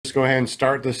just go ahead and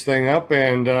start this thing up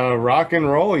and rock and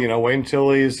roll. Wait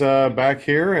until he's back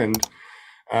here and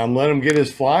let him get his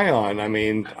fly on. I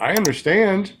mean, I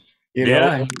understand. You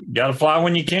got to fly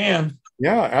when you can.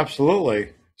 Yeah,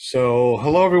 absolutely. So,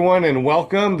 hello everyone and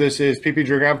welcome. This is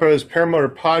PPG Grandpa's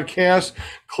Paramotor Podcast,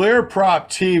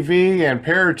 ClearPropTV and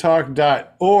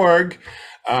paratalk.org.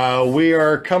 We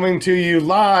are coming to you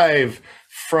live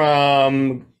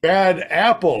from Bad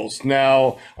Apples.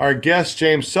 Now, our guest,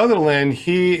 James Sutherland,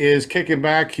 he is kicking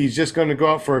back. He's just going to go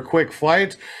out for a quick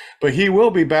flight, but he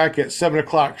will be back at 7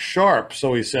 o'clock sharp,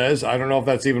 so he says. I don't know if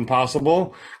that's even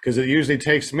possible, because it usually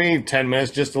takes me 10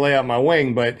 minutes just to lay out my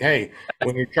wing, but hey,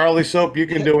 when you're Charlie Soap, you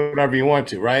can do whatever you want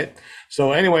to, right?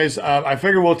 So anyways, I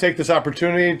figure we'll take this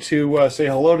opportunity to say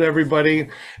hello to everybody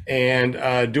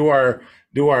and do our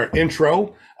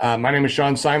intro. My name is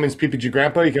Sean Simons, PPG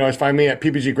Grandpa. You can always find me at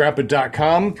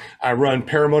ppggrandpa.com. I run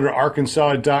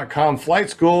paramotorarkansas.com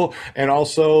flight school and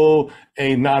also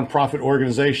a nonprofit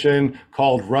organization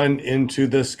called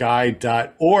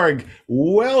runintothesky.org.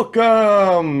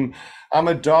 Welcome. I'm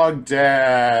a dog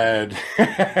dad.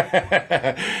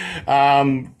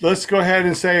 Let's go ahead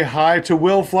and say hi to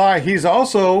Will Fly. He's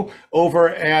also over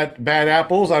at Bad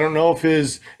Apples. I don't know if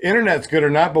his internet's good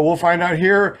or not, but we'll find out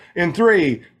here in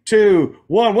 3, 2,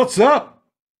 1. What's up?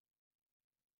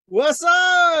 What's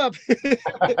up?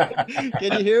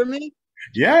 Can you hear me?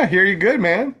 Yeah, I hear you good,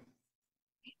 man.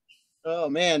 Oh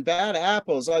man, Bad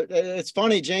Apples. It's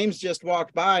funny. James just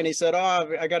walked by and he said,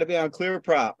 "Oh, I got to be on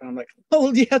ClearProp." And I'm like,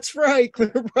 "Oh, yeah, that's right,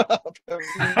 ClearProp."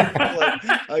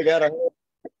 I got to.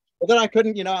 But then I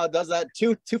couldn't, it does that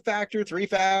two-factor,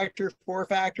 three-factor,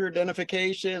 four-factor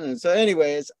identification. And so,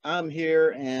 anyways, I'm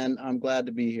here and I'm glad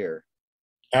to be here.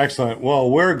 Excellent.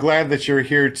 Well, we're glad that you're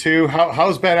here too.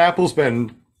 How's Bad Apples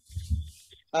been?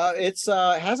 It's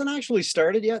hasn't actually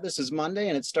started yet. This is Monday,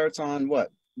 and it starts on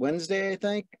what? Wednesday, I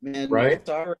think. And right. It's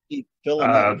already filling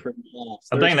up pretty fast.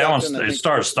 I think that it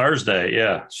starts Thursday.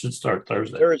 Yeah, it should start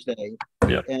Thursday.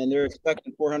 Yeah. And they're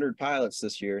expecting 400 pilots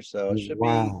this year, so it should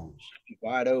be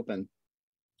wide open.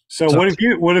 So what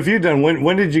have you done?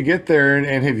 When did you get there,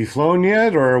 and have you flown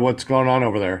yet, or what's going on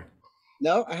over there?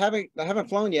 No, I haven't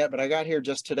flown yet, but I got here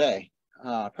just today,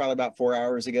 probably about 4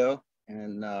 hours ago,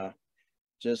 and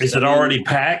is it already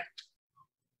packed?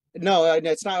 No,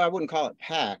 it's not. I wouldn't call it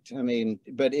packed. I mean,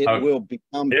 but it will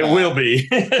become. It will be.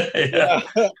 Yeah,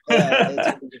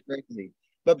 it's crazy.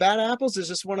 But Bad Apples is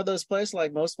just one of those places,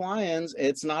 like most fly-ins.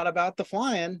 It's not about the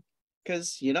flying,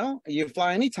 because you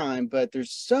fly anytime, but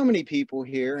there's so many people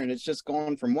here, and it's just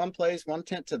going from one place, one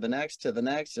tent to the next, and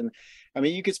I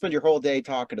mean, you could spend your whole day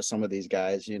talking to some of these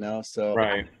guys, So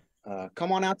right.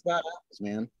 Come on out to Bad Apples,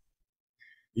 man.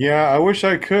 Yeah, I wish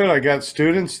I could. I got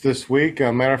students this week.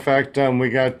 Matter of fact, we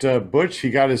got Butch. He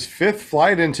got his 5th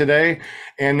flight in today.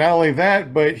 And not only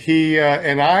that, but he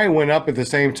and I went up at the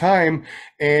same time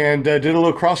and did a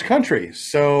little cross country.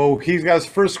 So he's got his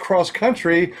first cross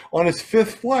country on his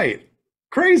 5th flight.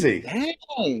 Crazy.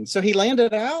 Dang. So he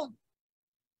landed out?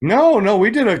 No, we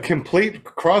did a complete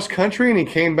cross country and he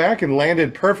came back and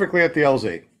landed perfectly at the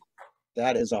LZ.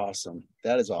 That is awesome.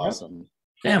 That is awesome.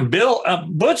 Damn, Bill,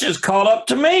 Butch is caught up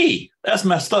to me. That's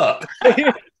messed up.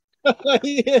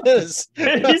 He is.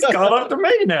 He's caught up to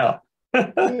me now.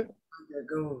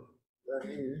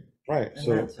 Right.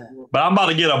 So, but I'm about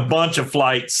to get a bunch of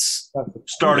flights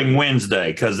starting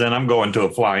Wednesday, because then I'm going to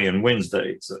a fly-in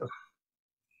Wednesday. So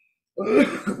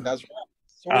that's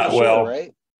right. Well,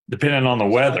 right? Depending on the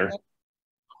weather.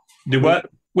 Do what,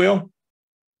 Will?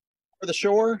 For the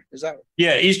shore? Is that?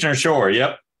 Yeah, Eastern Shore.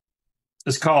 Yep.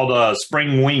 It's called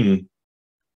Spring Wing.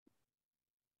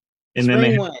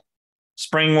 And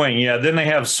Spring Wing, yeah. Then they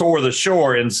have Soar the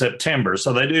Shore in September.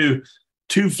 So they do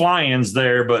 2 fly-ins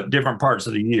there, but different parts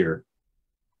of the year.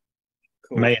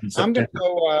 Cool. May and September.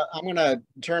 I'm gonna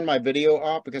turn my video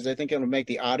off because I think it'll make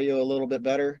the audio a little bit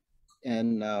better.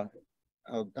 And I'm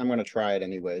gonna try it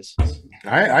anyways.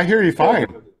 I hear you fine.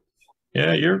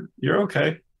 Yeah, you're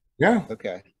okay. Yeah.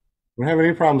 Okay. Don't have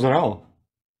any problems at all.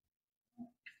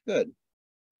 Good.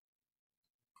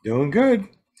 Doing good.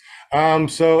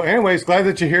 So anyways, glad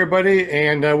that you're here, buddy.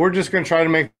 And we're just going to try to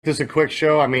make this a quick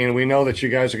show. I mean, we know that you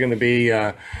guys are going to be,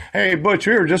 hey, Butch,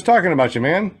 we were just talking about you,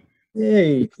 man.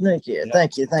 Hey, thank you.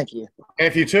 Thank you.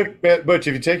 If you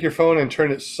take your phone and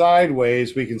turn it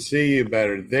sideways, we can see you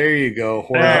better. There you go.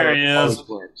 There he is.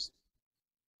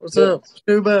 What's up,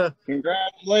 Scuba?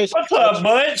 Congratulations. What's up,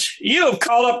 Butch? You have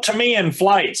caught up to me in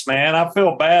flights, man. I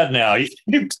feel bad now.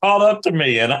 You caught up to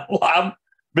me, and I've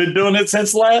been doing it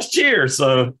since last year,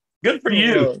 so good for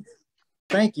you.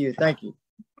 Thank you.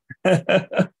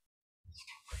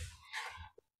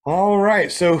 All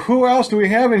right. So who else do we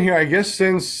have in here? I guess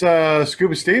since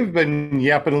Scuba Steve's been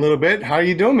yapping a little bit. How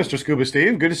you doing, Mr. Scuba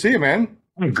Steve? Good to see you, man.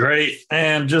 I'm great.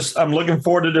 And just, I'm looking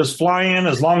forward to this fly-in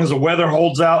as long as the weather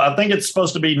holds out. I think it's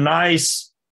supposed to be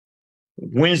nice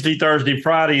Wednesday, Thursday,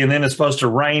 Friday, and then it's supposed to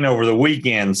rain over the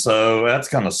weekend. So that's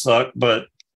kind of sucked. But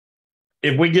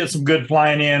if we get some good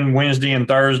flying in Wednesday and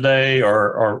Thursday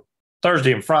or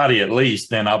Thursday and Friday at least,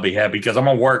 then I'll be happy because I'm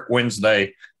going to work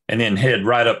Wednesday and then head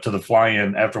right up to the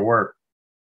fly-in after work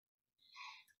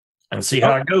and see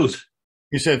how it goes.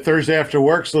 You said Thursday after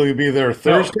work, so you'll be there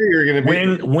Thursday. Or you're going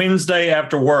to be Wednesday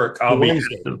after work. I'll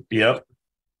Wednesday. be. Yep.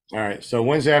 All right. So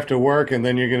Wednesday after work, and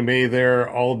then you're going to be there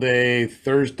all day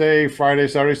Thursday, Friday,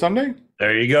 Saturday, Sunday.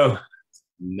 There you go.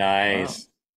 Nice.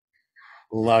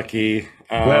 Wow. Lucky.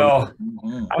 Well,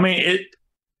 I mean,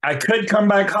 I could come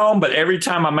back home, but every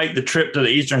time I make the trip to the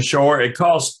Eastern Shore, it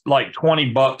costs like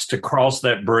 $20 to cross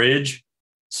that bridge.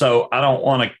 So I don't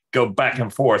want to go back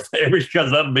and forth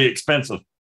because that'll be expensive.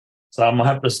 So I'm gonna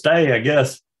have to stay, I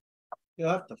guess. You'll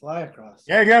have to fly across.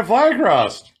 Yeah, you got to fly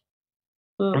across.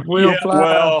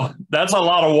 Well, that's a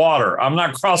lot of water. I'm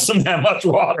not crossing that much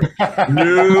water.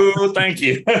 No, thank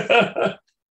you.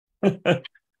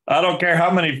 I don't care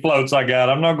how many floats I got.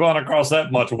 I'm not going across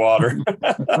that much water.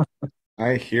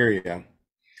 I hear you.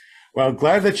 Well,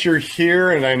 glad that you're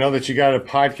here, and I know that you got a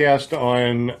podcast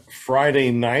on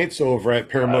Friday nights over at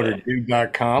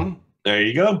paramotordude.com. There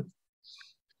you go.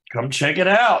 Come check it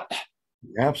out.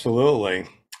 Absolutely.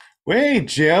 Hey,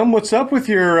 Jim, what's up with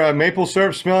your maple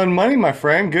syrup smelling money, my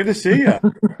friend? Good to see you.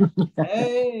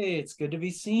 Hey, it's good to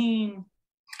be seen.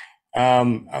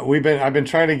 I've been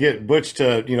trying to get Butch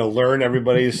to, learn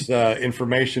everybody's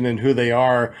information and who they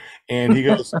are. And he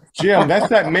goes, Jim, that's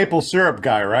that maple syrup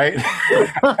guy, right?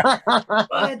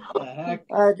 What the heck?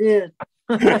 I did.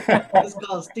 It's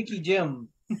called Sticky Jim.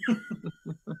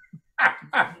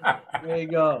 There you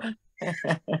go.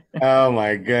 Oh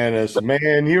my goodness,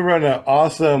 man! You run an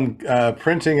awesome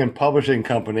printing and publishing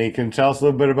company. Can you tell us a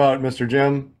little bit about Mr.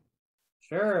 Jim?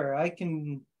 Sure, I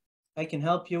can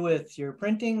help you with your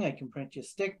printing. I can print you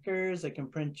stickers. I can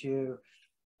print you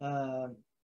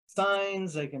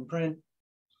signs. I can print,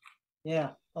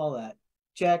 all that.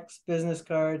 Checks, business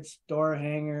cards, door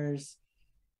hangers.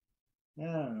 I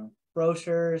don't know,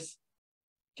 brochures.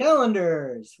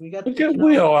 Calendars. We got Look at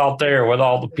Will out there with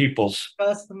all the peoples.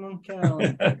 Custom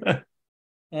calendar.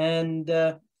 And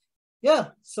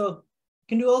so I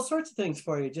can do all sorts of things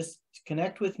for you. Just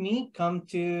connect with me, come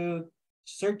to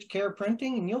Search Care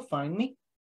Printing, and you'll find me.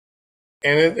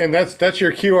 And that's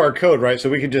your QR code, right? So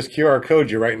we can just QR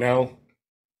code you right now.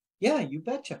 Yeah, you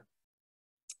betcha.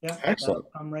 Yeah, excellent.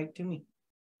 Come right to me.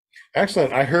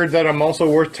 Excellent. I heard that I'm also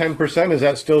worth 10%. Is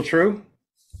that still true?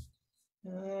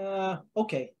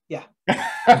 Okay, yeah.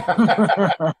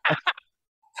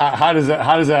 How does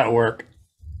that work?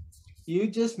 You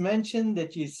just mentioned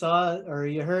that you saw or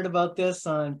you heard about this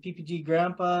on PPG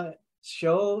Grandpa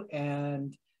show,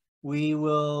 and we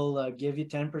will give you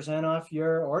 10% off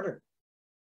your order.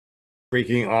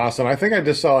 Freaking awesome. I think I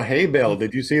just saw hay bale.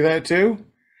 Did you see that too?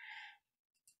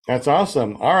 That's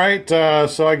awesome. All right.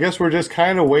 So I guess we're just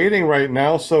kind of waiting right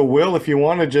now. So Will, if you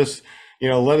want to just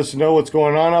let us know what's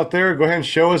going on out there. Go ahead and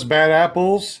show us bad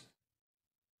apples.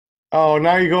 Oh,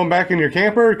 now you're going back in your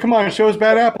camper? Come on, show us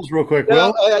bad apples real quick,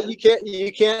 Will.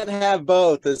 You can't have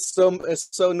both. It's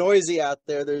so noisy out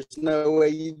there. There's no way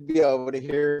you'd be able to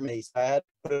hear me. So I had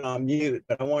to put it on mute.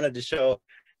 But I wanted to show,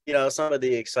 some of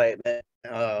the excitement.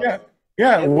 Yeah.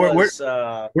 We're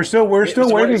still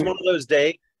waiting. It's one of those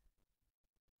days.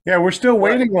 Yeah, we're still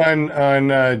waiting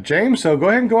on James. So go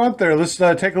ahead and go out there. Let's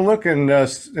take a look and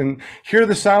hear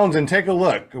the sounds and take a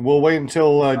look. We'll wait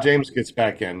until James gets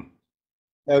back in.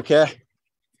 Okay.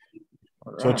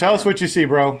 So tell us what you see,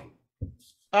 bro.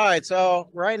 All right. So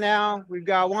right now we've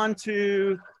got 1,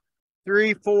 2,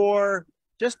 3, 4,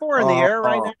 just 4 in the air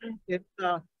right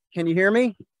now. Can you hear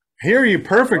me? Hear you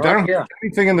perfect. I don't hear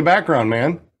anything in the background,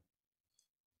 man.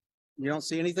 You don't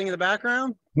see anything in the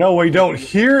background? No, we don't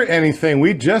hear anything.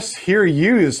 We just hear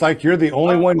you. It's like you're the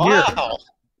only one here.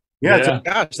 Yeah.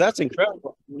 Gosh, that's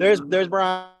incredible. There's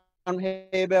Brian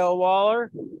Haybell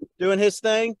Waller doing his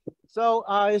thing. So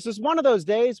it's just one of those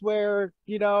days where,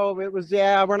 it was,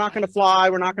 we're not going to fly.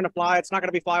 We're not going to fly. It's not going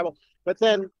to be flyable. But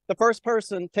then the first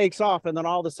person takes off, and then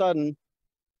all of a sudden,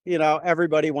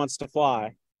 everybody wants to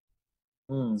fly.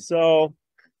 So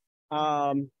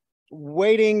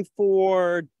waiting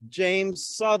for James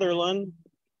Sutherland,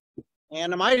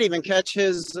 and I might even catch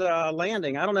his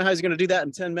landing. I don't know how he's going to do that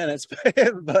in 10 minutes,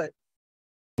 but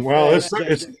well,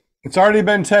 it's already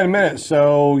been 10 minutes,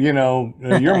 so you're more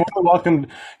than welcome.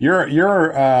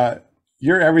 You're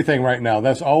you're everything right now.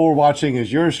 That's all we're watching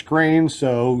is your screen.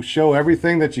 So show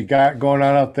everything that you got going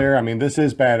on out there. I mean, this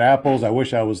is Bad Apples. I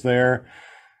wish I was there.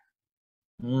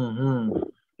 Mm-hmm.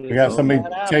 We got somebody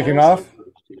Bad taking Apples. off.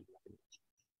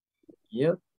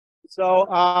 Yep.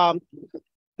 So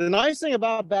the nice thing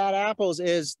about Bad Apples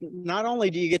is not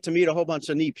only do you get to meet a whole bunch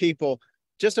of neat people,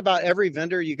 just about every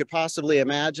vendor you could possibly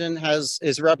imagine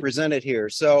is represented here.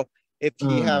 So if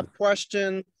you have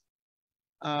questions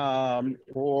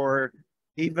or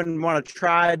even want to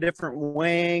try a different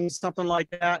wing, something like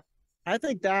that, I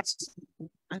think that's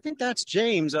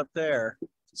James up there.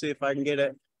 Let's see if I can get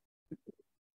it.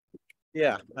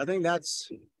 Yeah, I think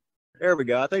there we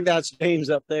go. I think that's James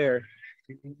up there.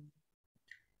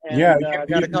 And, Yeah, I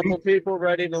got a couple people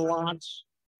ready to launch.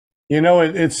 You know,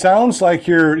 it sounds like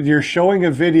you're showing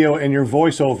a video and you're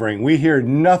voiceovering. We hear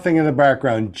nothing in the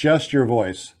background, just your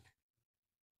voice.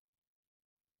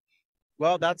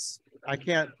 Well, I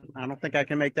don't think I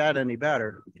can make that any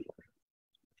better.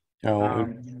 Oh,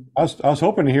 I was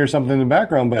hoping to hear something in the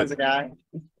background, There's but a guy.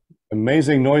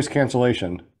 amazing noise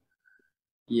cancellation.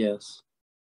 Yes.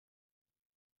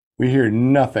 We hear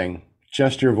nothing,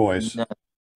 just your voice. No.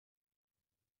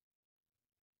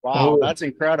 Wow, Oh. that's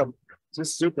incredible. It's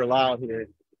just super loud here.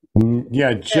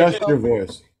 Yeah, just your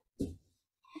voice.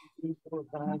 2, 4,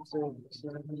 5, 6,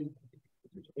 7,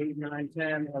 8, 9,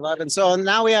 10, 11. So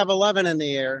now we have 11 in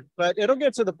the air, but it'll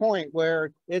get to the point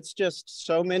where it's just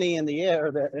so many in the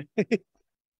air that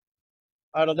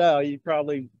I don't know.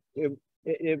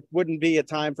 It wouldn't be a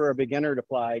time for a beginner to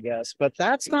fly, I guess. But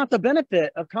that's not the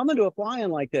benefit of coming to a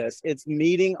fly-in like this. It's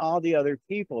meeting all the other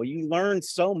people. You learn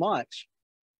so much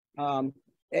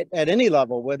at any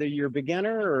level, whether you're a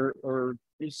beginner or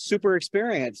super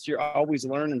experienced. You're always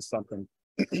learning something.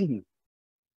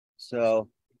 So,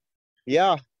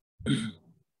 yeah.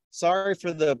 Sorry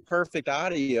for the perfect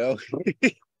audio.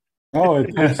 Oh,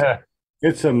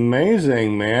 it's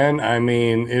amazing, man. I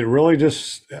mean, it really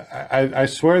just, I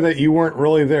swear that you weren't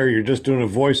really there. You're just doing a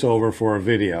voiceover for a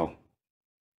video.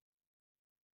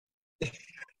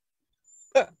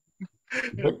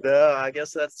 No, I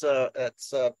guess that's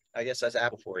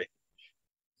Apple for you.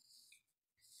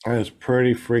 That is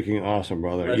pretty freaking awesome,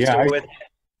 brother. Let's Yeah, do it.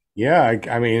 yeah.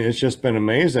 I mean, it's just been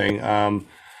amazing.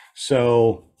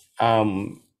 So, how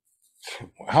long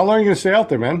are you gonna stay out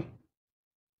there, man?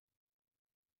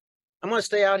 I'm going to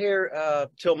stay out here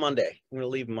till Monday. I'm going to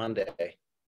leave Monday.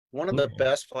 One of the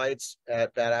best flights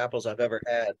at Bad Apples I've ever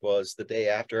had was the day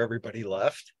after everybody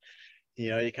left. You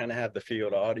know, you kind of have the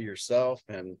field all to yourself,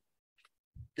 and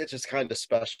it's just kind of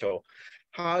special.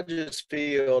 Hodges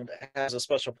Field has a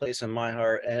special place in my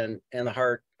heart and in the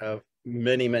heart of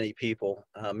many, many people.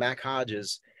 Mac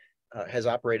Hodges has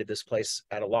operated this place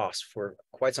at a loss for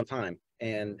quite some time,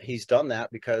 and he's done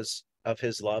that because of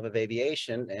his love of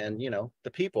aviation and, you know,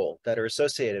 the people that are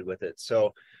associated with it.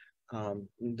 So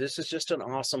this is just an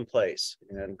awesome place,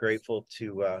 and I'm grateful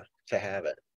to have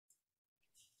it.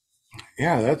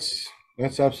 Yeah, that's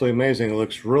absolutely amazing. It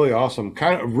looks really awesome.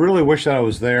 Kind of really wish that I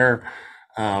was there.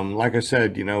 Like I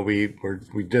said, you know, we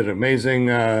did amazing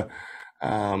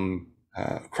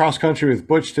cross country with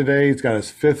Butch today. He's got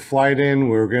his 5th flight in.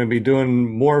 We're going to be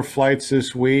doing more flights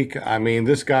this week. I mean,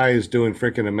 this guy is doing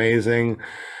freaking amazing.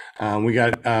 We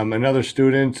got another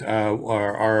student,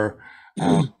 our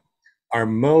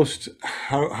most,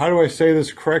 how do I say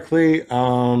this correctly?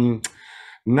 Not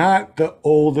the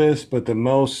oldest, but the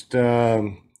most,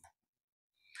 well,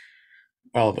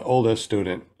 the oldest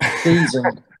student.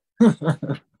 Seasoned.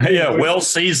 Yeah, well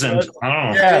seasoned. I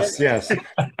don't know. Yes.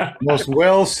 Most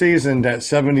well seasoned at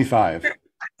 75.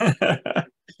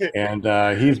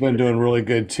 And he's been doing really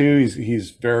good too.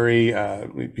 He's very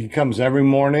he comes every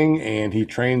morning and he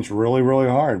trains really, really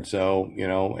hard. So, you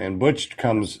know, and Butch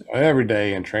comes every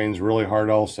day and trains really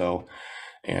hard also.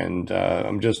 And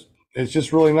it's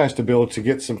just really nice to be able to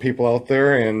get some people out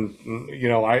there. And, you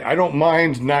know, I don't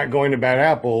mind not going to Bad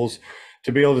Apples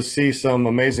to be able to see some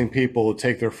amazing people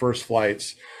take their first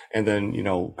flights and then, you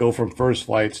know, go from first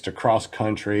flights to cross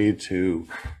country to,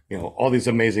 you know, all these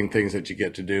amazing things that you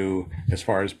get to do as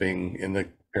far as being in the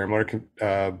paramotor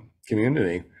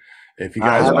community. If you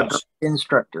guys I'm a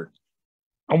instructor.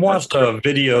 I watched a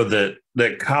video that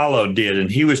Kahlo did,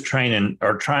 and he was training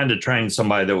or trying to train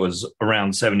somebody that was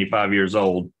around 75 years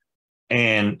old.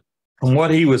 And from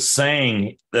what he was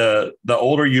saying, the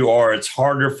older you are, it's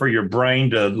harder for your brain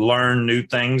to learn new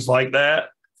things like that.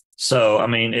 So, I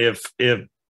mean, if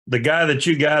the guy that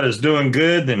you got is doing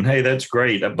good, then hey, that's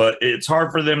great. But it's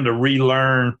hard for them to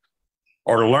relearn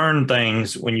or to learn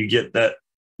things when you get that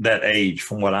age,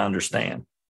 from what I understand.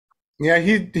 Yeah,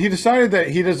 he decided that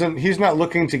he's not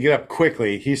looking to get up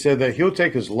quickly. He said that he'll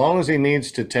take as long as he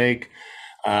needs to take.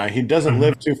 He doesn't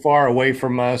live too far away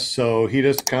from us, so he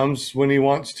just comes when he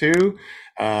wants to.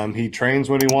 He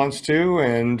trains when he wants to,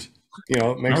 and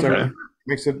it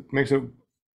makes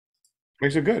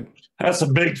it good. That's a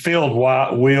big field,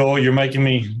 Will. You're making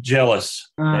me jealous.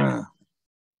 Oh,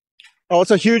 it's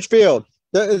a huge field.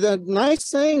 The nice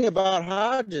thing about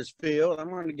Hodges Field, I'm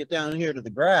going to get down here to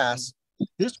the grass.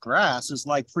 This grass is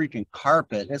like freaking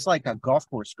carpet. It's like a golf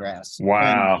course grass.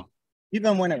 Wow. And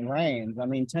even when it rains, I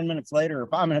mean, 10 minutes later or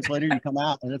 5 minutes later, you come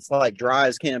out and it's like dry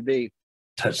as can be.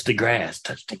 Touch the grass.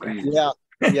 Touch the grass. Yeah.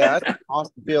 Yeah. That's an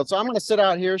awesome field. So I'm going to sit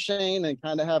out here, Shane, and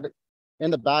kind of have it in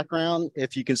the background.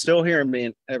 If you can still hear me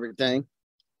and everything.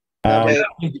 That way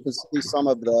you can see some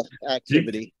of the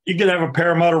activity. You could have a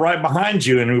paramotor right behind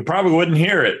you, and we probably wouldn't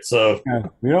hear it. So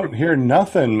we don't hear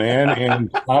nothing, man. And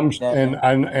I'm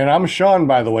Sean,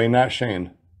 by the way, not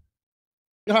Shane.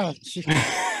 Oh,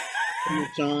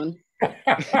 Sean.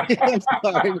 I'm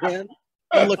sorry, man.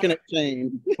 I'm looking at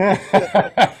Shane.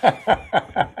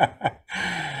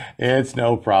 It's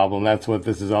no problem. That's what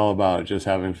this is all about, just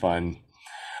having fun.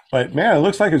 But man, it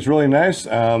looks like it's really nice.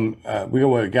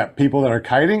 We got people that are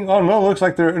kiting. Oh no, it looks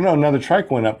like another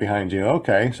trike went up behind you.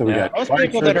 Okay, so we got most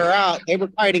people that are out. They were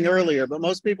kiting earlier, but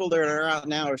most people that are out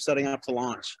now are setting up to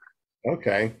launch.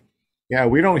 Okay, yeah,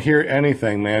 we don't hear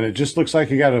anything, man. It just looks like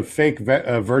you got a fake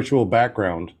virtual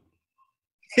background.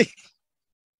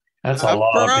 That's a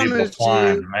lot of people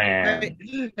flying, man.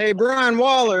 Hey, Brian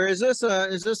Waller, is this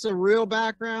a real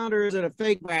background or is it a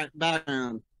fake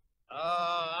background?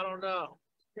 I don't know.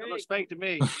 It looks fake to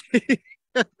me.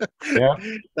 Yeah.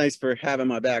 Thanks for having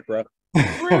my back, bro.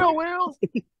 Real, Will.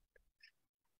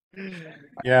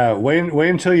 Yeah, wait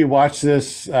until you watch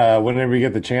this whenever you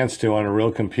get the chance to on a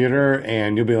real computer,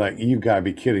 and you'll be like, you gotta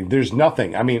be kidding. There's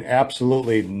nothing. I mean,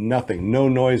 absolutely nothing. No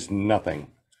noise, nothing.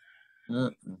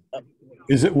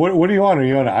 Is it what are you on? Are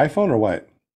you on an iPhone or what?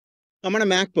 I'm on a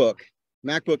MacBook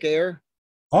Air.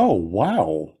 Oh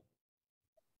wow.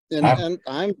 And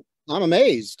I'm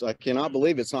amazed. I cannot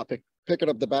believe it's not picking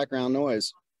up the background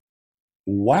noise.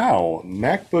 Wow,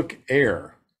 MacBook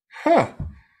Air. Huh.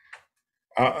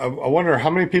 I wonder how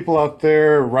many people out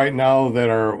there right now that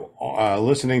are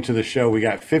listening to the show. We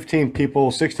got 15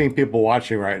 people, 16 people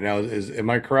watching right now. Am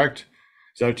I correct?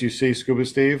 Is that what you see, Scuba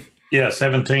Steve? Yeah,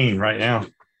 17 right now.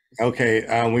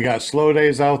 Okay, we got Slow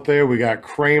Days out there. We got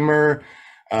Kramer.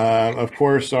 Of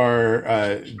course,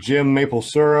 our Jim Maple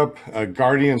Syrup,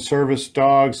 Guardian Service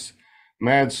Dogs,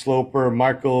 Mad Sloper,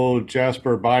 Michael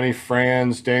Jasper, Bonnie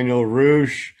Franz, Daniel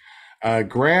Roosh,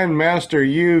 Grandmaster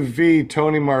UV,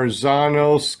 Tony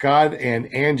Marzano, Scott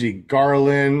and Angie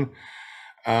Garland.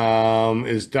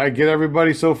 Did I get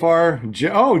everybody so far?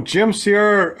 Jim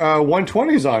Sierra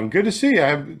 120's on. Good to see you.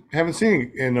 I haven't seen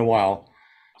you in a while.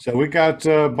 So we got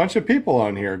a bunch of people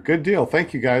on here. Good deal.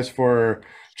 Thank you guys for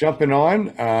jumping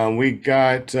on. We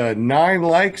got 9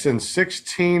 likes and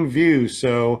 16 views.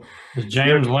 So is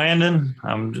James Landon?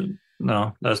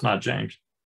 No, that's not James.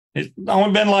 It's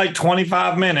only been like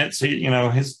 25 minutes.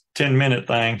 His 10-minute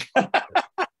thing.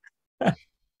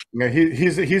 Yeah,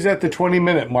 he's at the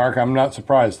 20-minute mark. I'm not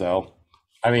surprised though.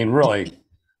 I mean, really,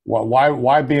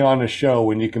 why be on a show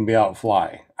when you can be out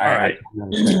fly? All right.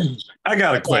 I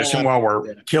got a question while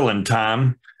we're killing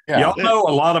time. Yeah. Y'all know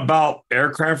a lot about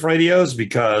aircraft radios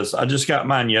because I just got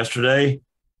mine yesterday,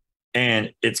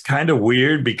 and it's kind of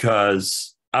weird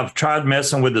because I've tried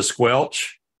messing with the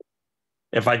squelch.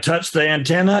 If I touch the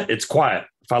antenna, it's quiet.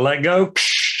 If I let go,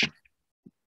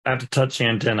 I have to touch the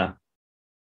antenna.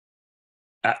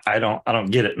 I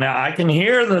don't get it. Now I can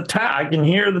hear the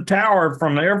tower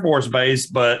from the Air Force Base,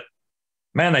 but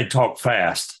man, they talk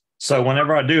fast. So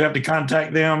whenever I do have to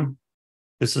contact them,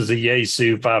 this is a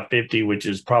Yaesu 550, which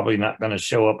is probably not going to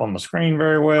show up on the screen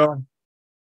very well.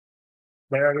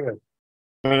 There it is.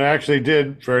 But it actually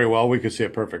did very well. We could see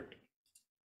it perfect.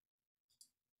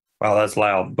 Wow, that's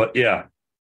loud. But yeah.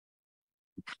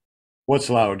 What's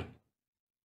loud?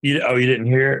 You didn't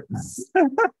hear it?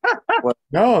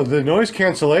 No, the noise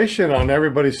cancellation on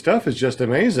everybody's stuff is just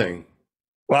amazing.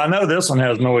 Well, I know this one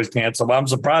has noise cancel, but I'm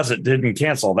surprised it didn't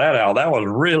cancel that out. That was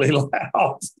really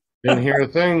loud. Didn't hear a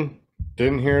thing.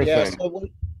 Yeah, so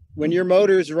when your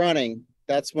motor's running,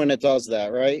 that's when it does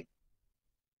that, right?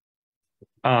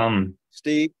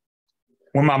 Steve?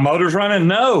 When my motor's running?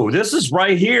 No, this is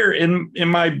right here in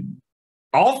my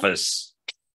office.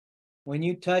 When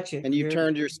you touch it and you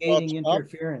turned your squelch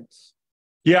interference.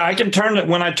 Yeah, I can turn it.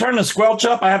 When I turn the squelch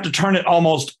up, I have to turn it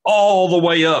almost all the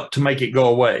way up to make it go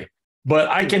away. But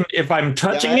I can, if I'm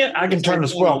touching it, I can turn the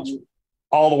squelch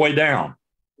all the way down.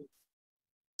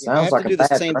 I Sounds have like to a do the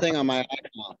bad same driver. thing on my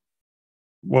icon.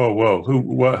 Whoa, whoa.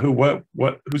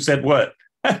 Who said what?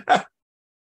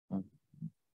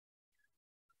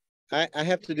 I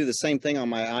have to do the same thing on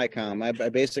my icon. I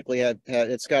basically had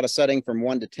it's got a setting from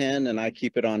 1 to 10, and I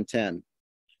keep it on 10.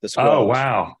 The Oh, squelch.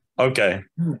 wow. Okay.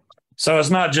 So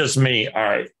it's not just me. All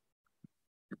right.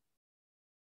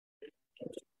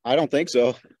 I don't think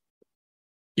so.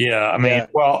 Yeah. I mean, Yeah.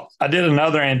 well, I did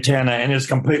another antenna and it's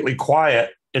completely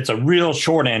quiet. It's a real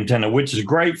short antenna, which is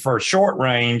great for short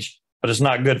range, but it's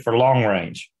not good for long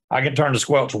range. I can turn the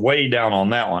squelch way down on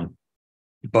that one,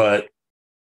 but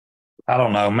I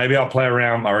don't know. Maybe I'll play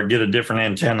around or get a different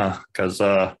antenna because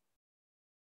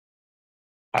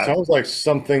Sounds like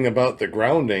something about the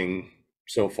grounding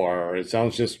so far. It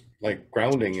sounds just like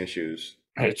grounding issues.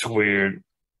 it's weird.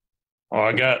 Oh,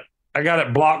 I got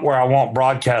it blocked where I won't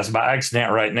broadcast by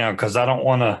accident right now because I don't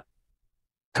want to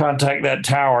contact that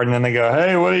tower and then they go,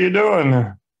 "Hey, what are you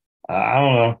doing?" I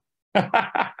don't know.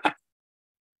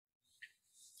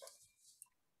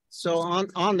 So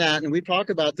on that, and we've talked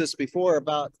about this before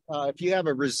about if you have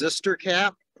a resistor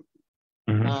cap,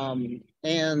 Mhm.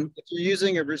 and if you're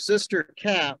using a resistor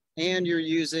cap and you're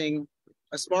using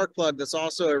a spark plug that's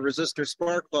also a resistor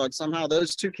spark plug, somehow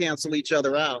those two cancel each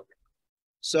other out.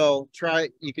 So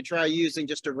you could try using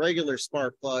just a regular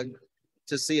spark plug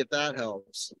to see if that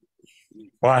helps.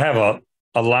 Well, I have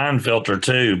a line filter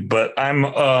too, but I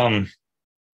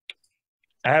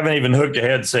haven't even hooked a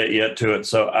headset yet to it,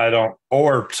 so I don't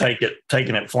or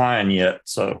taking it flying yet.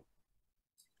 So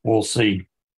we'll see.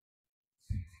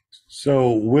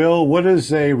 So, Will, what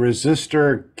is a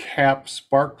resistor cap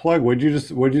spark plug? What'd you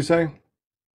say?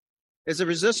 It's a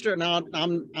resistor. Now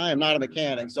I am not a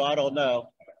mechanic, so I don't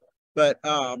know. But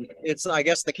it's, I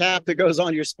guess, the cap that goes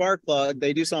on your spark plug.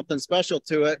 They do something special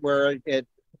to it where it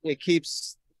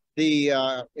keeps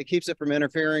it from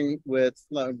interfering with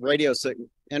radio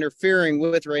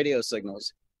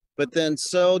signals. But then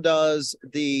so does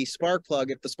the spark plug.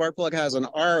 If the spark plug has an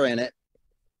R in it,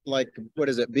 like what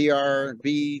is it,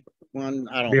 BRB1?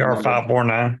 I don't remember.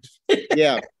 BR549.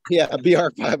 Yeah, a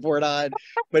BR549.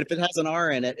 But if it has an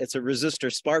R in it, it's a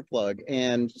resistor spark plug.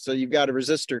 And so you've got a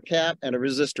resistor cap and a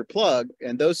resistor plug,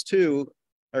 and those two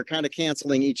are kind of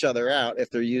canceling each other out if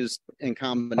they're used in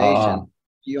combination.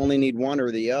 You only need one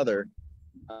or the other.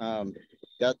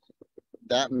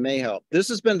 That may help. This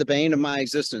has been the bane of my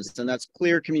existence, and that's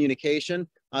clear communication.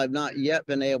 I've not yet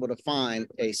been able to find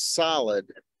a solid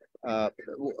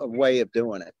way of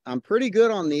doing it. I'm pretty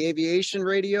good on the aviation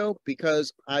radio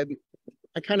because I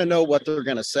kind of know what they're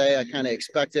going to say. I kind of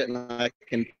expect it, and I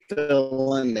can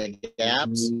fill in the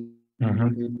gaps.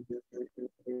 Mm-hmm.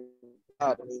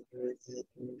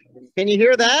 Can you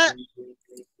hear that?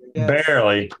 Yes.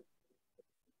 Barely.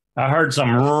 I heard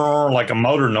some roar, like a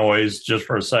motor noise just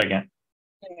for a second.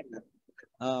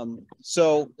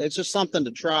 So it's just something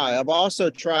to try. I've also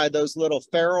tried those little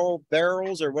ferrule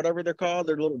barrels or whatever they're called.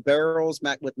 They're little barrels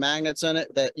with magnets in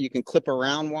it that you can clip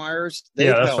around wires.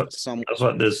 They've helped some. That's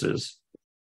what this is.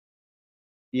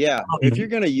 Yeah, if you're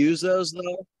going to use those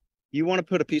though, you want to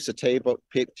put a piece of tape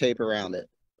around it,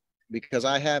 because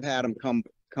I have had them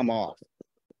come off.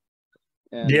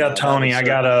 And, yeah, Tony, I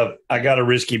got a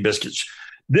risky biscuits.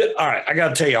 All right, I got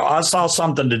to tell you, I saw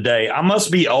something today. I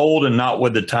must be old and not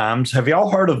with the times. Have y'all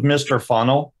heard of Mr.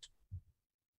 Funnel?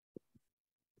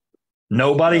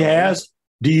 Nobody has?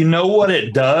 Do you know what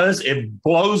it does? It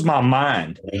blows my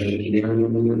mind.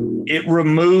 It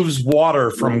removes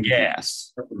water from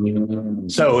gas.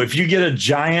 So if you get a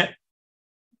giant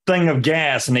thing of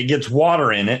gas and it gets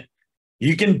water in it,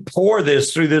 you can pour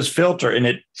this through this filter and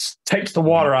it takes the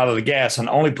water out of the gas and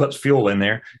only puts fuel in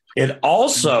there. It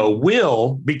also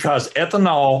will, because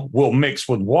ethanol will mix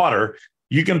with water,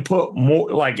 you can put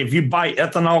more, like if you buy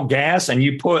ethanol gas and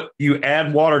you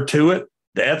add water to it,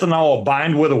 the ethanol will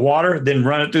bind with the water, then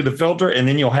run it through the filter, and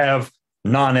then you'll have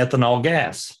non-ethanol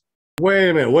gas. Wait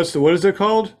a minute. What is it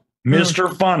called?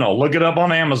 Mr. Funnel. Look it up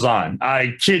on Amazon.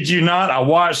 I kid you not. I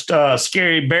watched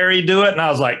Scary Barry do it, and I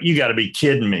was like, you got to be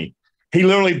kidding me. He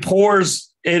literally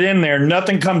pours it in there.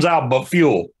 Nothing comes out but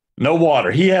fuel. No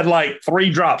water. He had like 3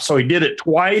 drops, so he did it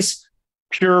twice.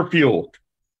 Pure fuel.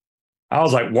 I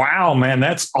was like, wow, man,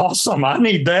 that's awesome. I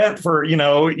need that for,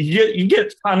 you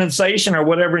get condensation or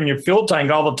whatever in your fuel tank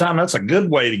all the time. That's a good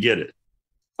way to get it.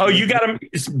 Oh, you got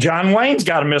John Wayne's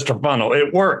got a Mr. Funnel.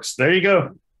 It works. There you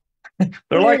go.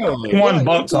 They're like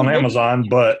 $1 on Amazon,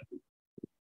 but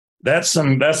that's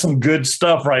some good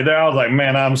stuff right there. I was like,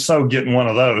 man, I'm so getting one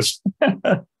of those.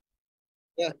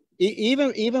 Yeah.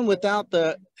 Even without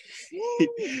the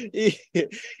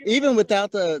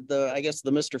I guess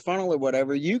the Mr. Funnel or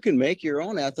whatever, you can make your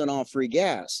own ethanol free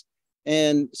gas.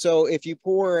 And so if you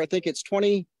pour, I think it's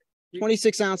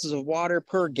 26 ounces of water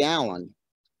per gallon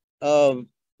of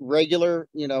regular,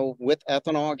 with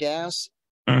ethanol gas,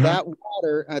 that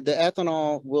water, the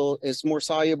ethanol is more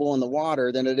soluble in the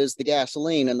water than it is the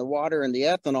gasoline, and the water and the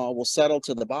ethanol will settle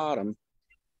to the bottom.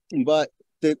 But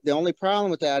the only problem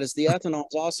with that is the ethanol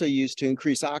is also used to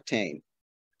increase octane.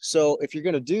 So if you're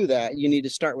going to do that, you need to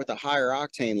start with a higher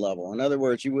octane level. In other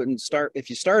words, you wouldn't start, if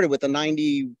you started with a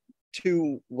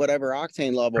 92 whatever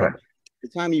octane level, right. The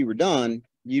time you were done,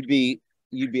 you'd be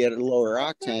at a lower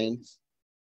octane.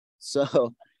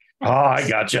 So Oh, I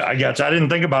got you. I didn't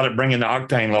think about it bringing the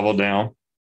octane level down.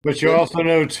 But you also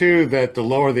know too that the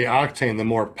lower the octane, the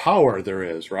more power there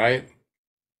is, right?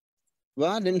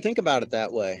 well, I didn't think about it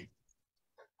that way.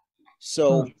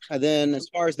 So and then as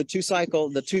far as the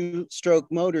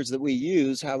two-stroke motors that we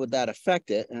use, how would that affect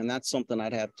it? And that's something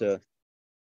I'd have to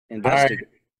investigate.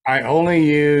 I only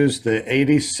use the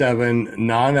 87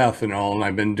 non-ethanol, and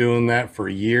I've been doing that for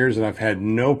years, and I've had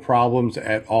no problems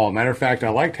at all. Matter of fact, I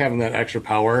liked having that extra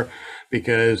power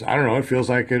because, I don't know, it feels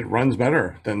like it runs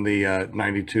better than the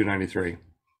 92, 93.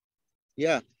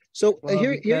 Yeah. So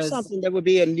here's something that would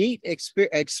be a neat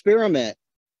experiment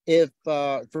if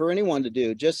for anyone to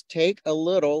do. Just take a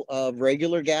little of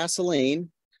regular gasoline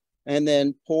and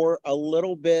then pour a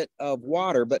little bit of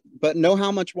water, but know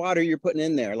how much water you're putting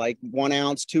in there, like 1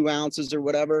 ounce, 2 ounces or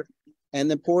whatever, and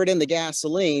then pour it in the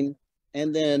gasoline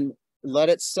and then let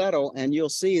it settle. And you'll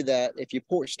see that if you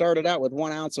start it out with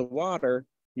 1 ounce of water,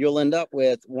 you'll end up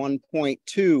with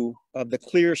 1.2 of the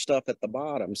clear stuff at the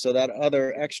bottom. So that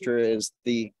other extra is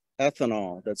the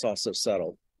ethanol that's also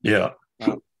settled. Yeah.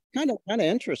 Kind of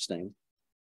interesting.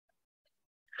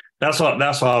 That's what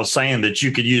I was saying, that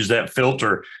you could use that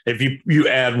filter. If you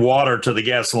add water to the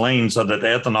gasoline so that the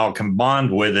ethanol can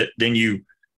bond with it, then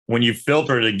when you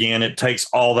filter it again, it takes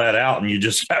all that out and you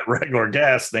just got regular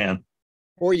gas then.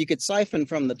 Or you could siphon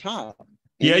from the top.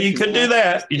 Yeah, you could do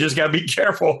that. You just got to be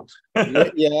careful.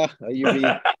 Yeah. You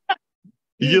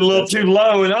get a little too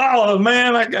low and, oh,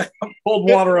 man, I pulled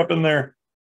water up in there.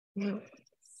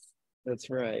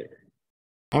 That's right.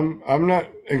 I'm not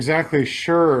exactly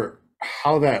sure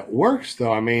how that works,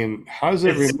 though. I mean, how does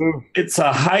it remove? It's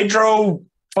a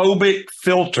hydrophobic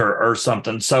filter or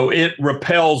something, so it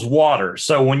repels water.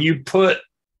 So when you put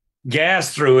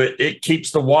gas through it, it keeps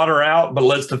the water out but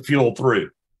lets the fuel through.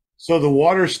 So the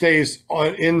water stays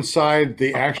inside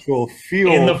the actual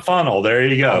fuel. In the funnel. There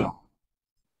you go.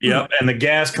 Yep. And the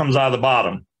gas comes out of the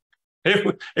bottom.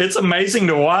 It's amazing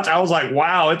to watch. I was like,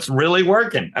 wow, it's really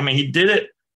working. I mean, he did it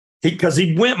because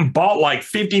he went and bought like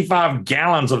 55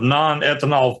 gallons of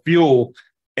non-ethanol fuel.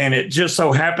 And it just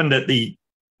so happened that the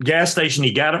gas station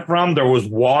he got it from, there was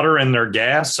water in their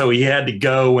gas. So he had to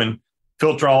go and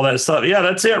filter all that stuff. Yeah,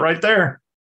 that's it right there.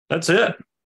 That's it.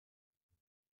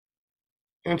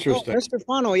 Interesting. Oh, Mr.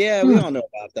 Funnel, yeah, we all know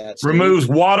about that. Steve. Removes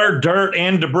water, dirt,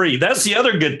 and debris. That's the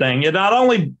other good thing. It not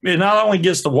only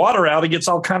gets the water out, it gets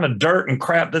all kind of dirt and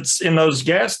crap that's in those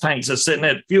gas tanks that's sitting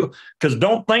at fuel. Because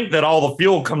don't think that all the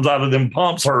fuel comes out of them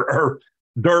pumps are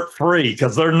dirt free,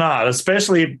 because they're not.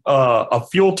 Especially a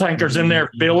fuel tanker's in there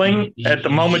filling. At the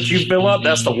moment you fill up,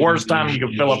 that's the worst time you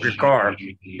can fill up your car,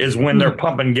 is when they're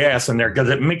pumping gas in there, because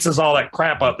it mixes all that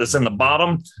crap up that's in the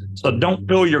bottom. So don't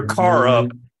fill your car up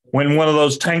when one of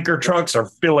those tanker trucks are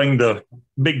filling the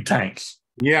big tanks.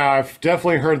 Yeah, I've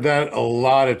definitely heard that a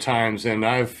lot of times, and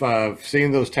I've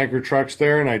seen those tanker trucks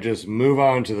there, and I just move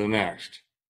on to the next.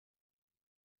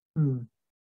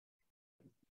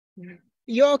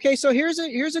 Yeah, okay, so here's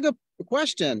a good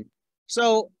question.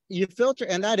 So you filter,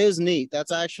 and that is neat.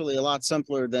 That's actually a lot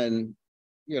simpler than,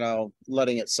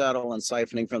 letting it settle and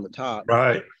siphoning from the top.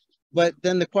 Right. But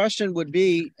then the question would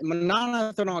be,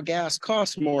 non-ethanol gas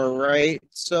costs more, right?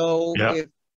 So yeah.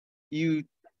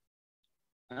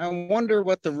 I wonder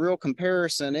what the real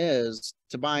comparison is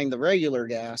to buying the regular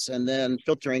gas and then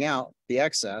filtering out the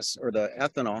excess or the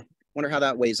ethanol. Wonder how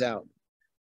that weighs out.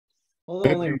 Well,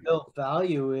 the only real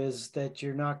value is that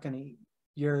your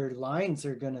lines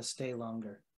are going to stay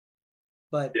longer.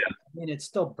 But yeah. I mean, it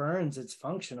still burns, it's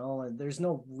functional, and there's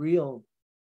no real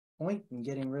point in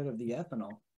getting rid of the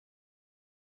ethanol.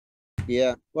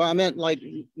 Yeah, well, I meant like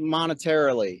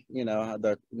monetarily,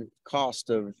 the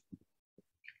cost of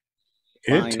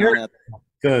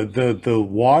the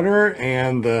water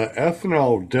and the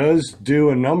ethanol does do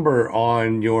a number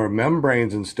on your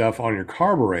membranes and stuff on your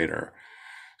carburetor.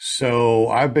 So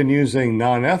I've been using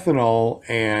non-ethanol,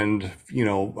 and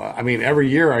I mean, every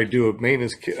year I do a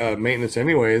maintenance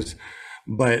anyways.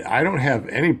 But I don't have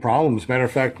any problems. Matter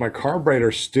of fact, my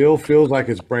carburetor still feels like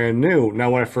it's brand new.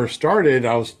 Now, when I first started,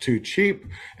 I was too cheap,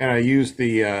 and I used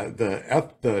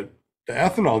the the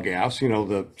ethanol gas, you know,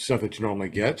 the stuff that you normally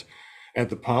get at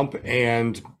the pump,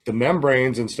 and the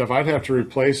membranes and stuff, I'd have to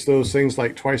replace those things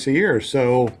like twice a year.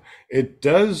 So it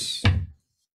does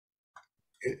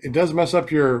mess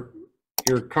up your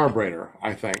carburetor,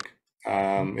 I think,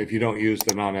 if you don't use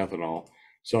the non-ethanol.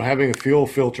 So having a fuel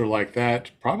filter like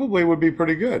that probably would be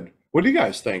pretty good. What do you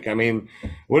guys think? I mean,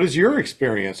 what is your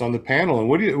experience on the panel, and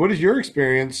what is your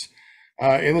experience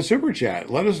in the super chat?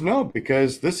 Let us know,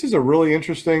 because this is a really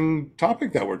interesting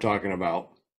topic that we're talking about.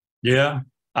 Yeah,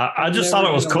 I just thought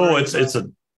it was cool.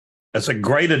 It's a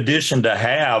great addition to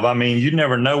have. I mean, you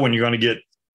never know when you're going to get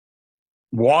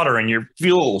water in your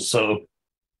fuel, so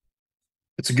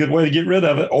it's a good way to get rid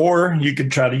of it. Or you could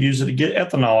try to use it to get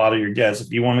ethanol out of your gas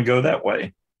if you want to go that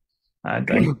way, I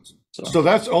think. So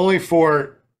that's only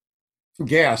for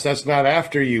gas. That's not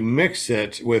after you mix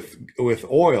it with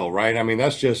oil, right? I mean,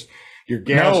 that's just your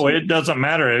gas. No, it doesn't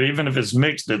matter. Even if it's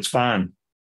mixed, it's fine.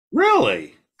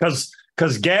 Really? Because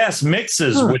gas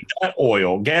mixes with that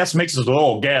oil. Gas mixes with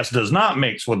oil. Gas does not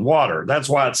mix with water. That's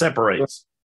why it separates.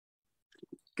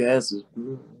 Gas is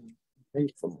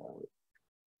made from oil.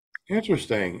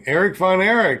 Interesting. Eric Von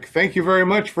Eric, thank you very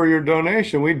much for your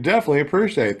donation. We definitely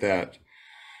appreciate that.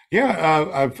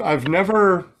 Yeah, I've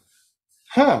never,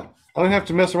 I'm gonna have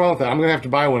to mess around with that. I'm gonna have to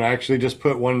buy one. I actually just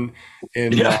put one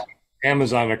in my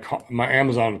Amazon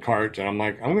cart, and I'm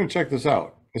like, I'm gonna check this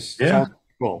out. This sounds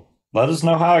cool. Let us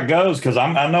know how it goes, because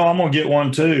I know I'm gonna get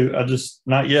one too. I just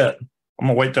not yet. I'm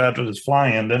gonna wait till after this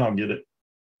fly-in, then I'll get it.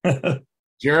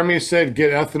 Jeremy said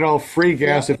get ethanol-free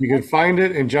gas if you can find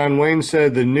it, and John Wayne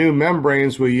said the new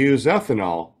membranes will use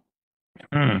ethanol.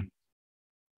 I've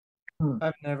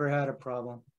never had a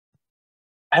problem.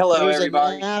 Hello, There's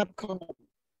everybody. an app called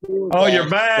Oh, you're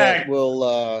back. that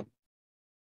will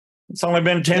It's only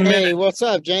been 10 hey, minutes. what's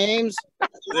up, James?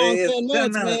 Oh, 10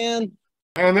 minutes, man.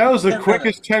 And that was the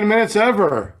quickest 10 minutes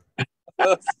ever.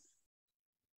 I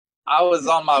was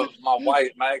on my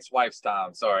ex-wife's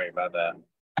time. Sorry about that.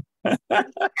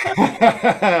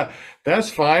 That's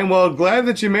fine. Well, glad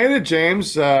that you made it,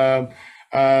 James. So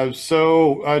tell us a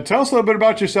little bit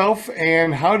about yourself,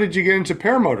 and how did you get into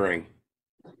paramotoring?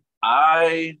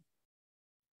 I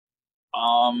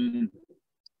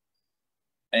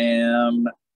am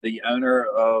the owner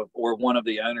of, or one of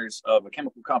the owners of, a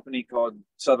chemical company called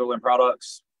Sutherland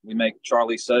Products. We make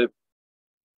Charlie soap,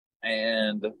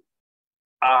 and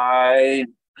I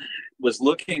was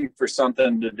looking for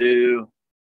something to do.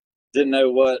 Didn't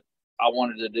know what I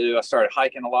wanted to do. I started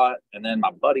hiking a lot, and then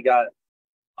my buddy got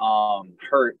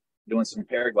hurt doing some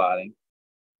paragliding,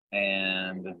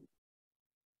 and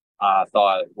I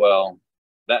thought, well,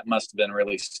 that must have been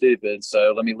really stupid.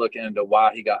 So let me look into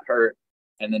why he got hurt.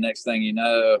 And the next thing you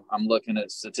know, I'm looking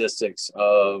at statistics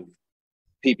of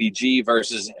PPG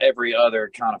versus every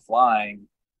other kind of flying.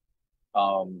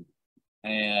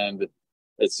 And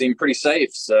it seemed pretty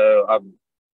safe. So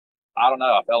I don't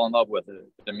know, I fell in love with it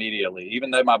immediately, even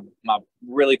though my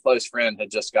really close friend had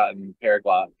just gotten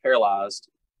paralyzed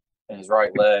in his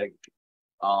right leg.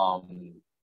 I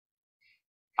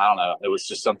don't know. It was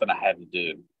just something I had to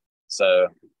do. So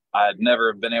I had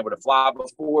never been able to fly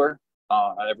before.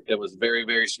 It was very,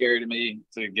 very scary to me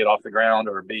to get off the ground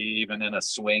or be even in a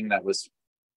swing that was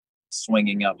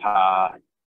swinging up high.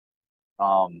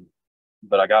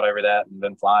 But I got over that and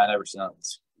been flying ever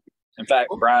since. In fact,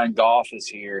 Brian Goff is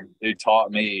here, who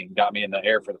taught me, got me in the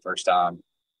air for the first time.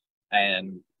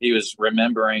 And he was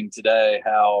remembering today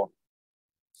how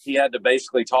he had to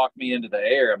basically talk me into the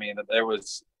air. I mean,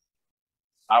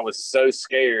 I was so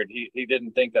scared. He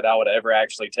didn't think that I would ever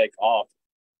actually take off.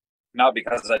 Not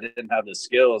because I didn't have the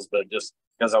skills, but just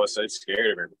because I was so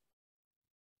scared of her.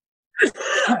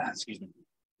 Excuse me.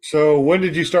 So when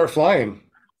did you start flying?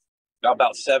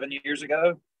 About 7 years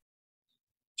ago,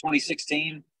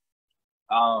 2016.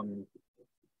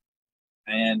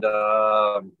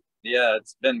 Yeah,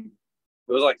 it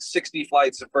was like 60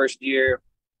 flights the first year.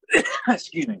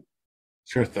 Excuse me.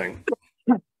 Sure thing.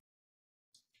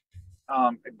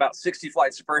 About 60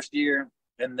 flights the first year,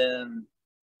 and then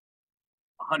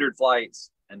 100 flights,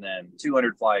 and then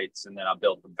 200 flights, and then I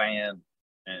built the van.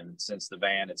 And since the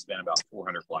van, it's been about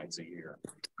 400 flights a year.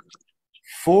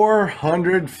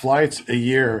 400 flights a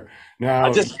year.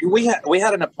 Now, we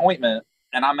had an appointment,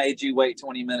 and I made you wait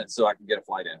 20 minutes so I could get a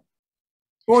flight in.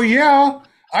 Well, yeah,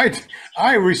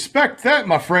 I respect that,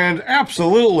 my friend.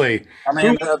 Absolutely. I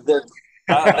mean,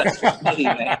 that's just me,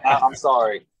 man. I'm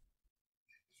sorry.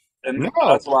 And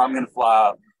that's why I'm going to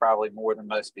fly probably more than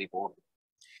most people.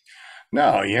 No,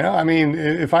 I mean,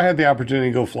 if I had the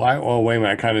opportunity to go fly, well, wait a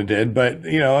minute, I kind of did, but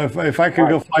if I could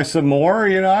go fly some more,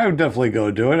 I would definitely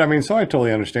go do it. I mean, so I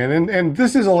totally understand. And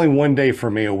this is only one day for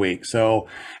me a week. So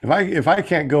if I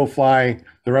can't go fly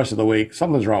the rest of the week,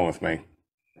 something's wrong with me.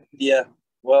 Yeah.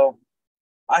 Well,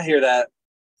 I hear that.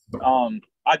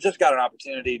 I just got an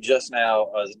opportunity just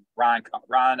now. Ryan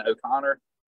O'Connor,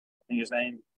 I think his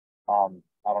name.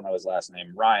 I don't know his last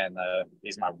name. Ryan,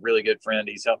 he's my really good friend.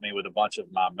 He's helped me with a bunch of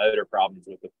my motor problems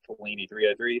with the Fellini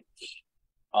 303.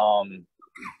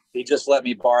 He just let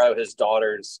me borrow his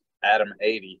daughter's Atom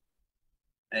 80,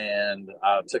 and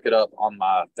I took it up on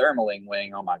my thermaling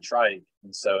wing on my trike,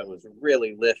 and so it was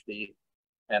really lifty,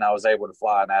 and I was able to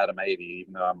fly an Atom 80,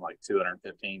 even though I'm like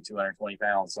 215, 220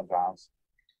 pounds sometimes.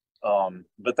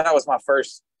 But that was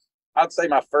I'd say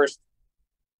my first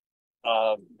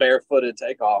barefooted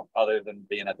takeoff, other than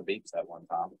being at the beach that one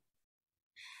time.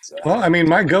 So. Well, I mean,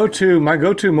 my go-to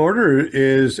motor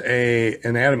is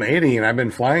an Atom 80, and I've been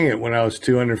flying it when I was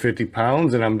 250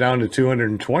 pounds, and I'm down to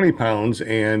 220 pounds,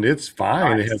 and it's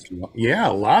fine. Nice. It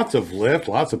has, lots of lift,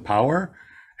 lots of power.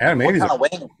 Atom 80. What kind of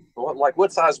wing?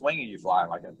 What size wing are you flying?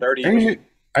 Like a 30?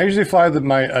 I usually fly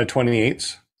my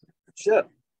 28s. Shit.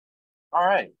 All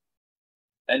right.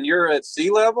 And you're at sea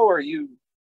level, or you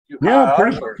yeah,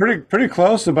 pretty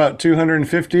close, about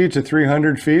 250 to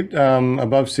 300 feet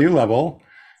above sea level,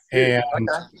 and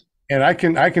I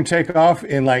can take off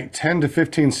in like 10 to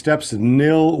 15 steps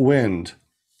nil wind.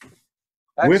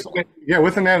 Excellent.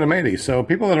 with an Atom 80. So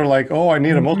people that are like, oh, I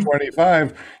need a multiple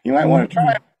 85, you might want to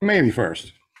try Atom 80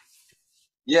 first.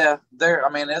 Yeah, I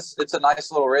mean, it's a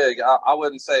nice little rig. I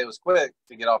wouldn't say it was quick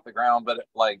to get off the ground, but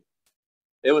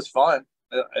it was fun.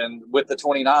 And with the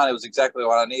 29, it was exactly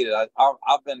what I needed.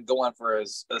 I've been going for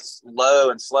as low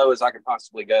and slow as I could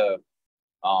possibly go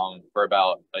for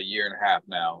about a year and a half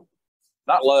now.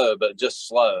 Not low, but just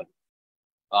slow.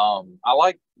 I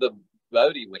like the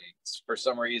Bodie wings for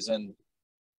some reason.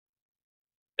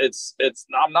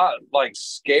 I'm not like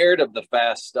scared of the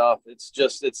fast stuff. It's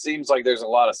just, it seems like there's a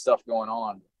lot of stuff going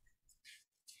on.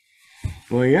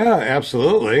 Well, yeah,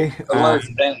 absolutely.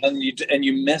 And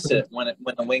you miss it when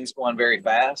the wing's going very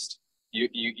fast.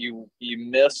 You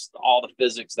miss all the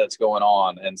physics that's going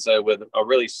on. And so with a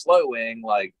really slow wing,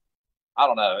 like, I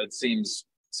don't know, it seems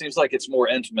like it's more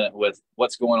intimate with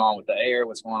what's going on with the air,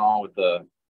 what's going on with the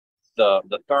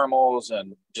thermals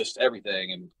and just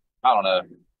everything. And I don't know.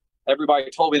 Everybody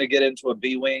told me to get into a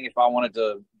B wing if I wanted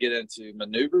to get into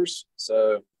maneuvers.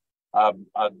 So I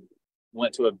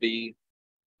went to a B,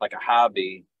 like a high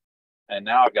B, and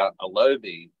now I've got a low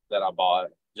B that I bought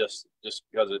just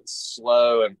because it's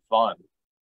slow and fun.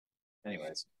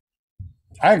 Anyways.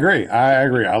 I agree.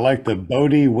 I like the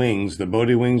Bodie wings. The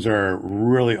Bodie wings are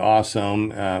really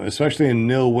awesome, especially in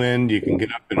nil wind. You can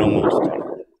get up in almost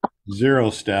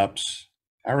 0 steps.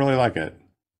 I really like it.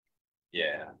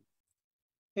 Yeah.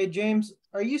 Hey, James,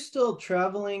 are you still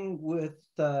traveling with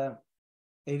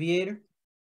Aviator?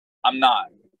 I'm not.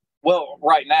 Well,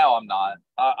 right now I'm not.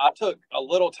 I took a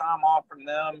little time off from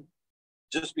them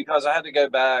just because I had to go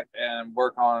back and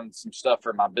work on some stuff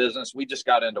for my business. We just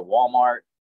got into Walmart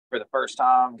for the first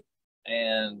time,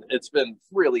 and it's been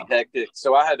really hectic.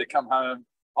 So I had to come home.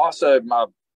 Also, I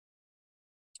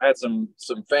had some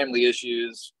family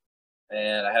issues,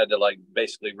 and I had to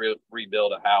basically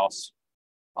rebuild a house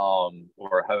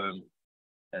or a home.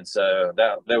 And so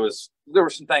there were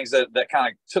some things that kind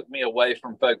of took me away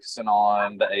from focusing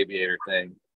on the Aviator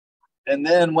thing. And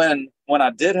then when I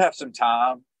did have some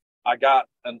time, I got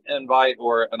an invite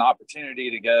or an opportunity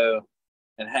to go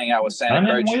and hang out with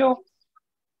Santa Cruz.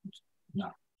 No,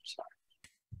 sorry.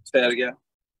 Say that again.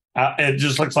 It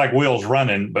just looks like Will's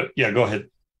running, but yeah, go ahead.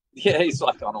 Yeah, he's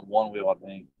like on a one wheel, I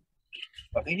think.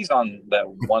 I think he's on that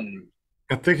one.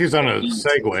 I think he's on a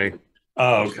Segway.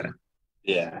 Oh, okay.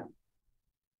 Yeah.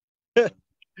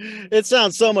 It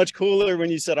sounds so much cooler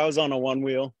when you said I was on a one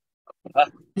wheel.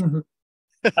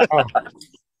 Oh,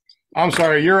 I'm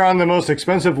sorry. You're on the most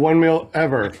expensive one wheel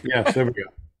ever. Yes, there we go.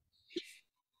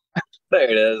 There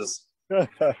it is.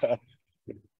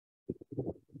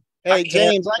 Hey,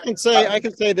 James, I can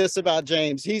say this about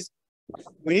James.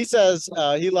 When he says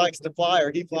he likes to fly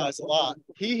or he flies a lot,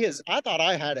 I thought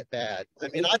I had it bad. I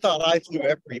mean, I thought I flew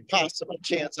every possible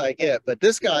chance I get, but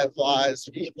this guy he flies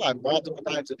multiple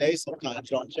times a day sometimes,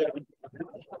 don't you?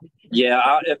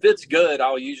 Yeah, if it's good,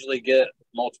 I'll usually get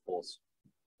multiples.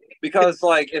 Because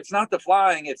it's not the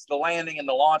flying, it's the landing and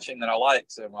the launching that I like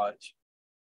so much.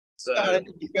 So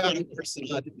you got it,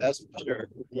 personality, that's for sure.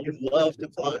 You love to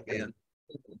fly, man.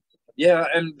 Yeah,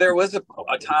 and there was a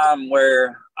time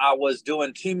where I was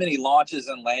doing too many launches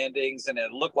and landings, and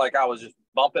it looked like I was just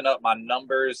bumping up my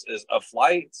numbers of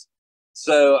flights.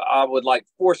 So I would like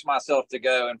force myself to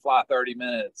go and fly 30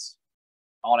 minutes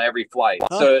on every flight.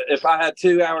 Huh? So if I had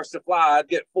 2 hours to fly, I'd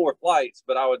get 4 flights,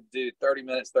 but I would do 30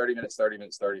 minutes, 30 minutes, 30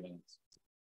 minutes, 30 minutes.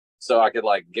 So I could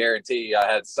like guarantee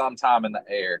I had some time in the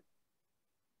air.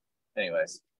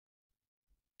 Anyways.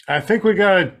 I think we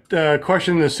got a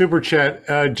question in the super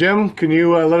chat. Jim, can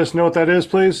you let us know what that is,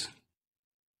 please?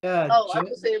 Yeah, Oh, I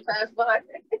was seeing pass by.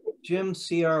 Jim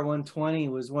CR120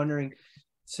 was wondering,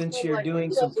 since you're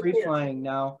doing some free flying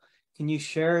now, can you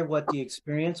share what the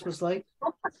experience was like?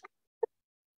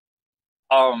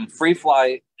 Free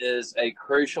flight is a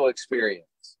crucial experience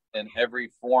in every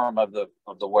form of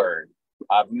the word.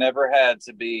 I've never had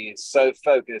to be so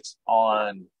focused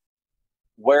on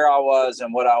where I was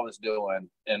and what I was doing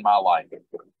in my life.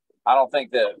 I don't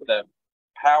think that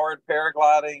powered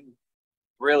paragliding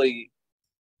really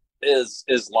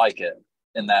is like it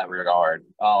in that regard.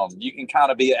 You can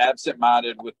kind of be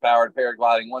absent-minded with powered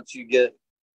paragliding once you get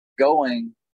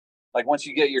going. Like once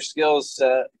you get your skills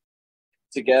set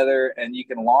together and you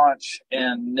can launch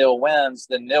in nil winds,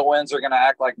 then nil winds are going to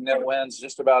act like nil winds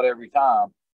just about every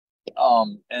time.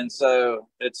 And so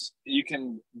you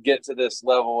can get to this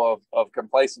level of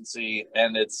complacency,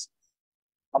 and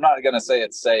I'm not going to say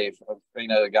it's safe. You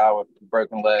know, the guy with a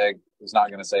broken leg is not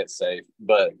going to say it's safe,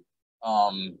 but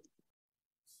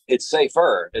it's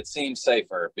safer. It seems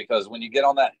safer because when you get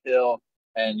on that hill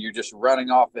and you're just running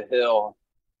off the hill,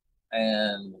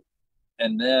 and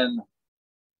then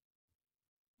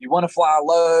you want to fly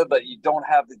low, but you don't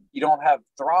have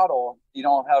throttle, you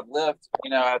don't have lift,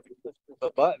 you know, have to lift the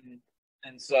button.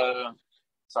 And so,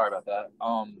 sorry about that.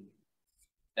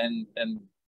 And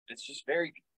it's just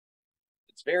very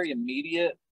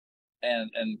immediate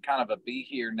and kind of a be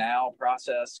here now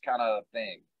process kind of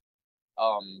thing.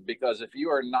 Because if you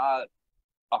are not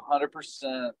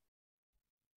 100%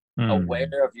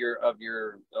 aware of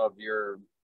your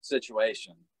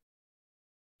situation,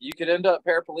 you could end up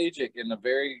paraplegic in a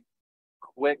very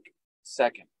quick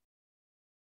second.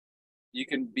 You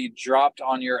can be dropped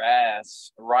on your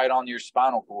ass right on your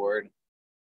spinal cord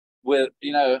with,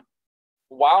 you know,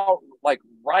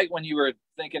 right when you were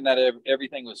thinking that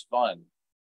everything was fun.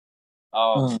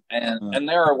 And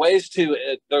there are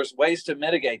there's ways to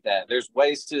mitigate that. There's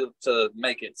ways to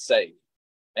make it safe.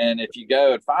 And if you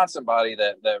go and find somebody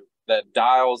that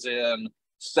dials in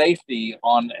safety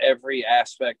on every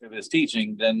aspect of his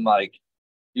teaching, then like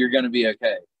you're going to be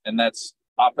okay. And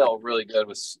I felt really good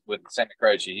with Santa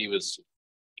Croce.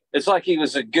 It's like he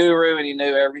was a guru and he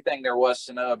knew everything there was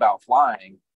to know about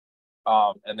flying.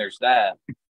 And there's that.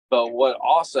 But what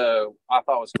also I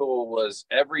thought was cool was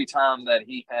every time that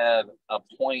he had a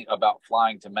point about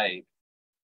flying to make,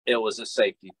 it was a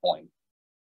safety point.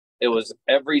 It was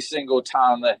every single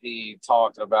time that he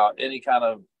talked about any kind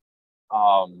of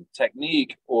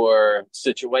technique or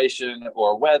situation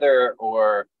or weather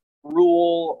or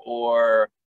rule or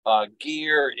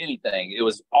gear, anything. It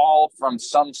was all from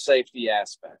some safety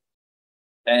aspect.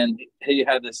 And he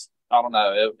had this, I don't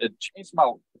know, it changed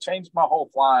my whole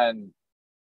flying,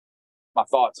 my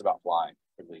thoughts about flying,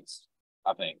 at least.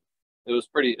 I think it was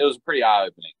pretty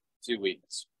eye-opening 2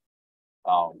 weeks.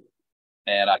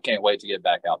 And I can't wait to get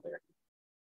back out there.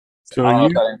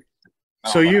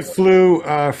 So you flew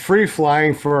free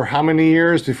flying for how many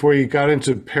years before you got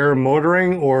into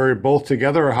paramotoring, or both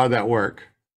together, or how'd that work?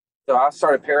 So I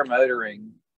started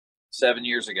paramotoring 7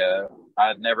 years ago. I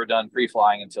had never done free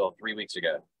flying until 3 weeks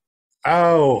ago.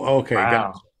 Oh, okay.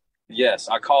 Wow. Yes,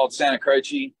 I called Santa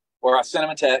Croce, or I sent him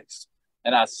a text,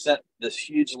 and I sent this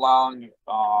huge long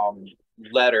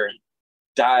letter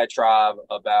diatribe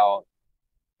about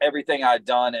everything I'd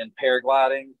done in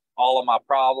paragliding, all of my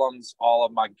problems, all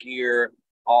of my gear,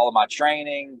 all of my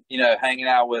training, you know, hanging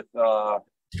out with all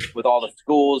the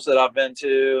schools that I've been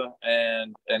to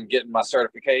and getting my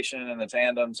certification and the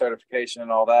tandem certification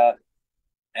and all that.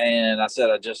 And I said,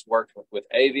 I just worked with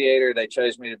Aviator. They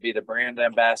chose me to be the brand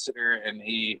ambassador. And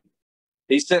he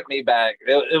sent me back.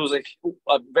 It was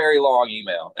a very long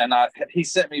email. And he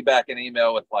sent me back an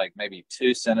email with like maybe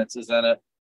 2 sentences in it.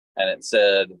 And it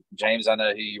said, James, I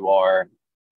know who you are.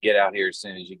 Get out here as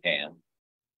soon as you can.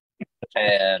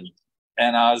 And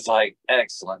I was like,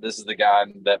 excellent. This is the guy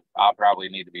that I probably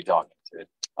need to be talking to.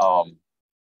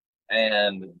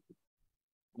 And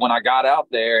when I got out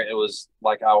there, it was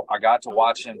like I got to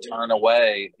watch him turn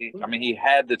away. He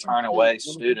had to turn away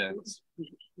students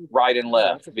right and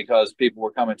left because people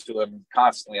were coming to him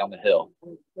constantly on the hill.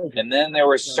 And then there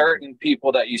were certain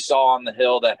people that you saw on the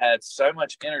hill that had so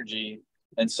much energy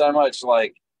and so much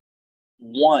like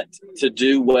want to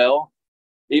do well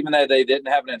even though they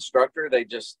didn't have an instructor, they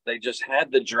just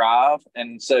had the drive.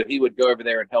 And so he would go over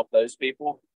there and help those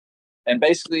people. And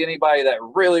basically anybody that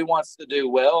really wants to do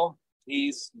well,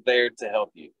 he's there to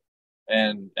help you.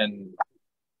 And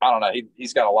I don't know,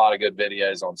 he's got a lot of good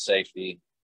videos on safety.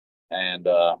 And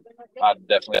I'd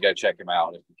definitely go check him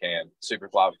out if you can.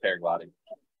 Superfly paragliding.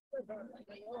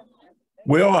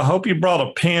 Will, I hope you brought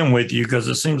a pen with you, because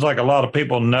it seems like a lot of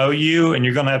people know you and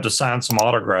you're going to have to sign some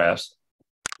autographs.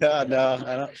 No, I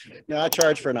don't. No, I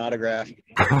charge for an autograph.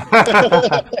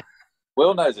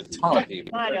 Will knows a ton of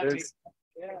people.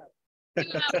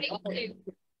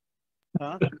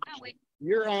 Huh?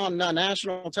 You're on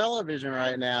national television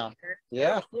right now.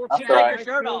 Yeah. That's right.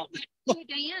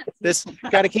 This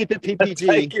got to keep it PPG.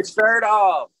 Take your shirt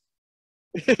off.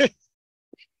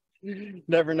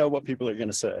 Never know what people are going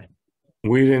to say.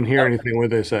 We didn't hear anything.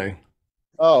 What they say?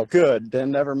 Oh, good.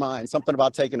 Then never mind. Something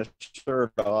about taking a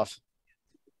shirt off.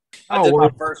 I did my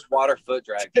first water foot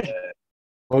drag today.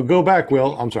 Well, go back,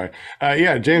 Will. I'm sorry.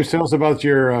 Yeah, James, tell us about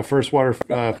your first water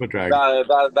foot drag.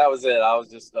 That was it. I was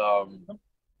just,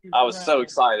 I was so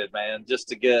excited, man, just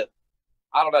to get,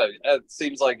 I don't know. It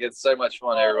seems like it's so much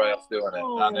fun. Everybody else doing it.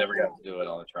 I never got to do it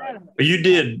on the track. But you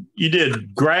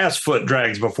did grass foot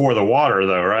drags before the water,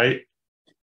 though, right?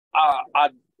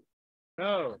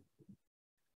 Oh.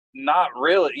 Not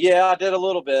really. Yeah, I did a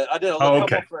little bit. I did a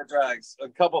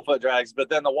couple foot drags, but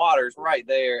then the water's right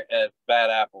there at Bad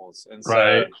Apples, and so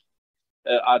right.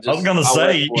 I was going to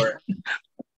say,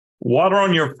 water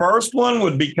on your first one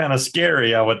would be kind of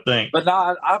scary, I would think. But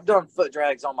no, I've done foot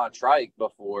drags on my trike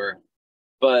before,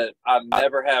 but I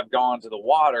never have gone to the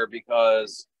water,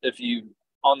 because if you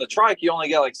on the trike, you only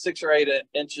get like 6 or 8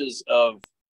 inches of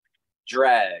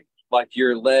drag. Like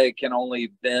your leg can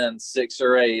only bend 6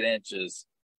 or 8 inches.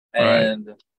 And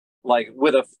right. Like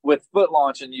with foot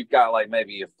launching, you've got like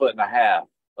maybe 1.5 feet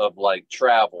of like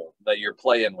travel that you're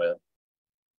playing with.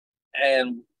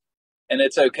 And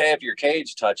it's okay if your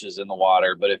cage touches in the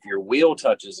water, but if your wheel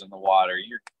touches in the water,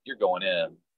 you're going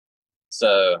in.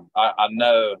 So I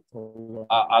know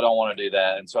I don't want to do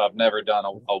that. And so I've never done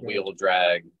a wheel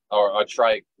drag or a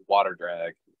trike water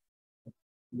drag.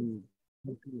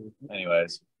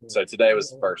 Anyways, so today was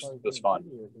the first. It was fun.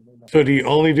 So do you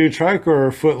only do trike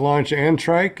or foot launch and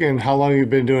trike? And how long have you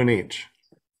been doing each?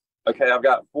 Okay, I've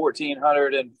got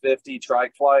 1,450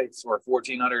 trike flights, or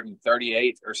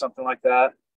 1,438 or something like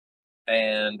that.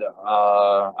 And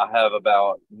I have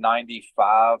about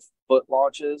 95 foot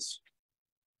launches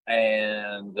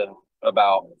and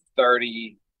about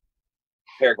 30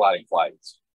 paragliding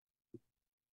flights.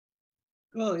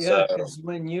 Well, yeah, because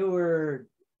when you were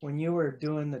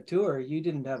doing the tour, you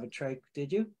didn't have a trike,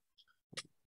 did you?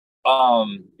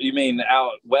 You mean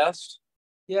out west?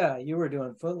 Yeah, you were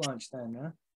doing foot launch then, huh?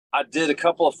 I did a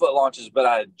couple of foot launches, but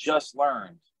I had just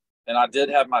learned, and I did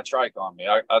have my trike on me.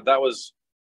 That was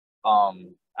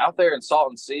out there in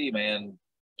Salton Sea, man.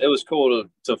 It was cool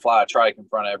to fly a trike in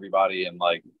front of everybody and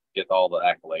like get all the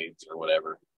accolades or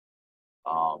whatever.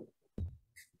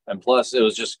 And plus, it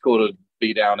was just cool to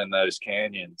be down in those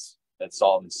canyons at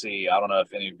Salton Sea. I don't know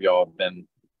if any of y'all have been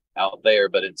out there,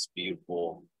 but it's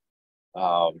beautiful.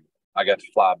 I got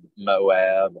to fly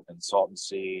Moab and Salton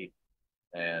Sea,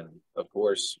 and of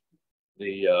course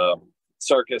the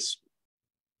circus.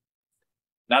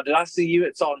 Now, did I see you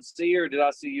at Salton Sea or did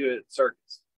I see you at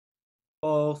circus?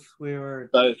 Both. We were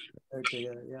both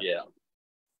together. Yeah.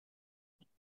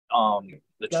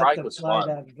 The trike was fun.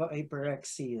 That Viper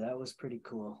XC, that was pretty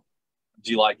cool.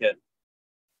 Do you like it?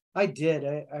 I did.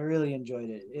 I really enjoyed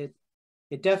it.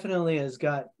 It definitely has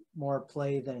got more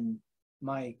play than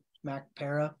my Mac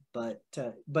Para, but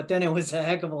then it was a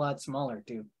heck of a lot smaller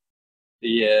too.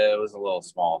 Yeah, it was a little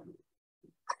small.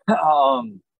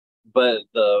 But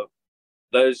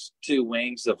those two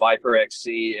wings, the Viper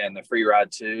XC and the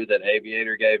Freeride 2 that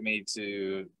Aviator gave me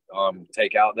to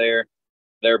take out there,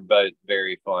 they're both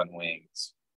very fun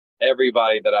wings.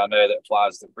 Everybody that I know that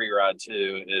flies the Freeride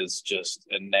 2 is just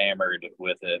enamored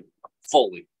with it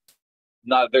fully.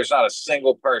 There's not a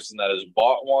single person that has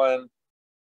bought one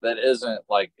that isn't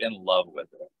like in love with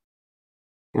it.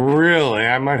 Really?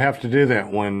 I might have to do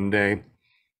that one day.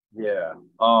 Yeah.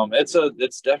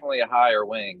 It's definitely a higher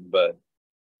wing, but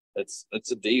it's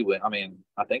a D wing. I mean,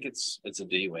 I think it's a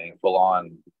D wing, full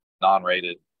on,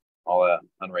 non-rated, all that,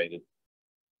 unrated.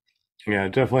 Yeah,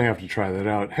 definitely have to try that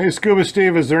out. Hey, Scuba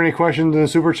Steve, is there any questions in the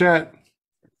super chat?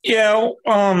 Yeah,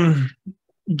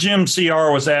 Jim CR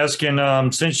was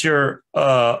asking, since you're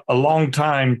a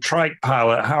longtime trike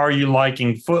pilot, how are you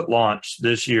liking foot launch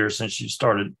this year since you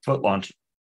started foot launching?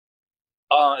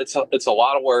 It's a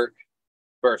lot of work,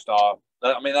 first off.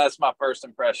 I mean, that's my first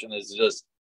impression, is just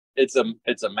it's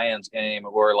a man's game,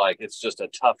 or like it's just a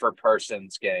tougher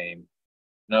person's game.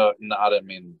 No, I didn't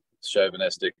mean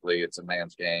chauvinistically. It's a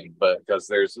man's game, but because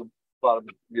there's a lot of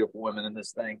beautiful women in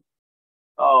this thing.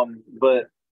 But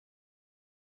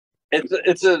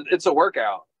it's a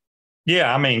workout.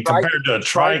 Yeah, I mean, compared to a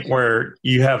trike where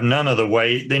you have none of the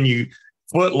weight, then you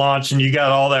foot launch and you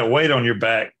got all that weight on your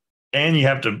back, and you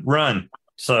have to run.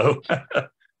 So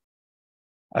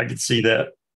I could see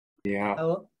that.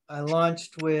 Yeah. I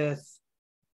launched with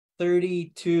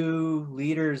 32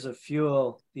 liters of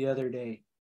fuel the other day.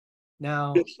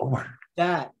 Now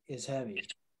that is heavy.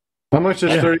 How much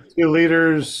is 32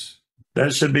 liters?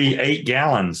 That should be 8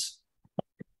 gallons.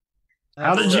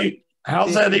 How's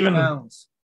that even? Pounds.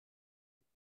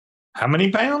 How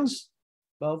many pounds?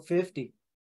 About 50.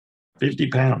 50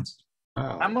 pounds.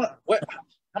 Wow.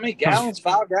 How many gallons?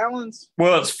 5 gallons?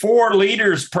 Well, it's 4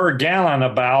 liters per gallon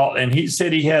about, and he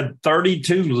said he had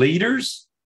 32 liters.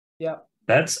 Yep.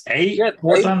 That's 8. Yeah,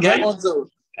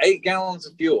 8 gallons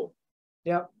of fuel.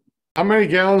 Yep. How many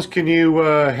gallons can you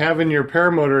have in your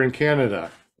paramotor in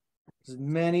Canada? As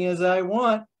many as I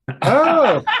want.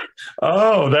 Oh,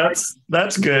 Oh,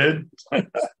 that's good.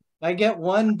 I get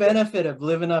one benefit of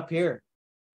living up here.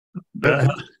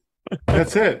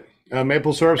 that's it.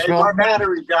 Maple syrup Hey, smell. our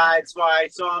battery died, so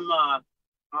I'm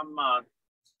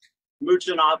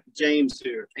mooching off James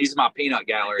here. He's my peanut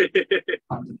gallery.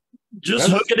 Just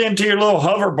hook it into your little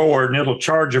hoverboard and it'll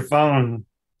charge your phone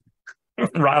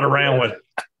right around with it.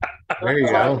 There you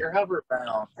go. Your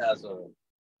hoverbound has a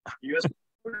USB.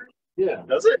 yeah.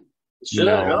 Does it? Should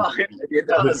No. It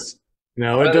does.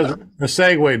 No, it doesn't. The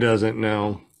Segway doesn't.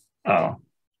 No, Oh,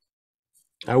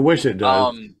 I wish it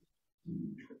does.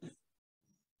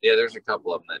 Yeah, there's a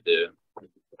couple of them that do.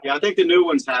 Yeah, I think the new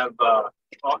ones have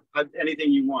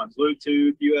anything you want: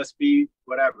 Bluetooth, USB,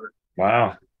 whatever.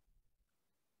 wow.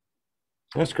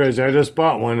 That's crazy. I just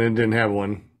bought one and didn't have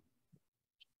one.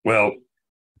 Well,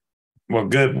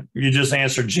 good. You just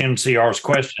answered Jim CR's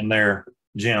question there,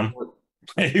 Jim.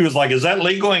 He was like, is that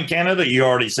legal in Canada? You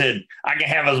already said, I can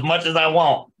have as much as I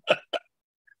want.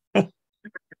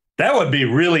 That would be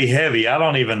really heavy. I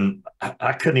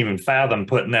couldn't even fathom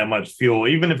putting that much fuel,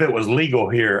 even if it was legal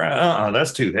here.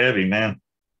 That's too heavy, man.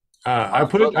 I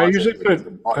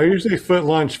usually foot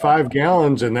launch 5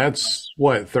 gallons, and that's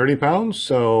what, 30 pounds.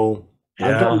 So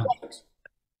I've done that,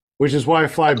 which is why I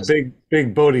fly big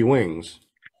boaty wings.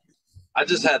 I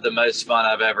just had the most fun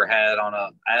I've ever had on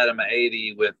a Atom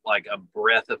 80 with like a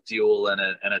breath of fuel and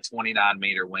a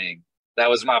 29-meter wing. That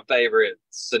was my favorite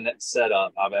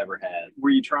setup I've ever had. Were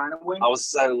you trying to win? I was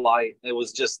so light. It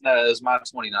was my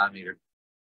 29-meter.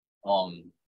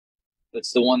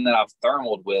 It's the one that I've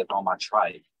thermaled with on my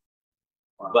trike.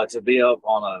 Wow. But to be up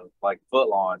on a foot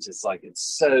launch, it's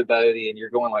so boaty, and you're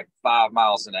going like 5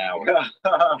 miles an hour.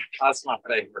 That's my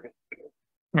favorite.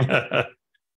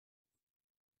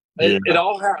 It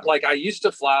all had I used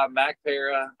to fly Mac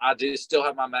Para. I do still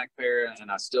have my Mac Para,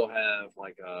 and I still have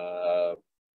like a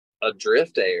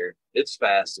Drift Air. It's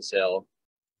fast as hell.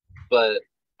 But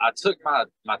I took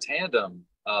my tandem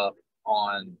up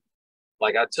on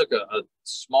I took a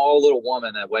small little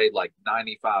woman that weighed like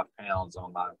 95 pounds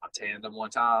on my tandem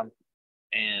one time,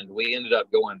 and we ended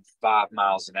up going 5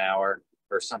 miles an hour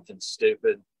or something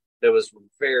stupid. It was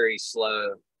very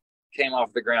slow. Came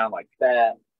off the ground like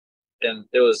that. And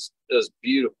it was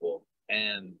beautiful,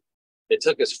 and it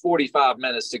took us 45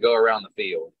 minutes to go around the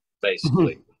field,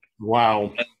 basically.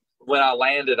 Wow! And when I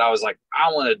landed, I was like,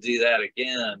 I want to do that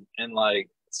again, and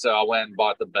so I went and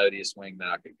bought the boatiest wing that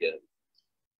I could get.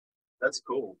 That's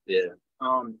cool. Yeah.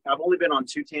 I've only been on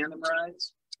 2 tandem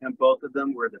rides, and both of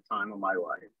them were the time of my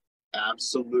life.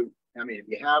 Absolute. I mean, if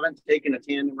you haven't taken a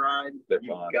tandem ride,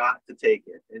 you've got to take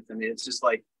it. It's just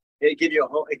like it gives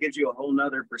you a whole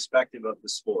nother perspective of the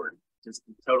sport. Just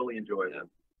totally enjoy it.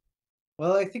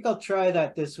 Well, I think I'll try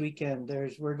that this weekend.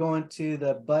 We're going to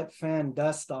the Butt Fan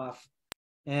Dust Off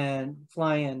and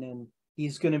flying, and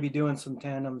he's going to be doing some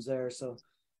tandems there. So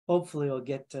hopefully we'll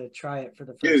get to try it for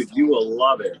the first time. You will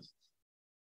love it.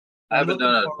 I haven't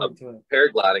done a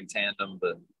paragliding tandem,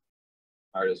 but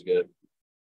art is good.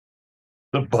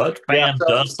 The Butt Fan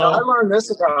Dust Off.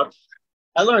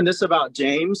 I learned this about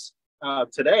James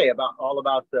today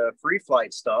about the free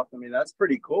flight stuff. I mean, that's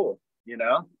pretty cool, you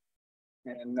know.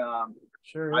 And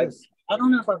sure I is. I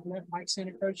don't know if I've met Mike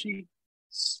Santa Croce.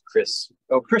 Chris.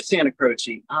 Oh, Chris Santa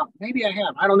Croce. Maybe I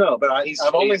have. I don't know, but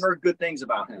I've only heard good things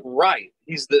about him. Right.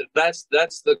 That's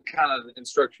the kind of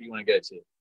instructor you want to go to.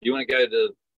 You want to go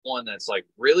to one that's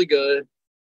really good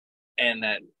and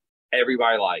that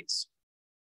everybody likes.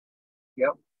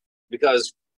 Yep.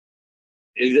 Because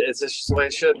it's just the way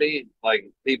it should be. Like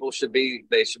people should be,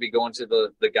 they should be going to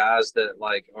the guys that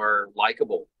like are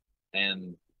likable,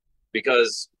 and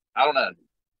because I don't know,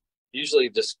 usually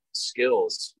just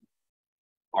skills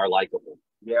are likable.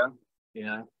 Yeah. You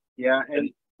know? Yeah.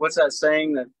 And what's that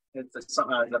saying that it's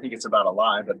something, I think it's about a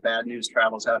lie, but bad news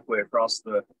travels halfway across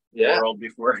the world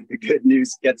before the good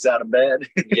news gets out of bed.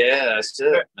 Yeah, that's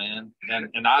it, man.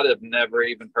 And I'd have never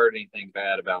even heard anything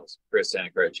bad about Chris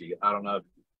Anacrocci. I don't know if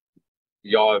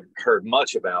y'all have heard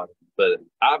much about it, but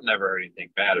I've never heard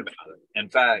anything bad about it. In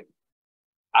fact,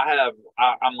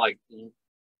 I'm like,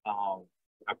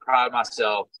 I pride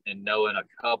myself in knowing a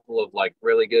couple of like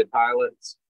really good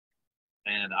pilots,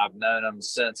 and I've known them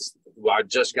since I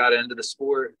just got into the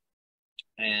sport,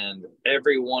 and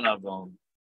every one of them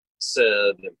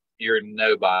said you're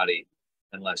nobody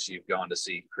unless you've gone to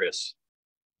see Chris.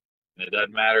 And it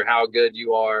doesn't matter how good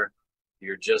you are,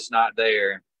 you're just not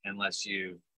there unless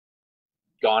you've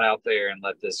gone out there and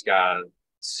let this guy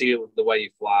see the way you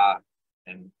fly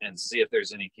and see if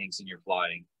there's any kinks in your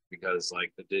flying, because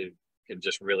like the dude can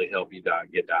just really help you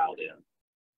get dialed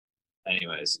in.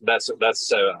 Anyways, that's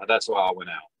why I went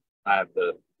out. I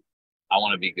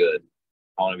want to be good.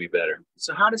 I want to be better.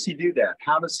 So how does he do that?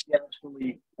 How does he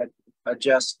actually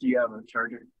adjust? Do you have a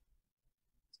charger?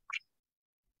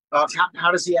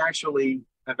 How does he actually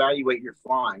evaluate your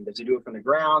flying? Does he do it from the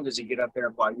ground? Does he get up there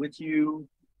and fly with you?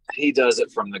 He does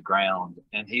it from the ground,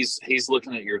 and he's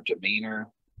looking at your demeanor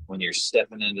when you're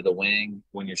stepping into the wing,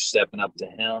 when you're stepping up to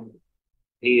him.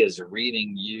 He is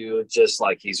reading you just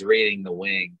like he's reading the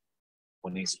wing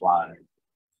when he's flying.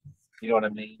 You know what I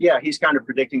mean? Yeah, he's kind of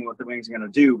predicting what the wing's going to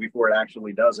do before it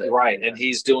actually does it. Right, and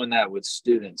he's doing that with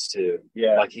students too.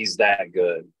 Yeah. Like he's that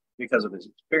good. Because of his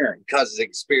experience. Because of his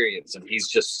experience, and he's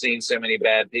just seen so many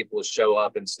bad people show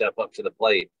up and step up to the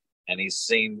plate. And he's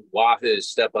seen wahoos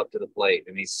step up to the plate,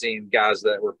 and he's seen guys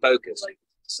that were focused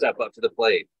step up to the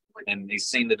plate, and he's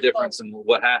seen the difference in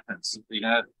what happens. You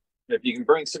know, if you can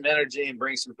bring some energy and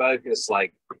bring some focus,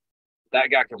 like that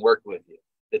guy can work with you.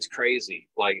 It's crazy.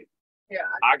 Like, yeah,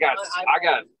 I got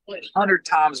 100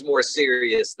 times more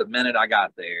serious the minute I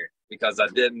got there, because I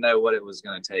didn't know what it was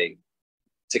going to take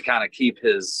to kind of keep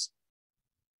his.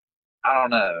 I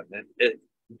don't know.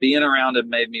 Being around him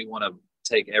made me want to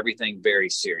take everything very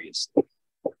seriously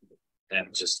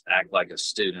and just act like a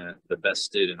student, the best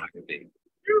student I could be.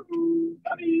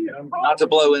 Not to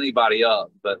blow anybody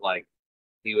up, but like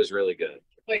he was really good.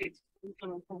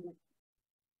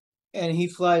 And he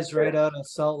flies right out of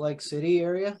Salt Lake City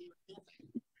area?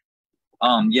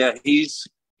 Yeah,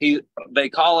 they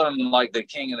call him like the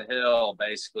king of the hill,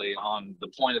 basically, on the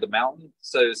point of the mountain.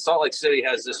 So Salt Lake City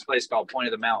has this place called Point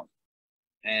of the Mountain.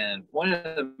 And Point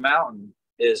of the Mountain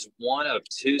is one of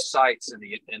two sites in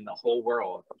the whole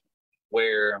world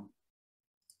where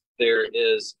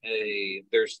there's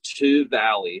two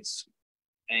valleys,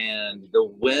 and the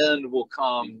wind will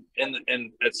come and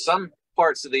at some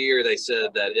parts of the year they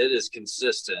said that it is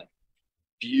consistent.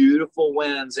 Beautiful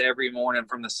winds every morning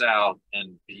from the south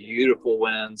and beautiful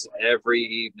winds every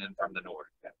evening from the north.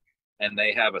 And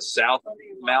they have a south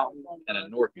mountain and a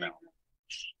north mountain.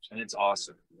 And it's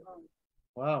awesome.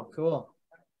 Wow, cool.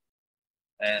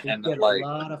 And like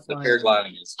the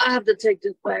paragliding is. I have to take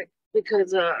this back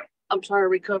because I'm trying to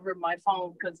recover my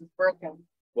phone because it's broken.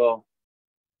 Well,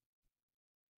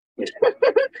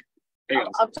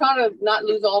 I'm trying to not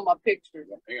lose all my pictures.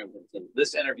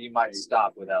 This interview might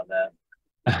stop without that.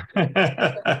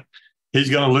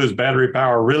 He's going to lose battery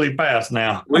power really fast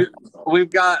now. We've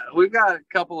got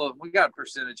a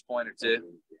percentage point or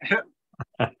two.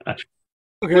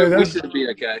 Okay, we should be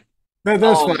okay.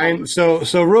 That's fine.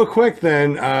 So real quick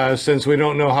then, since we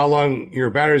don't know how long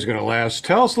your battery is going to last,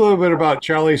 tell us a little bit about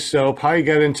Charlie's Soap, how you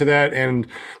got into that, and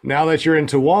now that you're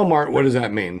into Walmart, what does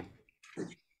that mean?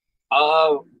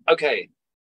 Okay.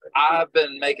 I've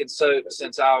been making soap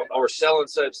selling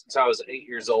soap since I was 8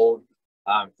 years old.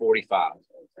 I'm 45.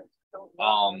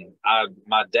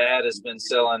 My dad has been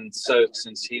selling soap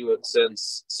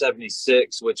since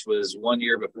 76, which was 1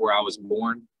 year before I was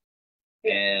born.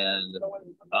 And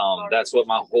that's what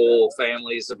my whole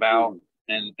family is about.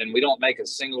 And we don't make a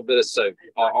single bit of soap.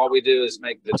 All we do is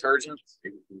make detergent.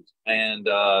 And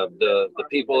the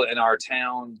people in our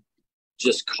town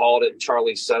just called it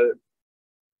Charlie Soap,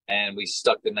 and we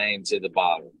stuck the name to the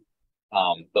bottle.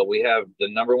 But we have the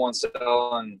number one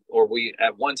selling, or we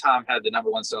at one time had the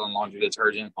number one selling laundry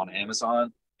detergent on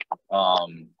Amazon.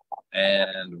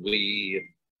 And we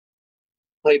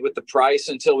played with the price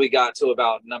until we got to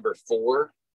about number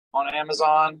 4 on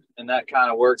Amazon, and that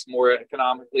kind of works more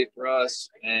economically for us.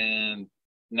 And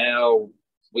now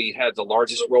we had the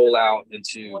largest rollout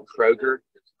into Kroger.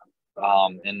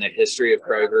 in the history of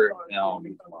Kroger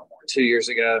 2 years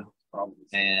ago,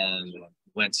 and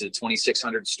went to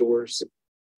 2,600 stores.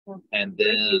 And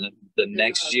then the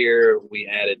next year we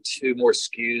added 2 more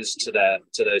SKUs to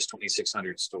those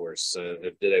 2,600 stores. So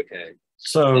it did okay.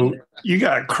 So you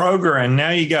got Kroger and now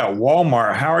you got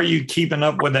Walmart. How are you keeping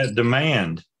up with that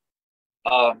demand?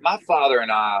 My father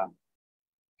and I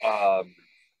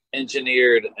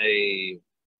engineered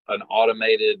an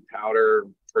automated powder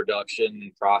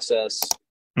production process.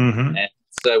 Mm-hmm. And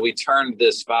so we turned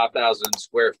this 5,000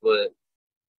 square foot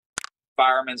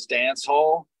fireman's dance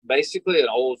hall, basically an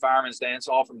old fireman's dance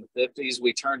hall from the 50s.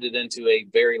 We turned it into a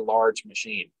very large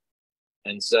machine.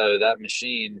 And so that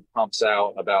machine pumps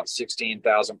out about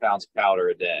 16,000 pounds of powder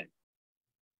a day.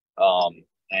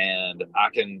 And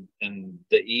in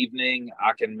the evening,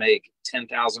 I can make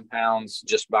 10,000 pounds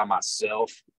just by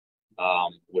myself,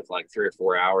 with like 3 or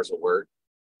 4 hours of work.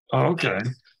 Oh, okay.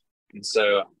 And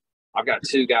so I've got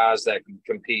 2 guys that can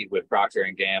compete with Procter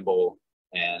and Gamble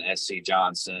and SC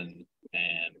Johnson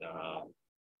and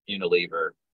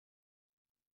Unilever.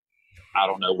 I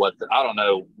don't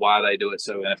know why they do it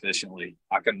so inefficiently.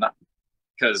 I can not,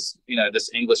 because this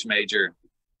English major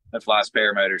that flies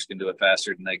paramotors can do it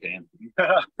faster than they can.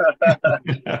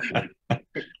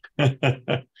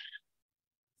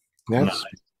 That's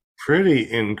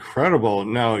pretty incredible.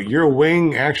 Now, your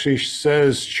wing actually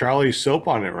says Charlie Soap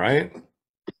on it, right?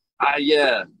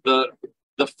 Yeah. The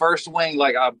first wing,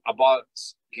 like I bought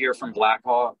gear from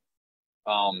Blackhawk.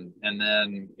 And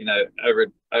then,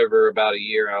 over about a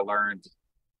year, I learned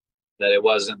that it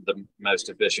wasn't the most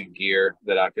efficient gear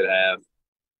that I could have.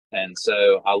 And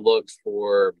so I looked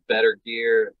for better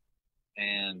gear,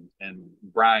 and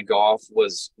Brian Goff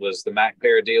was the Mac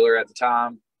Para dealer at the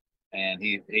time. And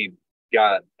he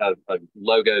got a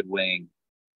logoed wing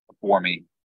for me.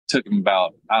 Took him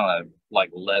about, I don't know,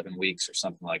 like 11 weeks or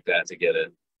something like that to get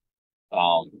it.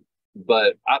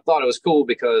 But I thought it was cool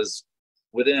because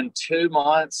within 2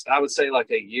 months, I would say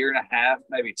like a year and a half,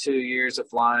 maybe 2 years of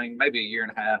flying, maybe a year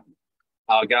and a half,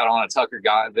 I got on a Tucker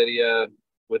Gott video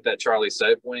with that Charlie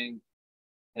Soap wing.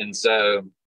 And so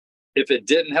if it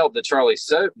didn't help the Charlie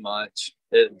Soap much,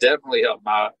 it definitely helped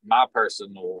my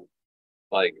personal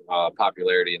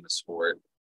popularity in the sport,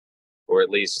 or at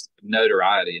least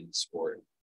notoriety in the sport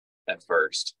at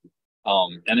first.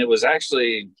 And it was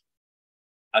actually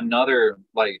another,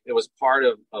 it was part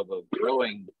of a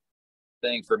growing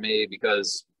thing for me,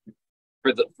 because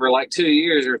for like 2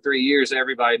 years or 3 years,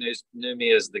 everybody knew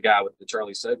me as the guy with the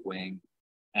Charlie Soap wing.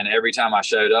 And every time I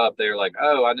showed up, they were like,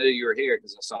 "Oh, I knew you were here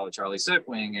because I saw the Charlie Soap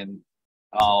wing." And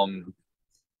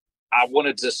I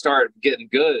wanted to start getting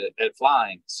good at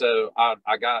flying. So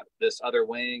I got this other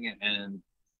wing, and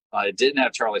it didn't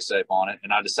have Charlie Soap on it.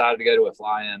 And I decided to go to a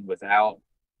fly-in without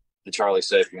the Charlie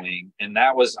Soap wing. And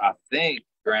that was, I think,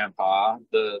 Grandpa,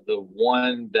 the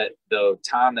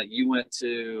time that you went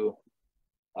to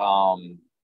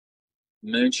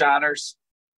Moonshiners.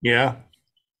 Yeah.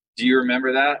 Do you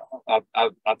remember that?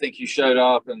 I think you showed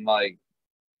up and I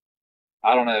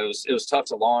don't know, it was tough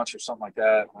to launch or something like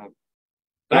that.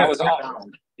 But I was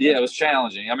it was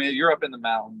challenging. I mean, you're up in the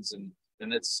mountains and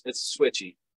it's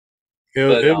switchy. It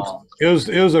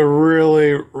was a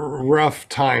really rough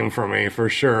time for me, for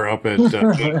sure, up at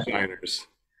Moonshiners.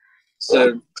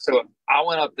 So I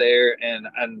went up there and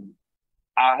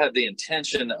I had the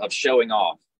intention of showing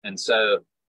off. And so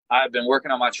I've been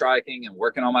working on my triking and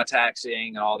working on my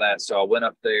taxiing and all that. So I went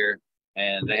up there,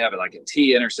 and they have it like a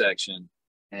T intersection,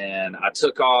 and I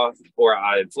took off, or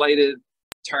I inflated,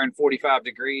 turned 45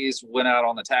 degrees, went out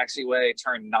on the taxiway,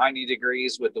 turned 90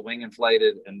 degrees with the wing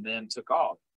inflated, and then took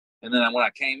off. And then when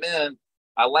I came in,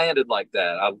 I landed like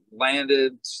that. I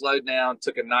landed, slowed down,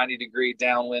 took a 90-degree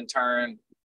downwind turn,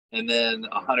 and then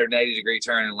a 180-degree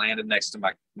turn, and landed next to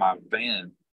my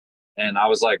van. And I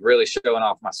was really showing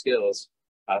off my skills.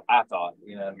 I thought,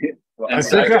 I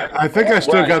think I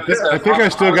still got that. I think I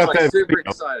still got that. Super video.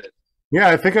 excited. Yeah,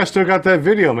 I think I still got that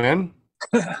video, man.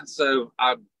 So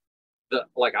I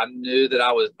knew that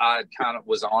I kind of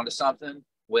was onto something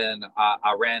when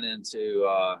I ran into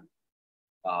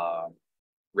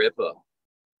Ripa,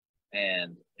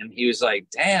 and he was like,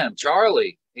 "Damn,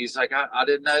 Charlie." He's like, I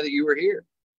didn't know that you were here.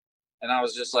 And I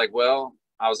was just like, well,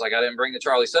 I didn't bring the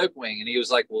Charlie Soap wing. And he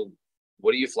was like, "Well,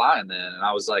 what are you flying then?" And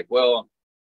I was like,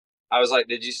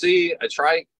 "Did you see a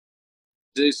trike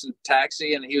do some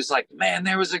taxi?" And he was like, "Man,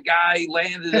 there was a guy, he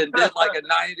landed and did like a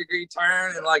 90-degree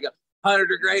turn and like a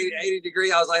 100-degree,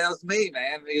 80-degree. I was like, "That was me,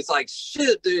 man." And he's like,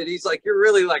 "Shit, dude." He's like, "You're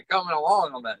really coming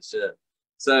along on that shit."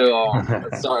 So,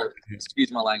 sorry,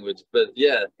 excuse my language, but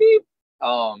yeah,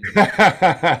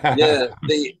 yeah,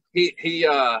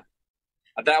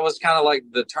 that was kind of like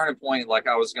the turning point. Like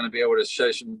I was going to be able to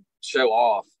show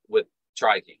off with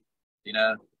triking, you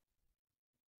know.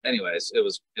 Anyways, it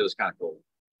was kind of cool.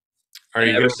 Are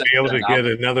you going to be able to get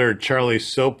another Charlie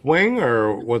Soap wing,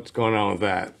 or what's going on with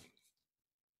that?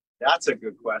 That's a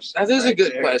good question. That is a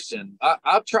good question.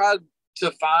 I've tried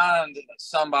to find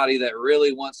somebody that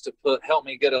really wants to help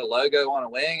me get a logo on a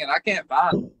wing, and I can't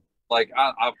find it. Like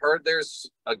I've heard there's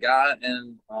a guy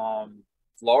in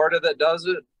Florida that does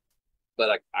it,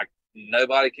 but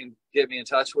nobody can get me in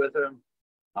touch with him.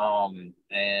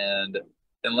 And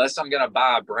unless I'm gonna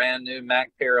buy a brand new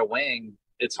MacPara wing,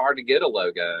 it's hard to get a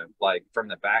logo like from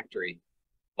the factory.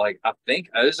 Like I think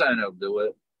Ozone will do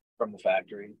it from the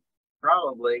factory.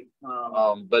 Probably.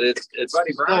 But it's so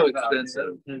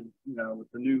expensive. You know,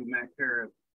 with the new MacPara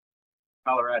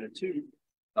Colorado 2. Is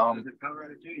it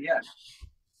Colorado 2? Yeah.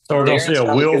 So we're gonna see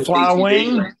a wheel fly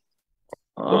wing.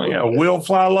 Oh yeah, a wheel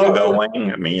fly logo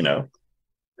wing. I mean, you know.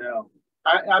 Yeah.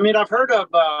 I mean, I've heard of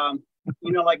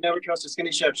you know, like Never Trust a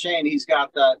Skinny Chef Shane. He's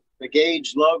got the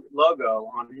Gauge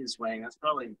logo on his wing. That's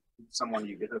probably someone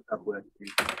you could hook up with.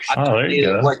 There you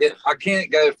go. Like I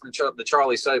can't go from the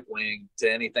Charlie Soap wing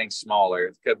to anything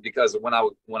smaller because when I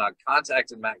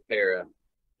contacted MacPara,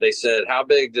 they said how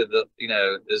big did the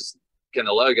can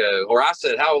the logo, or I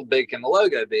said how big can the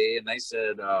logo be, and they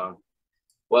said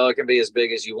well, it can be as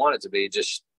big as you want it to be.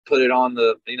 Just put it on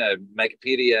the make a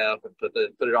PDF and put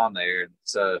it on there.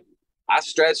 So I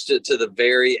stretched it to the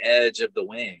very edge of the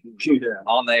wing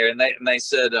on there, and they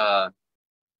said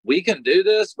we can do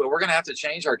this, but we're going to have to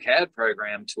change our CAD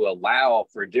program to allow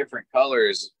for different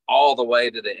colors all the way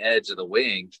to the edge of the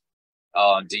wing.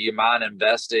 Do you mind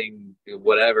investing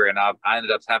whatever? And I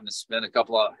ended up having to spend a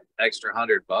couple of extra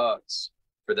 $100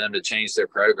 for them to change their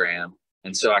program.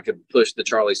 And so I could push the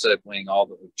Charlie Soap wing,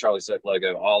 the Charlie Soap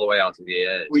logo all the way out to the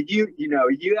edge. Well,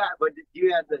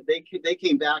 they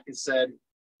came back and said,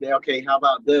 okay, how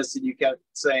about this? And you kept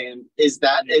saying, is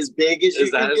that as big as you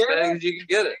can get it? Is that as big as you can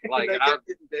get it? Like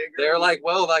they're like,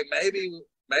 well, like maybe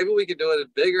we could do it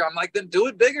bigger. I'm like, then do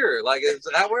it bigger. Like it's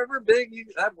however big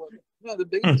the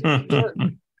biggest you can get.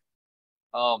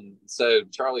 So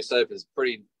Charlie Soap is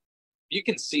pretty. You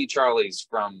can see Charlie's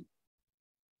from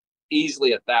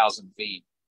easily 1,000 feet.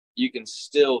 You can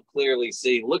still clearly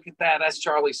see. Look at that. That's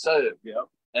Charlie Soap. Yep.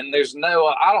 And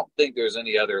I don't think there's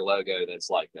any other logo that's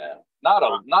like that. Not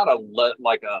a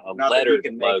lettered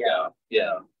logo.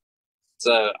 Yeah.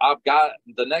 So I've got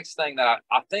the next thing that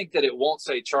I think that it won't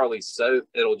say Charlie Soap.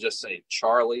 It'll just say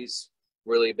Charlie's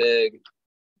really big.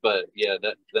 But yeah,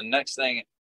 the next thing,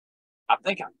 I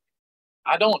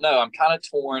don't know. I'm kind of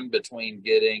torn between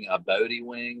getting a Bodie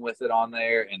wing with it on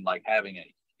there and like having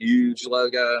a huge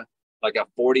logo, like a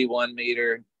 41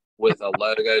 meter with a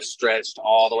logo stretched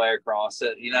all the way across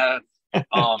it,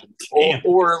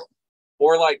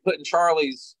 or like putting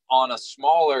Charlie's on a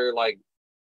smaller, like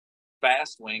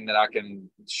fast wing that I can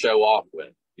show off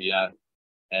with,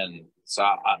 and so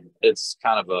it's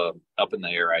kind of up in the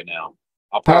air right now.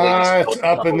 I'll probably it's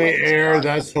up in the air.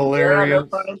 That's hilarious. Yeah, no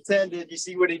pun intended. You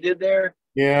see what he did there?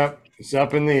 Yeah, it's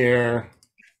up in the air.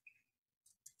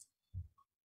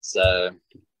 So,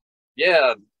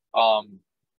 yeah.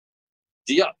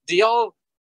 Do y'all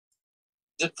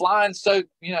did flying so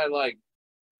like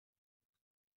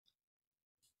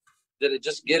did it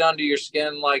just get under your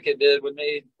skin like it did with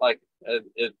me? Like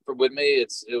with me,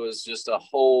 it was just a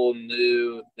whole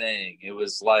new thing. It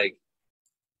was like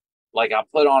I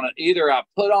put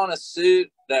on a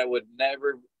suit that would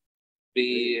never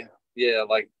be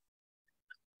like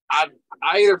I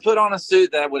either put on a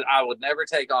suit that I would never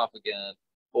take off again,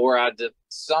 or I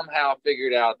somehow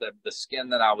figured out that the skin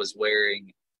that I was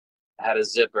wearing had a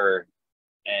zipper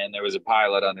and there was a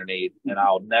pilot underneath, and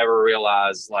I'll never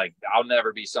realize, like, I'll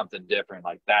never be something different.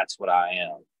 Like, that's what I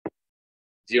am.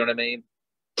 Do you know what I mean?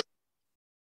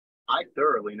 I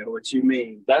thoroughly know what you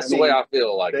mean. That's the way I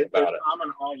feel like about it. I'm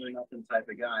an all or nothing type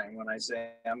of guy. And when I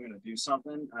say I'm going to do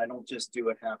something, I don't just do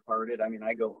it half-hearted. I mean,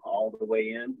 I go all the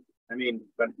way in. I mean,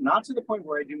 but not to the point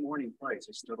where I do morning flights.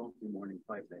 I still don't do morning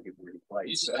flights. I do morning flights.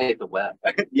 You just hate the wet.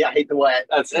 Yeah, I hate the wet.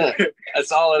 That's it.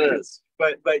 That's all it is.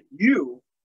 But you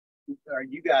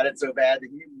got it so bad that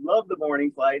you love the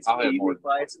morning flights, and the evening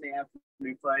flights, and the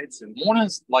afternoon flights. And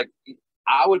mornings, like,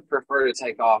 I would prefer to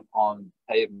take off on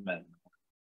pavement.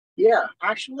 Yeah,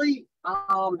 actually,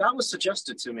 that was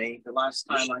suggested to me the last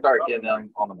time I started getting them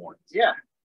on the mornings. Yeah,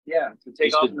 to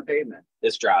take off on the pavement.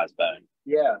 It's dry as bone.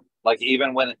 Yeah, Like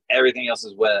even when everything else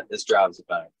is wet, it drives the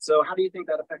bone. So how do you think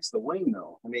that affects the wing,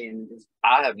 though? I mean,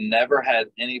 I have never had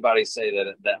anybody say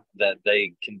that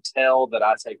they can tell that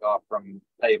I take off from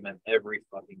pavement every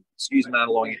fucking, excuse my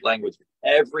language,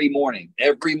 every morning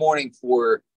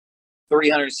for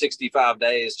 365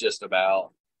 days, just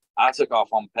about. I took off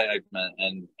on pavement,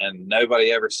 and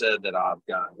nobody ever said that I've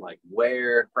got like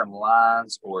wear from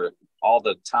lines, or all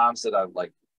the times that I've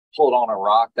like pulled on a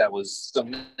rock that was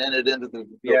cemented into the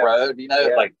road, you know,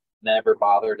 like never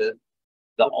bothered it.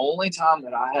 The only time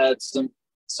that I had some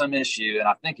issue, and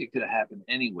I think it could have happened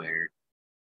anywhere,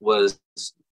 was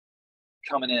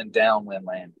coming in downwind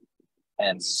landing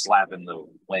and slapping the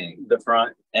wing, the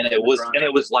front, and it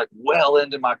was like well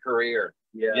into my career.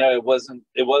 Yeah, you know, it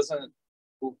wasn't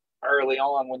early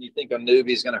on when you think a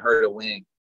newbie's going to hurt a wing.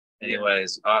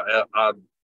 Anyways, I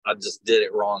just did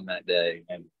it wrong that day,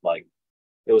 and like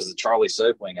it was the Charlie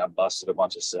Soap wing. I busted a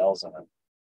bunch of cells in it.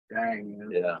 Dang,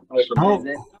 man. Yeah.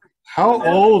 How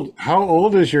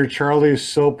old is your Charlie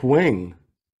Soap wing?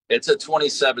 It's a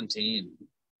 2017.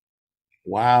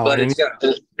 Wow. But it's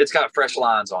got fresh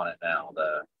lines on it now,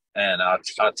 though. And I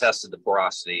tested the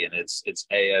porosity, and it's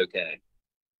A-okay.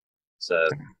 So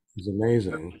it's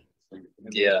amazing.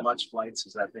 Yeah. As much flights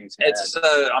as that thing's had. It's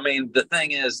I mean, the thing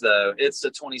is, though, it's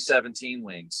the 2017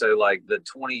 wing. So like the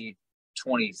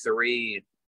 2023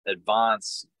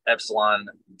 Advanced Epsilon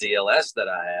DLS that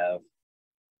I have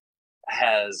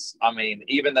has, I mean,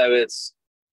 even though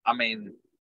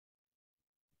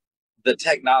the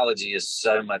technology is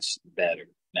so much better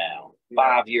now.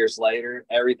 5 years later,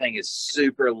 everything is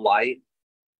super light.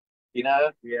 You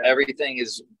know, everything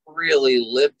is really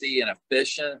lifty and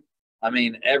efficient. I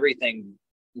mean, everything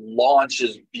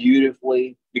launches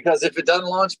beautifully, because if it doesn't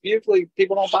launch beautifully,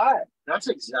 people don't buy it. That's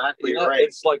exactly right.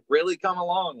 It's like really come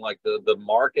along. Like the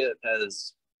market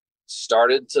has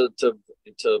started to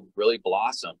really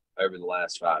blossom over the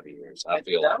last 5 years. I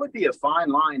feel that would be a fine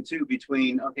line too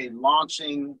between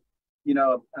launching, you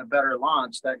know, a better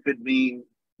launch that could mean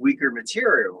weaker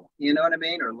material, you know what I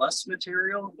mean, or less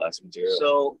material.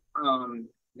 So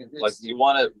like you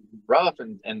want it rough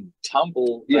and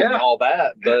tumble and all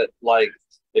that, but like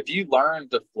if you learn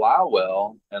to fly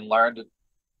well and learn to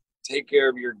take care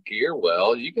of your gear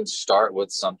well, you can start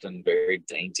with something very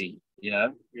dainty. You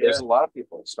know, there's a lot of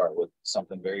people that start with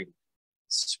something very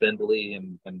spindly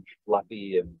and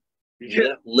fluffy and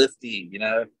lifty, you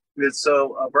know.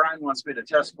 So Brian wants me to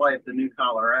test flight the new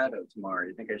Colorado tomorrow.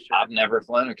 You think I should? I've never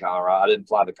flown a Colorado. I didn't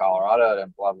fly the Colorado. I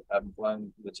haven't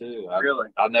flown the two. Really?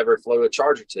 I've never flew a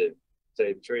Charger 2, to tell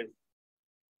you the truth.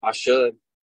 I should.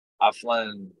 I've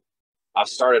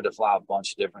started to fly a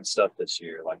bunch of different stuff this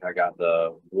year. Like I got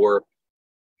the Warp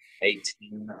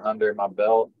 18 under my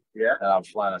belt. Yeah. And I'm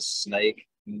flying a Snake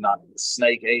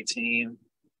 18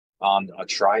 on a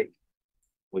trike,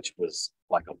 which was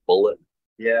like a bullet.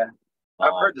 Yeah.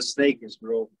 I've heard the Snake is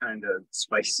real kind of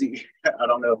spicy. I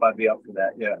don't know if I'd be up for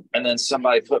that. Yeah. And then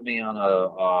somebody put me on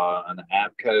an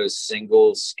APCO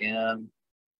single skin,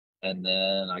 and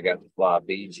then I got to fly a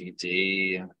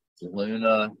BGD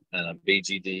Luna and a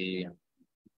BGD.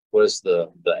 What is the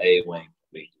A wing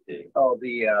BGD? Oh,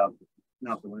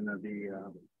 not the Luna.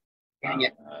 Dang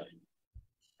it.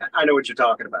 I know what you're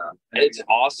talking about. It's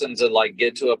awesome to like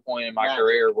get to a point in my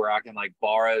career where I can like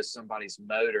borrow somebody's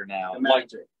motor now.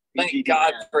 Thank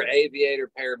God for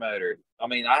Aviator paramotor. I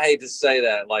mean, I hate to say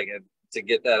that, like, to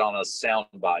get that on a sound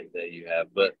bite that you have,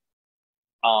 but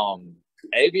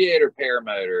Aviator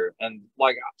paramotor, and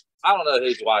like, I don't know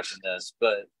who's watching this,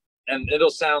 and it'll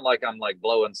sound like I'm like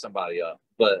blowing somebody up,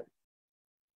 but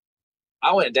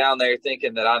I went down there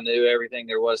thinking that I knew everything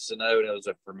there was to know, and it was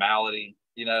a formality,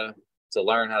 you know, to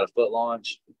learn how to foot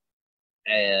launch.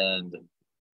 And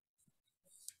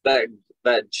that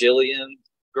Jillian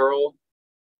girl,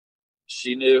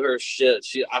 she knew her shit.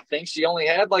 I think she only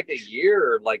had like a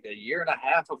year and a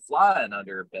half of flying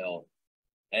under her belt.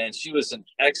 And she was an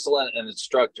excellent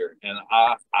instructor. And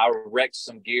I wrecked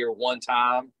some gear one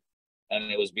time, and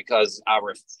it was because I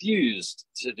refused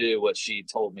to do what she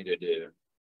told me to do.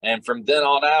 And from then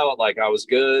on out, like I was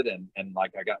good, and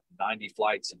like I got 90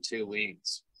 flights in 2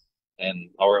 weeks.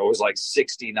 Or it was like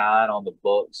 69 on the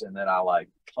books, and then I like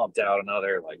pumped out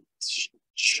another like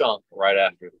chunk right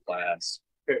after the class.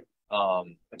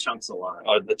 The chunks a lot.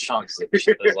 Or the chunks is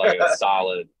like a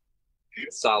solid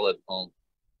pump.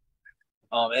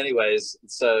 Anyways,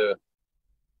 so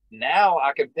now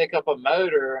I can pick up a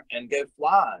motor and go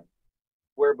flying,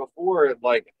 where before,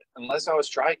 like, unless I was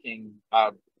striking,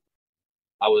 I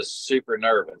was super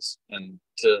nervous. And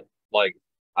to like,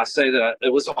 I say that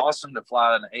it was awesome to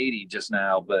fly an 80 just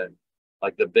now, but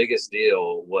Like the biggest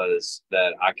deal was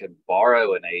that I could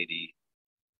borrow an 80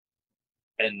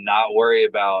 and not worry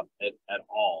about it at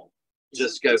all.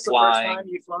 Just go flying. The first time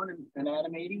you flown an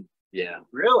Atom 80? Yeah.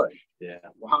 Really? Yeah.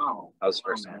 Wow. I was the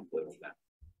first time I flew with that.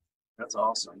 That's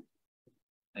awesome.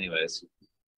 Anyways.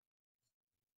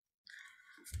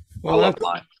 Well, I love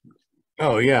flying.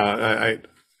 Oh yeah, I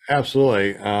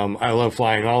absolutely. I love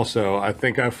flying also. I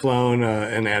think I've flown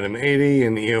an Atom 80,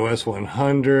 an EOS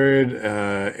 100,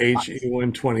 HE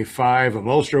 125, a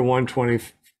Mulster 120,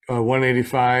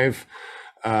 185,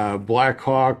 Black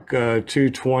Hawk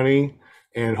 220,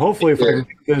 and hopefully if I can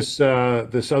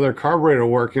get this other carburetor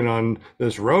working on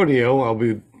this rodeo, I'll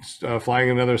be flying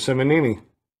another Simonini.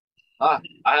 I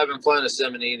haven't flown a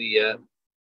Simonini yet.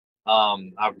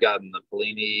 I've gotten the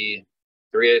Polini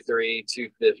 303,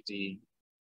 250,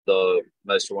 the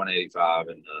Moster 185,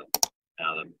 and the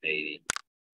Atom 80,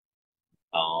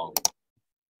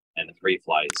 and the free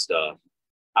flight stuff.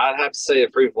 I'd have to say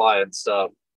the free flight and stuff,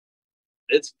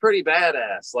 it's pretty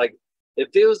badass. Like,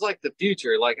 it feels like the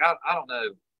future. Like, I don't know,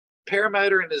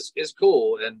 paramotoring is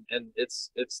cool, and it's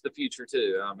the future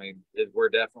too. I mean, we're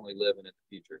definitely living in the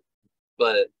future,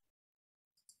 but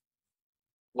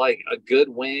like a good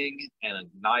wing and a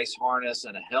nice harness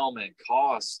and a helmet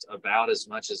cost about as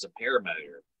much as a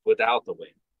paramotor without the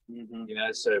wing. Mm-hmm. You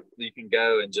know, so you can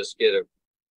go and just get a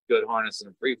good harness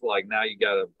and a free fly. Like now you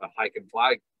got a hike and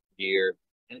fly gear,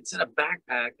 and it's in a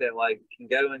backpack that like can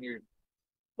go in your,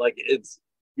 like it's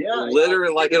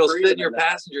literally like it'll fit in your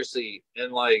passenger seat,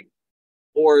 and like,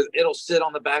 or it'll sit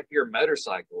on the back of your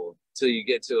motorcycle till you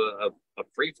get to a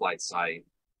free flight site.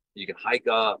 You can hike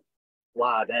up,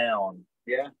 fly down.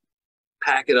 Yeah,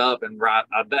 pack it up and ride.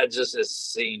 That just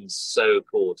seems so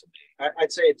cool to me.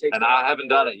 I'd say it takes. And I haven't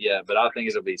done it yet, but I think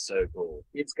it'll be so cool.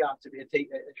 It's got to be.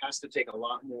 It has to take a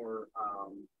lot more.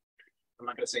 I'm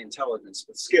not going to say intelligence,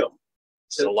 but skill.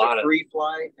 So a lot of free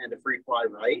fly and to free fly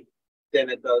right than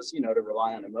it does, you know, to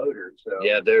rely on a motor. So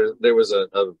yeah, there was a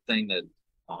thing that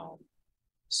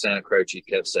Santa Croce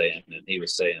kept saying, and he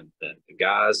was saying that the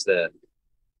guys that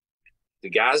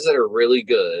are really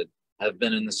good have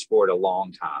been in the sport a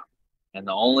long time. And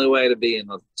the only way to be in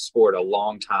the sport a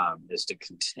long time is to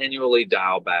continually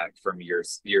dial back from your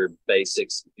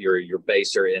basics, your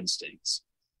baser instincts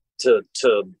to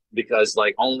because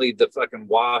like only the fucking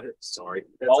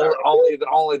only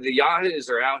the yahoos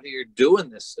are out here doing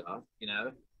this stuff, you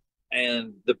know,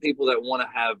 and the people that want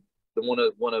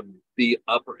to be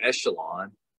upper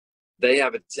echelon, they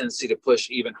have a tendency to push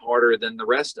even harder than the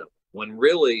rest of them, when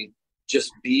really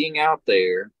just being out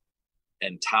there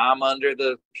and time under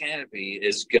the canopy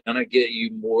is gonna get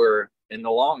you more in the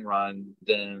long run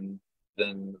than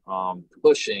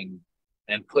pushing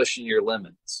your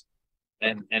limits.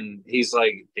 And he's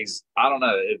like, I don't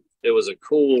know, it was a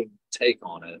cool take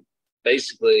on it.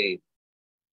 Basically,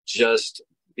 just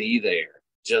be there,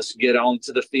 just get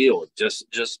onto the field, just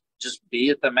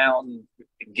be at the mountain,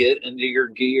 get into your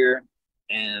gear,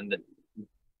 and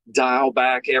dial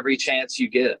back every chance you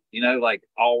get. You know, like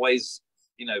always,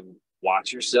 you know,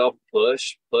 watch yourself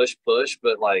push,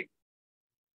 but like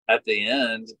at the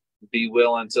end, be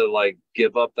willing to like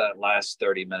give up that last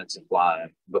 30 minutes of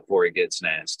flying before it gets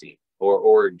nasty,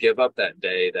 or give up that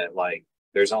day that like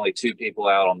there's only 2 people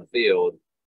out on the field,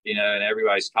 you know, and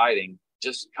everybody's kiting.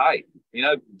 Just kite, you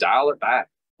know, dial it back,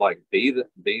 like be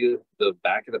the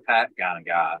back of the pack kind of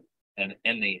guy. And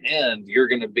in the end, you're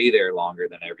going to be there longer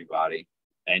than everybody,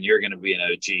 and you're going to be an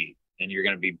OG, and you're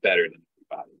going to be better than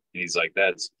everybody. And he's like,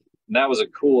 that was a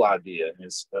cool idea. And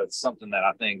it's something that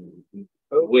I think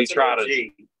we try to.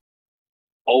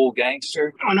 Old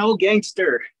gangster. I'm an old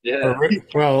gangster. Yeah.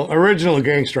 Well, original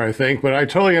gangster, I think, but I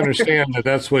totally understand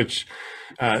that's what.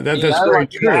 That's very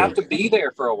like, true. You have to be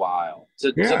there for a while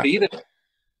to be there.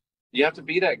 You have to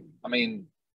be that. I mean,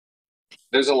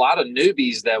 there's a lot of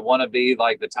newbies that want to be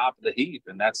like the top of the heap,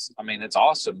 and it's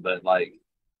awesome. But like,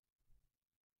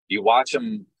 you watch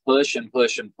them push and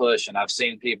push and push, and I've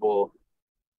seen people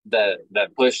that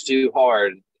push too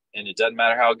hard, and it doesn't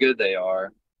matter how good they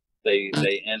are, they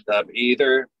end up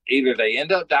either they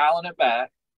end up dialing it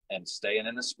back and staying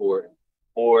in the sport,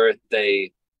 or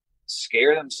they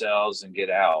scare themselves and get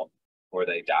out, or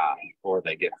they die, or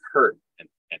they get hurt and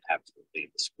have to leave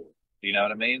the sport. You know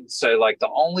what I mean? So like the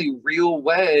only real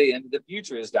way into the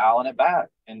future is dialing it back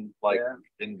and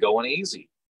and going easy.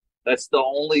 That's the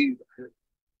only,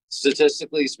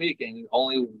 statistically speaking,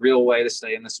 only real way to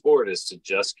stay in the sport is to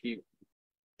just keep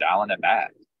dialing it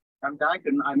back.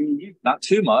 You not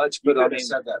too much, but I mean,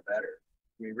 said that better.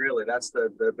 I mean, really, that's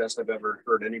the best I've ever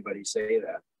heard anybody say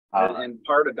that. And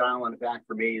part of dialing it back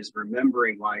for me is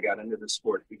remembering why I got into the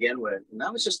sport to begin with. And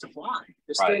that was just to fly,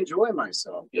 just to enjoy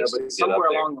myself. Yeah, but somewhere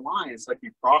along the line, it's like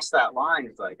you cross that line.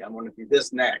 It's like, I want to do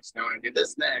this next. I want to do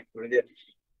this next.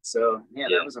 So, yeah,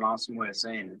 that was an awesome way of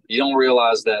saying it. You don't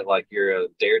realize that, like, you're a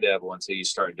daredevil until you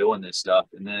start doing this stuff.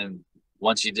 And then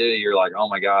once you do, you're like, oh,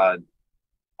 my God,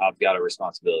 I've got a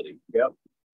responsibility. Yep.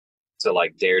 So,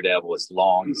 like, daredevil as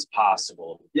long as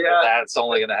possible. Yeah. But that's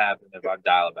only going to happen if I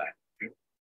dial it back.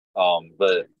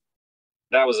 But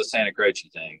that was a Santa Croce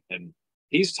thing. And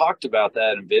he's talked about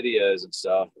that in videos and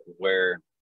stuff where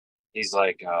he's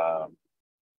like,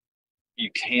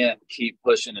 you can't keep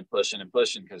pushing and pushing and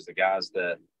pushing because the guys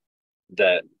that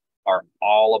are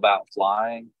all about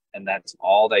flying and that's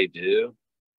all they do,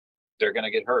 they're going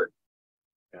to get hurt.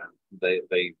 Yeah.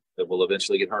 They will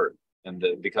eventually get hurt. And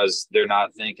because they're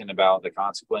not thinking about the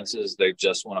consequences, they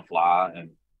just want to fly.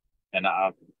 And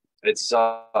it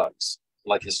sucks.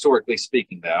 Like, historically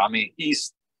speaking, though, I mean, he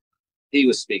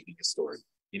was speaking historic.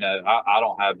 You know, I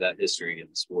don't have that history in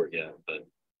the sport yet, but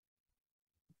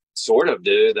sort of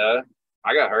do, though.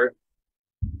 I got hurt.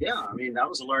 Yeah, I mean, that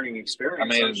was a learning experience. I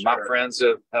mean, my friends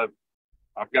have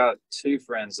I've got 2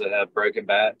 friends that have broken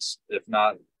backs, if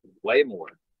not way more.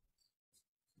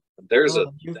 There's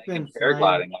a thing in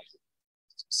paragliding.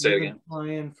 Say again.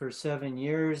 Flying for 7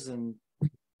 years and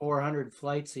 400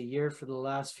 flights a year for the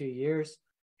last few years.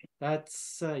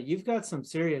 That's you've got some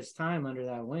serious time under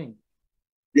that wing.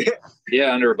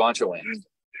 Yeah, under a bunch of wings.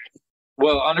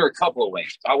 Well, under a couple of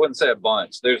wings. I wouldn't say a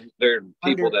bunch. There are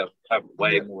people that have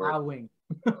way more. A wing.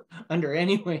 Under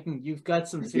any wing, you've got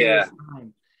some serious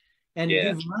time. And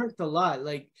you've learned a lot.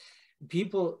 Like,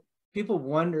 people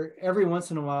wonder, every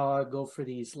once in a while I go for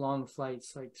these long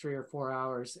flights, like 3 or 4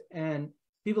 hours, and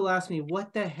people ask me,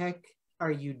 what the heck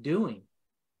are you doing?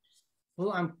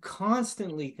 Well, I'm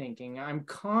constantly thinking, I'm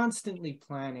constantly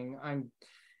planning,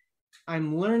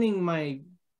 I'm learning my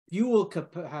fuel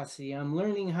capacity, I'm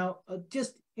learning how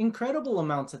just incredible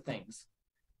amounts of things.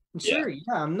 And sure,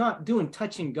 I'm not doing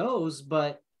touch and goes,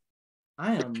 but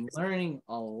I am learning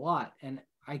a lot, and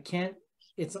I can't,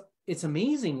 it's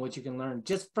amazing what you can learn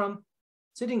just from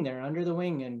sitting there under the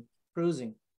wing and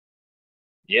cruising.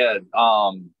 Yeah,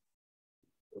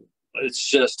 it's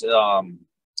just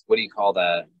what do you call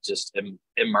that? Just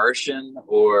immersion,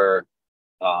 or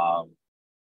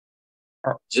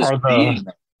just being.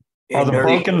 Are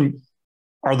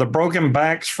the broken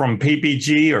backs from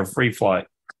PPG or free flight?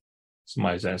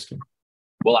 Somebody's asking.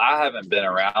 Well, I haven't been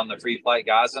around the free flight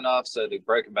guys enough, so the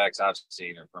broken backs I've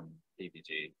seen are from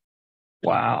PPG.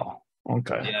 Wow.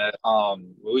 Okay. You know,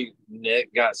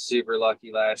 Nick got super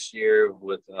lucky last year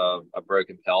with a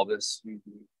broken pelvis. You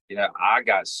know, I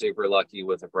got super lucky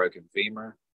with a broken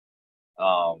femur.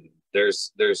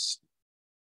 There's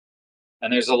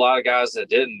a lot of guys that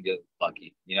didn't get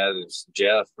lucky. You know, there's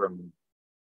Jeff from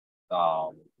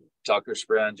Tucker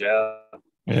Sprint, Jeff.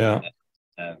 Yeah.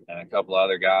 And a couple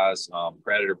other guys.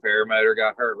 Predator Paramotor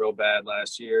got hurt real bad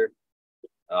last year.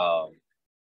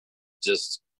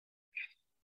 Just,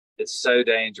 it's so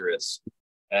dangerous,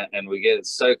 and we get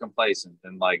so complacent.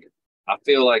 And like, I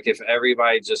feel like if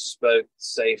everybody just spoke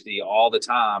safety all the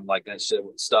time, like that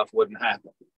stuff wouldn't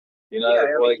happen. You know,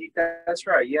 like, that's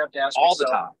right. You have to ask all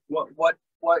yourself, the time.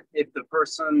 What if the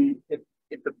person, if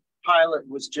the pilot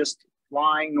was just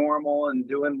flying normal and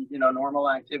doing, you know, normal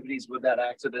activities, would that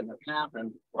accident have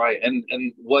happened? Right. And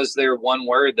was there one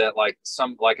word that like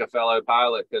a fellow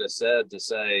pilot could have said to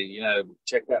say, you know,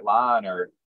 check that line, or,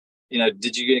 you know,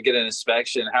 did you get an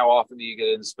inspection? How often do you get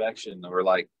an inspection? Or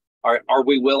like, are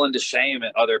we willing to shame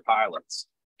at other pilots?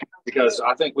 Because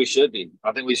I think we should be.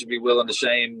 I think we should be willing to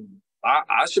shame.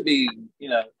 I should be, you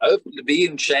know, open to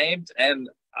being shamed and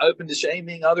open to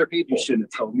shaming other people. You shouldn't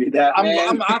have told me that.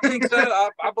 I think so.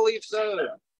 I believe so.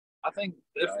 I think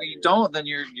if you don't, then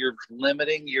you're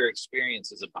limiting your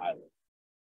experience as a pilot.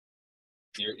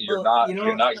 You're not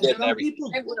getting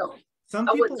everything. Some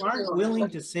people aren't willing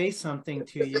to say something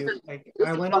to you. Like,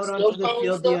 I went out onto the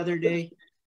field the other day,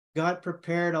 got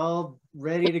prepared, all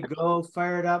ready to go,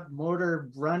 fired up,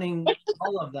 motor running,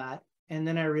 all of that, and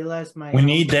then I realized we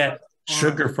need that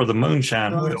sugar for the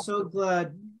moonshine. So I'm so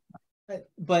glad.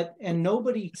 But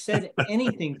nobody said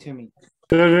anything to me.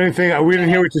 Anything? We didn't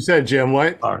hear what you said, Jim.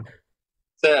 What?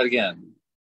 Say that again.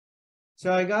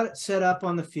 So I got it set up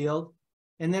on the field,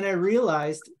 and then I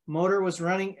realized motor was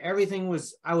running. Everything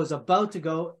was. I was about to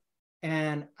go,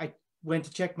 and I went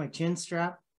to check my chin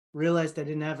strap. Realized I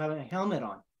didn't have a helmet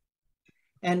on,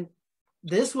 and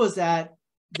this was at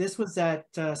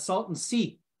Salton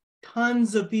Sea.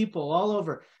 Tons of people all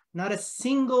over. Not a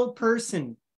single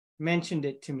person mentioned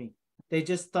it to me. They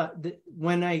just thought that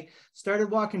when I started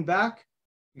walking back,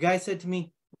 the guy said to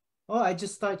me, "Oh, I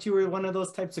just thought you were one of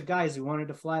those types of guys who wanted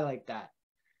to fly like that."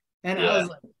 And I was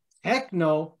like, heck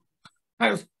no.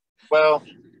 Well,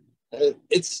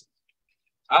 it's,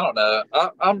 I don't know.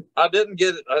 I didn't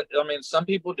get it. I mean, some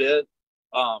people did.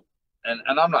 And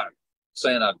I'm not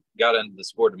saying I got into the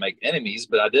sport to make enemies,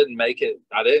 but I didn't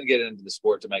get into the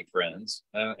sport to make friends.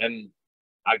 And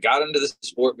I got into this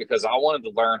sport because I wanted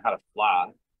to learn how to fly.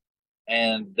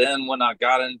 And then when I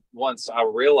got in, once I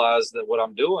realized that what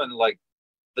I'm doing, like,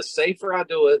 the safer I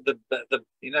do it,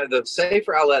 the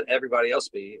safer I let everybody else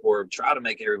be, or try to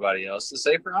make everybody else, the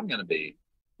safer I'm going to be.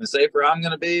 The safer I'm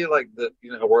going to be, like,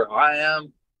 where I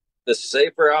am, the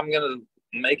safer I'm going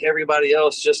to make everybody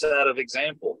else, just out of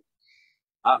example.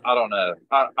 I don't know.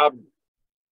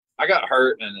 I got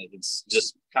hurt, and it's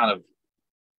just kind of,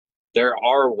 there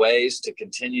are ways to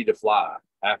continue to fly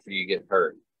after you get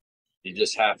hurt. You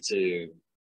just have to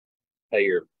pay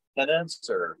your penance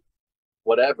or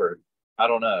whatever. I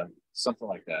don't know, something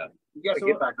like that. You got to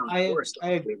get back on the course. I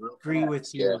agree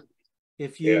with you. Yeah.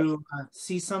 If you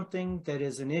see something that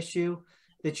is an issue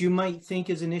that you might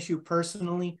think is an issue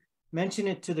personally, mention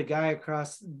it to the guy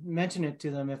across, mention it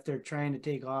to them if they're trying to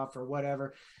take off or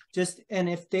whatever. And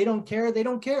if they don't care, they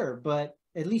don't care, but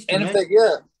at least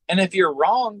and if you're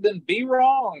wrong, then be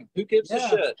wrong. Who gives a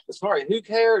shit? Sorry, who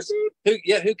cares?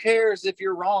 Who cares if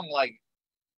you're wrong? Like,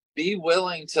 be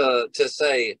willing to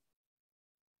say,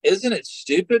 isn't it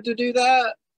stupid to do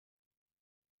that?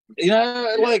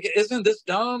 Like, isn't this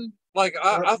dumb? Like,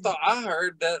 I thought I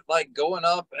heard that, like, going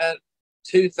up at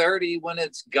 2:30 when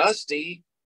it's gusty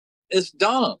is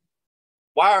dumb.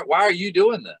 Why are you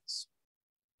doing this?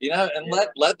 And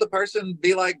let the person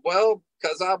be like, well,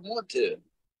 because I want to.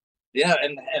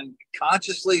 And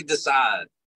consciously decide.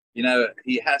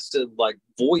 He has to, like,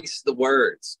 voice the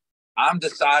words. I'm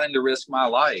deciding to risk my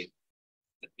life.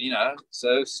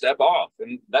 So step off,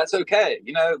 and that's okay,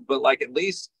 but, like, at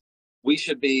least we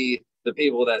should be the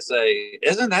people that say,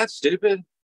 isn't that stupid?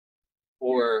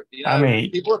 Or, I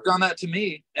mean, people have done that to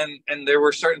me, and there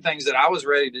were certain things that I was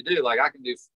ready to do. Like, I can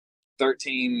do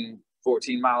 13,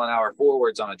 14 mile an hour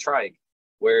forwards on a trike,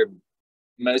 where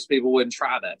most people wouldn't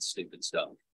try that stupid stuff.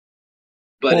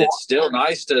 But it's still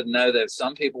nice to know that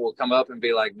some people will come up and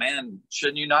be like, man,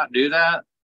 shouldn't you not do that?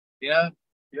 Yeah.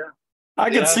 I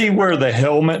can see where the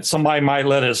helmet, somebody might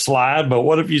let it slide, but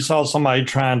what if you saw somebody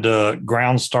trying to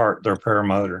ground start their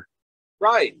paramotor?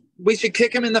 Right. We should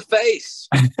kick him in the face.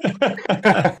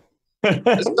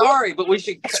 Sorry, but we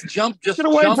should jump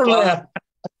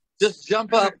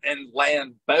up and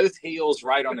land both heels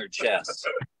right on their chest.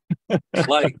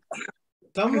 Like,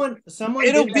 someone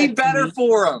it'll be better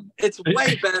for them. It's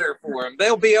way better for them.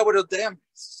 They'll be able to be able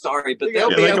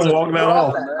to walk that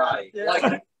off.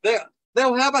 Like,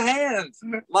 they'll have a hand.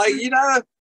 Like,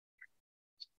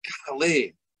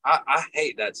 golly, I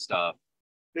hate that stuff.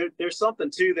 There's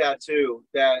something to that too,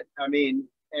 that, I mean,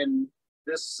 and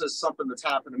this is something that's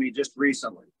happened to me just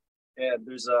recently. And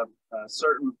there's a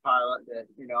certain pilot that,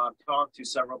 I've talked to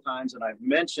several times, and I've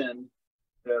mentioned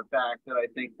the fact that I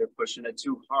think they're pushing it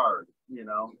too hard,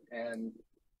 and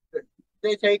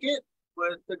they take it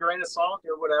with a grain of salt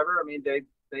or whatever. I mean, they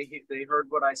heard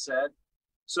what I said.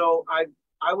 So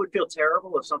I would feel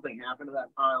terrible if something happened to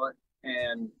that pilot,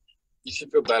 and you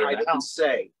should feel better. I didn't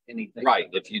say anything. Right.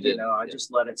 If you did, I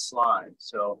just let it slide.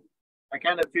 So I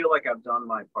kind of feel like I've done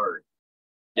my part.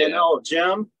 Yeah. And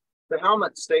Jim, the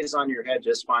helmet stays on your head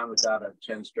just fine without a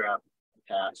chin strap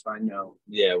attached. I know.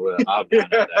 Yeah, well, I've been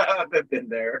I've been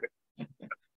there.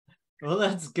 Well,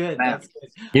 that's good. That's good.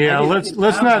 Yeah, let's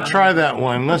not try that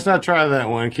one. Let's not try that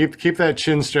one. Keep that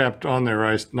chin strapped on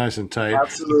there, nice and tight.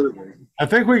 Absolutely. I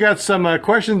think we got some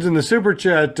questions in the super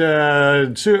chat.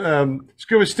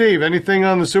 Scuba Steve, anything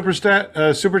on the super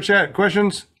chat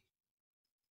questions?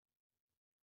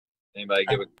 Anybody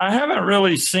give it? I haven't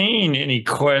really seen any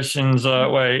questions.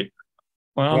 Wait.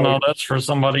 Well, no, that's for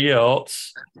somebody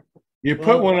else. You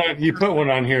put one on. You put one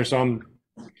on here, so I'm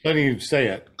letting you say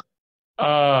it.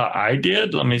 I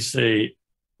did. Let me see.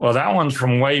 Well, that one's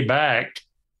from way back,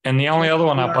 and the only other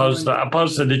one I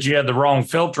posted that you had the wrong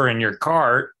filter in your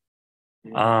cart.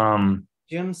 Jim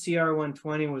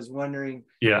CR120 was wondering.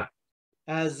 Yeah.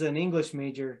 As an English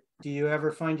major, do you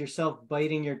ever find yourself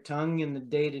biting your tongue in the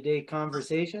day-to-day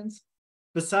conversations?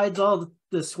 Besides all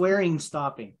the swearing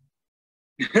stopping.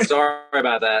 Sorry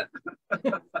about that.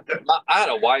 I had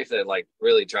a wife that, like,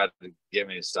 really tried to get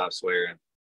me to stop swearing.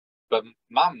 But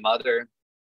my mother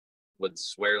would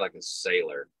swear like a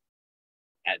sailor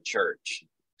at church.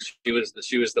 She was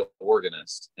the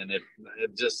organist, and it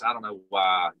just, I don't know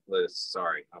why.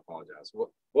 Sorry, I apologize. What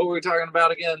were we talking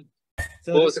about again?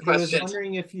 So What was the I was question?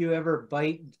 wondering if you ever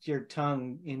bite your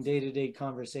tongue in day-to-day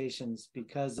conversations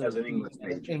because of As an being English an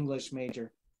major. English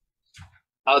major.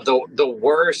 The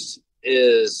worst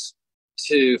is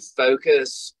to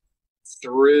focus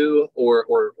through or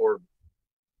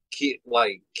keep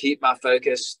my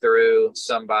focus through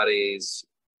somebody's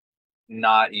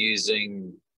not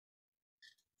using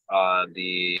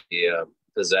the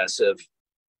possessive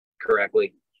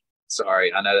correctly.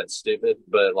 Sorry, I know that's stupid,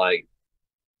 but like,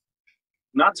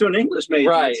 Not to an English major.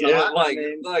 right? It's not. Like, I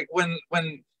mean, like when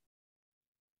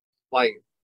like,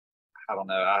 I don't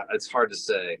know. It's hard to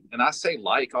say, and I say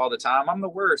like all the time. I'm the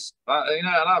worst, and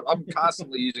I'm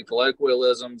constantly using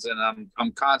colloquialisms, and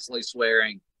I'm constantly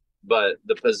swearing. But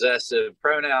the possessive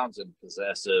pronouns and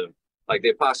possessive, like the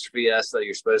apostrophe s that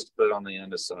you're supposed to put on the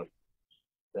end of stuff.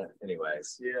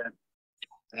 Anyways, yeah.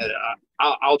 and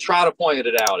I'll try to point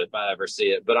it out if I ever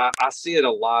see it, but I see it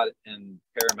a lot in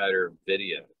paramotor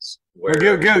videos where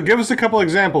Give us a couple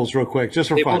examples real quick, just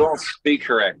for people fun. don't speak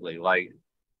correctly. Like,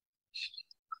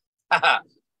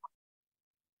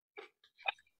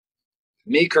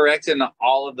 me correcting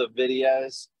all of the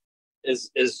videos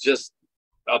is just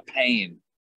a pain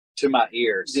to my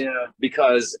ears. Yeah.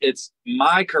 Because it's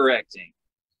my correcting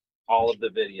all of the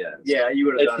videos. Yeah, you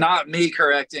would have It's done not me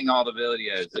correcting all the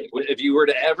videos. If you were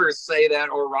to ever say that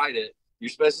or write it, you're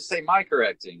supposed to say my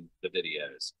correcting the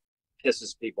videos.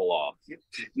 Pisses people off.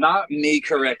 Not me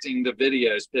correcting the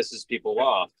videos pisses people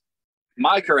off.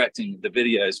 My correcting the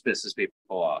videos pisses people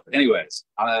off. Anyways,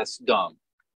 that's dumb.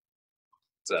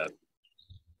 So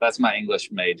that's my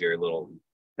English major little.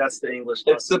 That's the English.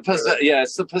 It's the lesson.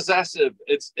 it's the possessive.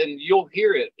 And you'll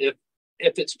hear it if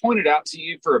it's pointed out to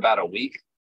you for about a week.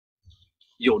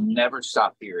 You'll never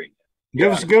stop hearing it.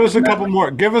 Give us a couple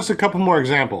more. Give us a couple more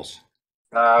examples.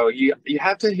 You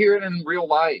have to hear it in real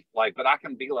life. Like, but I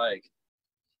can be like,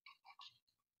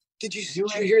 did you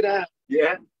hear that?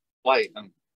 Yeah. Like,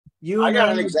 You I and got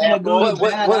I an are example. gonna go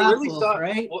to bad really apples, thought,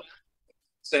 right?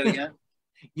 say it again.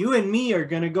 You and me are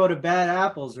gonna go to bad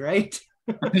apples, right?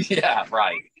 Yeah,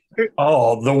 right.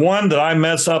 Oh, the one that I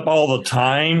mess up all the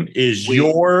time is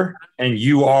your and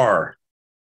you are.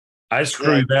 I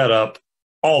screw that up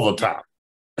all the time.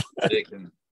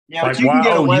 Yeah, Like, but you can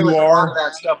get wow, away you with a lot are- of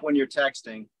that stuff when you're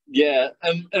texting. Yeah,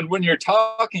 and when you're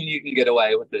talking, you can get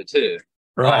away with it too.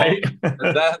 Right.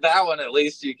 That one at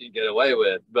least you can get away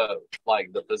with, but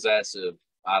like the possessive,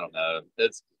 I don't know.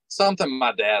 It's something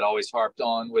my dad always harped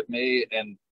on with me,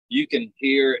 and you can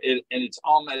hear it, and it's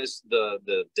almost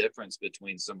the difference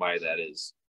between somebody that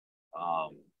is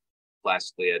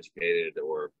classically educated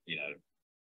or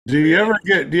Do you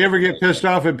ever get pissed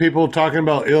off at people talking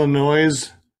about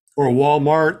Illinois or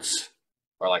Walmarts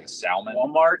or like a salmon.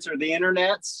 Walmarts or the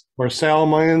internets. or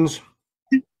Salmons?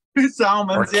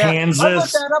 Salmons, Or yeah. Kansas. I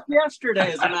looked that up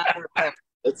yesterday, as a matter of fact.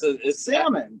 It's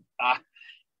Salmon.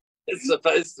 It's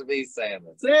supposed to be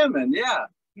salmon, Salmon, yeah.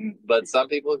 but some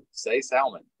people say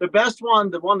salmon. The best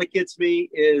one, the one that gets me,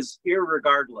 is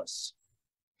irregardless.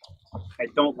 I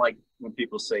don't like when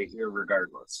people say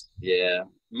irregardless. Yeah,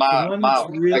 The my one that's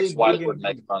really ex-wife big would in-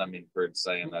 make fun of me for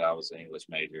saying that I was an English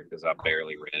major because I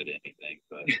barely read anything.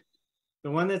 But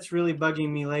The one that's really bugging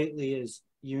me lately is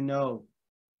No.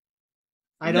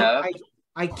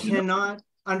 I cannot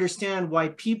understand why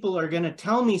people are going to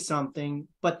tell me something,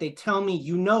 but they tell me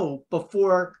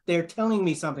before they're telling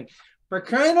me something. For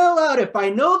crying out loud, if I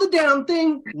know the damn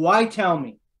thing, why tell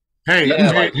me? Hey,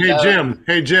 Yeah,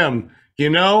 hey, Jim. You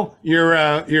know your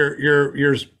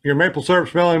maple syrup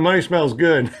smelling money smells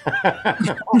good.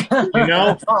 you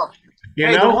know. You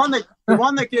Hey, know. the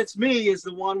one that gets me is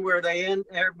the one where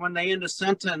when they end a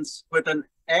sentence with an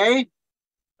A.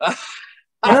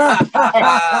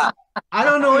 I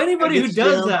don't know anybody who It's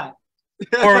does Jim. that.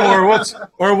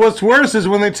 or what's worse is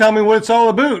when they tell me what it's all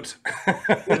about.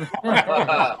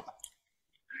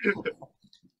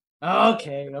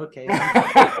 Okay. Okay.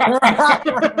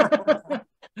 I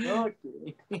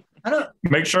don't.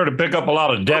 Make sure to pick up a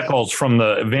lot of decals from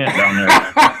the event down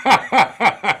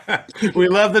there. We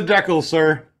love the decals,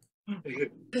 sir.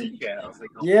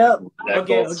 Yeah.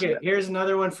 Okay. Here's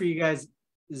another one for you guys.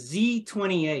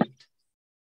 Z28.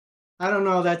 I don't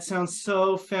know. That sounds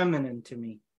so feminine to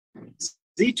me.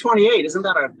 Z28, isn't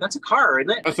that's a car,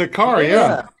 isn't it? That's a car,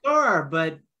 yeah. Car,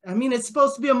 but I mean, it's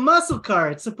supposed to be a muscle car.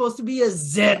 It's supposed to be a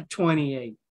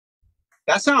Z28.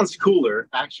 That sounds cooler,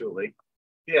 actually.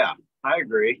 Yeah, I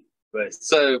agree. But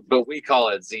but we call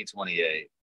it Z28.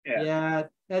 Yeah,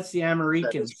 that's the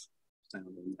Americans.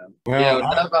 Well,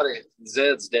 Nobody.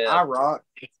 Zed's dead. I rock.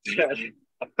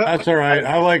 that's all right.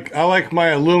 I like my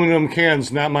aluminum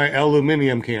cans, not my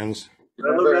aluminium cans.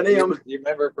 Aluminium. You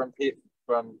remember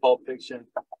from Pulp Fiction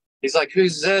He's like,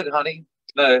 "Who's Zed, honey?"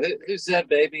 No, who's Zed,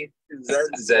 baby?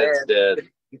 Zed's dead.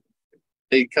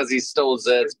 Because he stole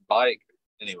Zed's bike.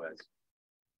 Anyways.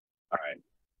 All right.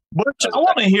 Butch, I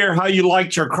want to hear how you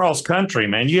liked your cross country,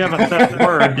 man. You haven't said a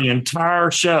word the entire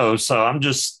show, so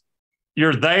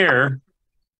you're there.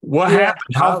 What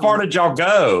happened? How far did y'all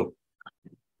go?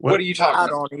 What are you talking about? I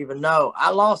don't even know.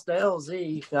 I lost the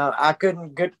LZ. I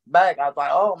couldn't get back. I was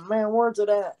like, oh man, where's it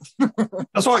at?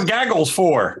 That's what Gaggle's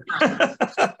for.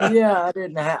 Yeah,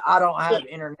 I don't have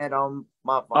internet on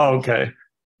my phone. Oh, okay.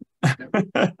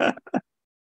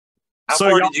 How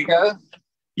far did you go?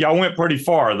 Y'all went pretty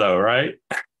far though, right?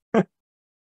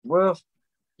 Well,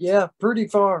 yeah, pretty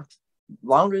far.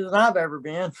 Longer than I've ever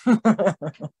been.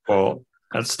 Well,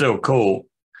 that's still cool.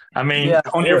 I mean, Yeah,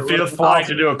 on your it fifth was flight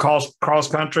awesome. to do a cross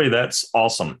country, that's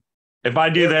awesome. If I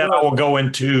do that, I will go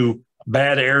into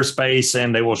bad airspace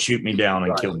and they will shoot me down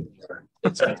and kill me.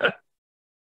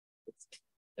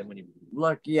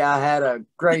 Lucky I had a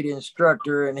great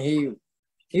instructor and he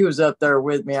was up there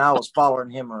with me. I was following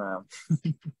him around.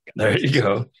 There you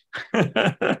go.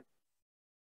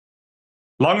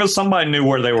 Long as somebody knew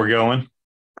where they were going.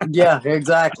 Yeah,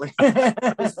 exactly.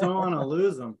 Just don't want to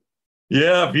lose them.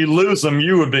 Yeah, if you lose them,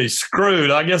 you would be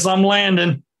screwed. I guess I'm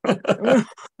landing. Hey,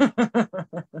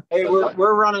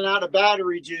 we're running out of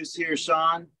battery juice here,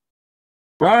 Sean.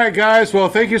 All right, guys. Well,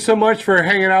 thank you so much for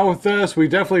hanging out with us. We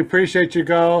definitely appreciate you,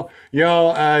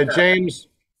 y'all. James,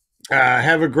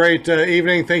 have a great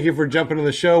evening. Thank you for jumping on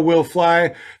the show. Will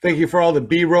Fly, thank you for all the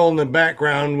B-roll in the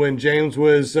background when James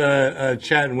was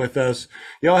chatting with us.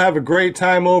 Y'all have a great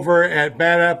time over at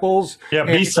Bad Apples. Yeah,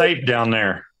 be safe down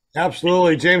there.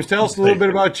 Absolutely. James, tell us a little bit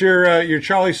about your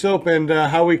Charlie soap and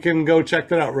how we can go check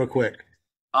that out real quick.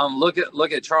 Look at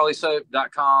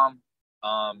charliesoap.com,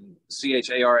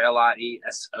 CharlieSoap.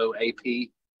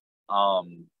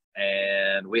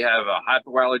 And we have a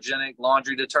hypoallergenic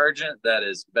laundry detergent that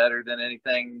is better than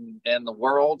anything in the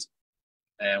world.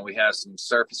 And we have some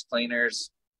surface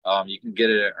cleaners. You can get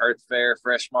it at Earth Fare,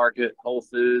 Fresh Market, Whole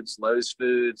Foods, Lowe's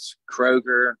Foods,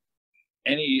 Kroger,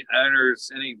 any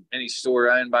owners, any store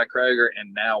owned by Kroger,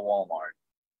 and now Walmart.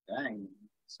 Dang.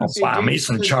 I'll buy me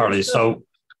some Charlie soap.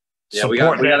 Yeah, we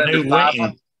got that new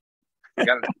wing.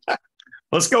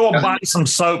 Let's go and buy some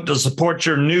soap to support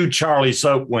your new Charlie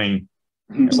soap wing.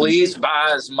 Please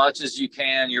buy as much as you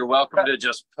can. You're welcome to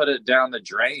just put it down the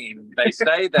drain. They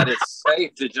say that it's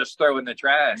safe to just throw in the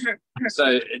trash.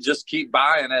 So just keep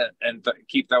buying it and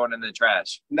keep throwing it in the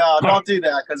trash. No, don't do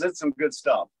that because it's some good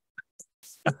stuff.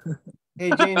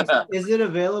 Hey, James, is it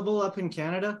available up in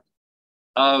Canada?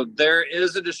 There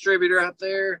is a distributor out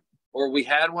there, or we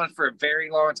had one for a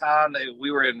very long time.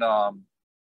 We were in home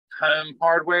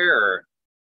hardware or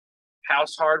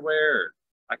house hardware. Or,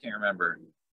 I can't remember.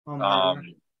 Home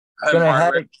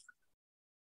hardware.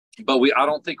 But I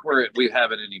don't think we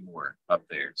have it anymore up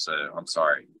there. So I'm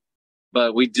sorry,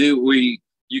 but we do.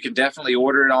 You can definitely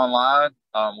order it online.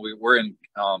 We're in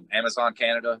Amazon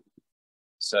Canada,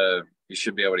 so you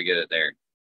should be able to get it there.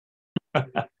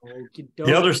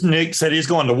 The other Nick said he's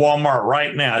going to Walmart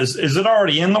right now. Is it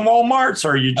already in the Walmarts, or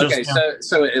are you just okay?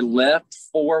 So it left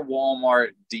 4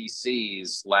 Walmart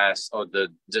DCs the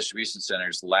distribution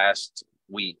centers last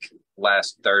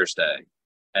Thursday,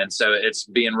 and so it's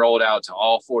being rolled out to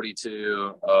all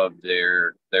 42 of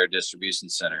their distribution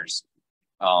centers,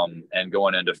 and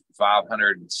going into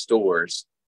 500 stores.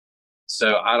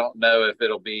 So I don't know if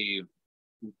it'll be.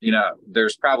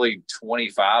 There's probably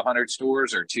 2,500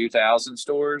 stores or 2,000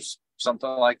 stores, something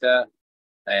like that.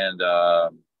 And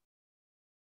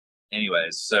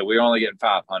anyways, so we're only getting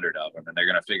 500 of them, and they're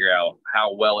going to figure out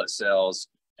how well it sells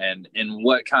and in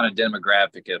what kind of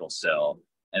demographic it'll sell.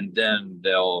 And then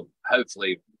they'll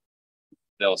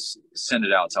send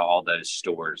it out to all those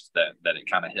stores that it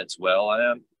kind of hits well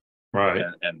in. Right.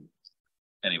 And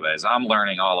anyways, I'm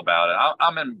learning all about it.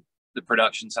 I'm in the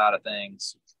production side of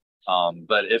things.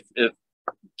 But if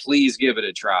please give it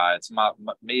a try. It's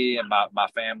me and my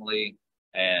family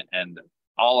and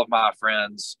all of my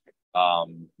friends,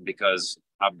 because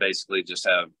I basically just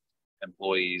have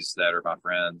employees that are my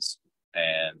friends,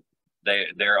 and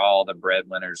they're all the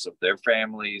breadwinners of their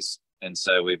families. And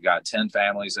so we've got 10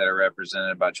 families that are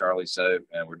represented by Charlie Soap,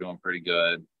 and we're doing pretty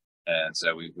good. And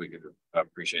so we could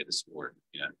appreciate the support.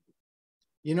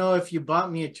 If you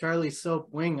bought me a Charlie Soap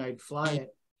wing, I'd fly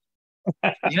it.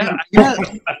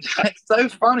 It's so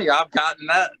funny. I've gotten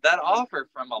that offer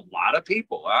from a lot of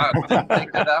people. I didn't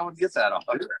think that I would get that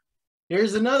offer.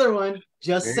 Here's another one.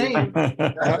 Just saying.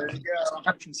 There you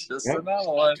go. Just another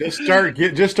one. Just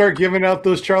start giving out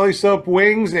those Charlie soap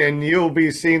wings, and you'll be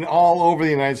seen all over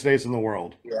the United States and the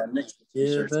world. Yeah, mix the Yeah,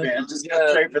 t-shirts, but- man. Just go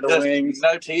straight for the wings.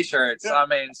 No t-shirts. I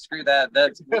mean, screw that.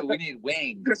 We need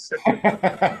wings.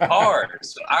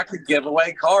 Cars. I could give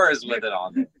away cars with it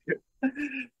on it.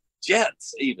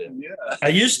 Jets, even. Yeah. I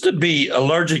used to be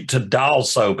allergic to dial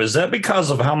soap. Is that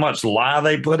because of how much lye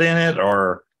they put in it,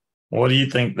 or what do you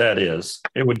think that is?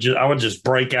 I would just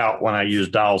break out when I use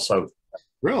dial soap.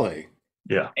 Really?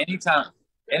 Yeah.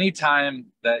 Anytime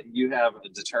that you have a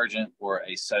detergent or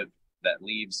a soap that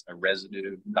leaves a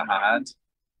residue behind,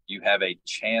 you have a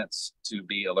chance to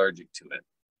be allergic to it.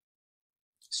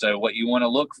 So what you want to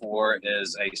look for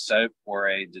is a soap or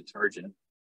a detergent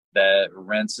that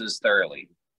rinses thoroughly.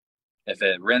 If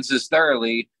it rinses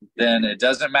thoroughly, then it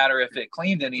doesn't matter if it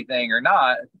cleaned anything or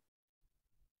not.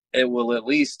 It will at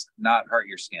least not hurt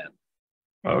your skin.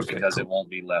 Okay. Because Cool. it won't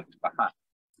be left behind.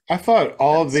 I thought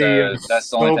all the So that's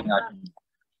the only soap, thing I can.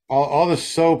 all the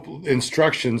soap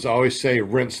instructions always say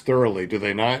rinse thoroughly. Do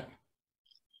they not?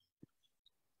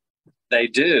 They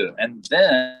do, and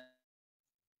then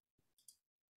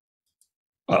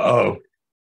Uh-oh.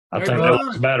 I They're think that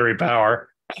was gone. battery power.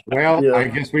 Well, Yeah. I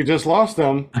guess we just lost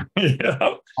them.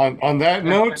 Yeah. On that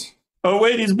note, Oh,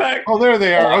 wait, he's back. oh, there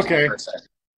they are. Okay.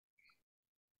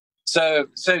 So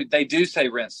they do say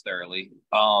rinse thoroughly.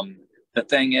 The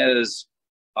thing is,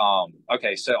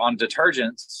 okay, so on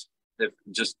detergents,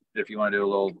 if you want to do a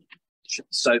little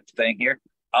soap thing here,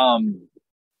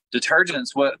 detergents,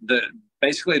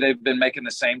 basically they've been making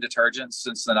the same detergents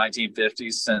since the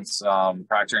 1950s, since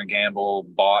Procter and Gamble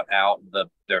bought out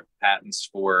their patents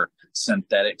for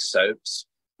synthetic soaps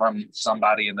from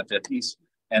somebody in the 50s,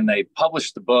 and they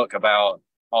published the book about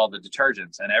all the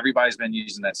detergents, and everybody's been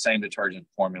using that same detergent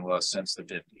formula since the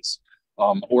 50s,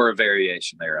 or a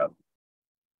variation thereof.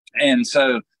 And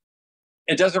so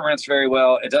it doesn't rinse very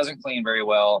well, it doesn't clean very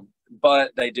well,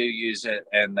 but they do use it,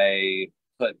 and they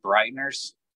put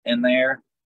brighteners in there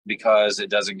because it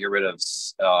doesn't get rid of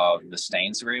the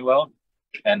stains very well.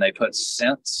 And they put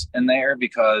scents in there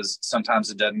because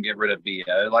sometimes it doesn't get rid of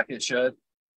BO like it should.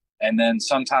 And then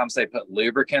sometimes they put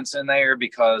lubricants in there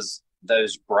because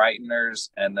those brighteners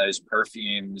and those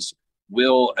perfumes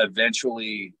will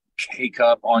eventually cake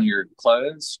up on your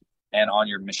clothes and on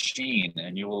your machine.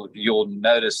 And you'll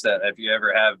notice that if you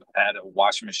ever have had a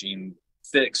washing machine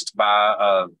fixed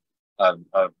by a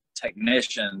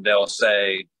technician, they'll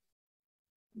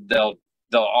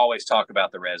always talk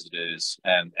about the residues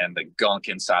and the gunk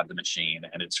inside the machine,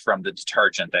 and it's from the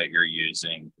detergent that you're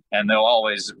using, and they'll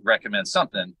always recommend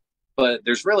something. But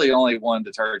there's really only one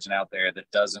detergent out there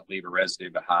that doesn't leave a residue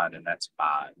behind, and that's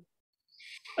mine.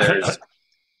 There's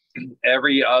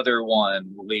every other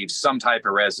one leaves some type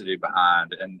of residue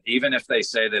behind, and even if they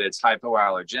say that it's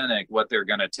hypoallergenic, what they're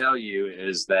going to tell you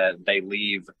is that they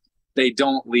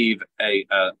don't leave a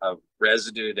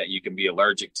residue that you can be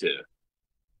allergic to.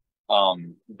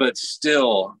 But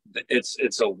still,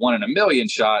 it's a 1 in a million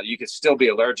shot. You could still be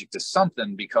allergic to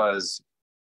something because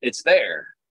it's there.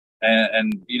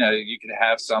 And you could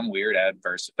have some weird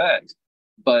adverse effect.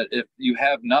 But if you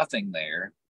have nothing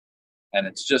there and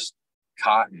it's just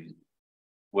cotton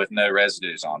with no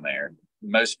residues on there,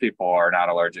 most people are not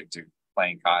allergic to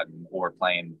plain cotton or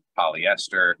plain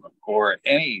polyester or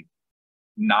any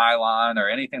nylon or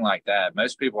anything like that.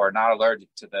 Most people are not allergic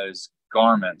to those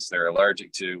garments. They're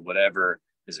allergic to whatever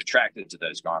is attracted to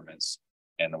those garments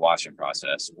in the washing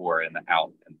process or in the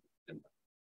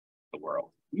world.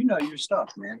 You know your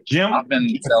stuff, man. Jim, I've been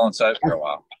selling soap for a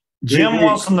while. Jim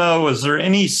wants to know, is there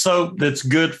any soap that's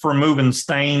good for moving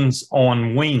stains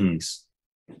on wings?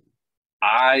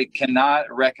 I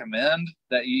cannot recommend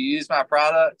that you use my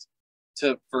product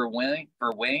for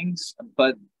wings,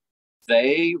 but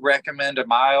they recommend a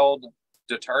mild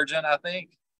detergent, I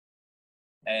think,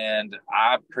 and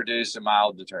I produce a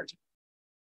mild detergent.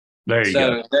 There you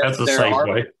go. That's a safe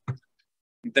way.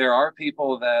 There are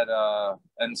people that,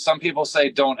 and some people say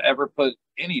don't ever put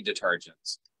any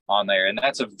detergents on there, and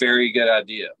that's a very good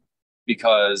idea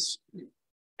because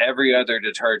every other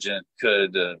detergent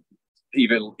could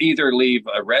either leave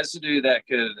a residue that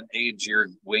could age your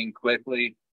wing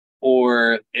quickly,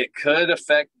 or it could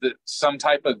affect some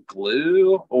type of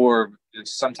glue or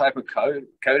some type of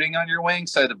coating on your wing.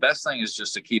 So the best thing is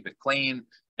just to keep it clean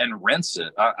and rinse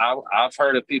it. I've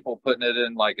heard of people putting it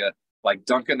in like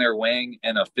dunking their wing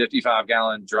in a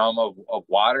 55-gallon drum of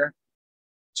water,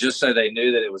 just so they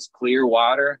knew that it was clear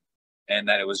water and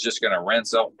that it was just going to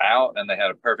rinse out, and they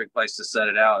had a perfect place to set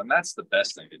it out. And that's the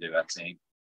best thing to do, I think.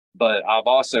 But I've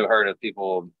also heard of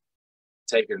people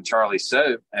taking Charlie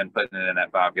soap and putting it in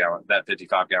that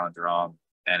 55-gallon drum,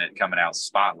 and it coming out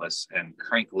spotless and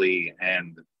crinkly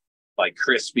and like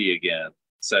crispy again.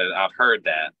 So I've heard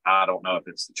that. I don't know if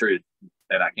it's the truth,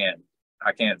 and I can't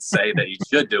say that you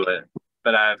should do it,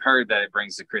 but I've heard that it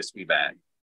brings the crispy back.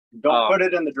 Don't put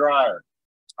it in the dryer.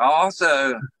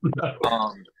 Also,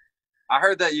 I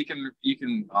heard that you can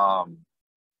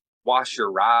wash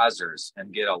your risers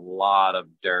and get a lot of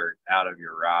dirt out of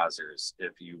your risers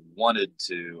if you wanted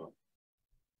to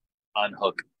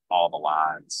unhook all the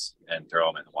lines and throw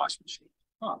them in the washing machine.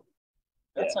 Huh.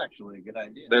 That's actually a good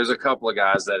idea. There's a couple of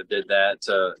guys that did that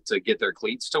to get their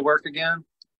cleats to work again,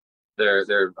 their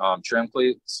trim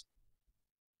cleats,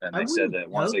 and they said that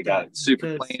once they got it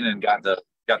super clean and got the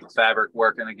fabric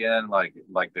working again, like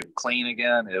the clean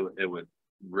again, it would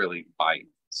really bite.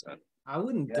 So I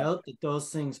wouldn't doubt that those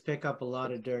things pick up a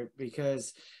lot of dirt,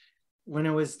 because when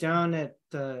I was down at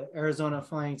the Arizona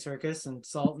Flying Circus in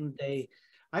Salton,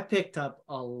 I picked up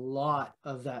a lot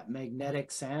of that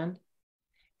magnetic sand,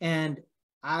 and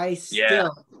I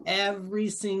still, every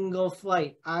single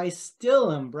flight, I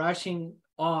still am brushing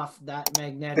off that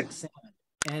magnetic sand,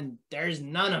 and there's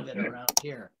none of it around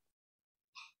here.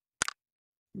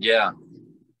 Yeah,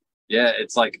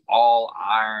 it's like all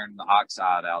iron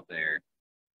oxide out there,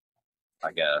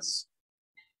 I guess.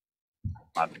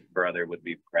 My brother would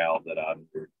be proud that I'm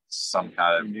some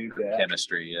kind of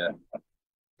chemistry. Yeah.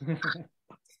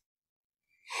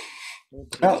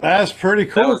 Well, that's pretty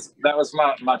cool. That was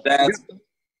my dad's.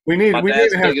 We need to have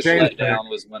biggest James letdown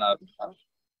was when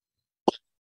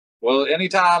well,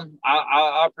 anytime.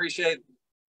 I appreciate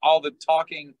all the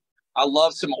talking. I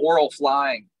love some oral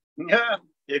flying. Yeah.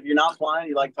 If you're not flying,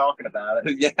 you like talking about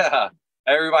it. Yeah.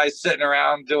 Everybody's sitting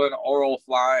around doing oral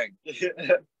flying.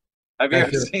 Have you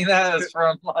ever seen that? It's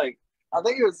from like, I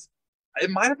think it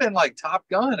might have been like Top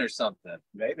Gun or something.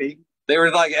 Maybe. They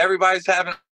were like, everybody's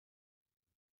having.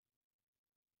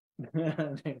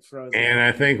 And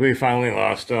I think we finally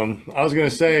lost him. I was going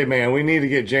to say, man, we need to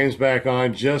get James back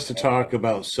on just to talk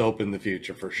about soap in the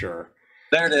future for sure.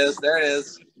 There it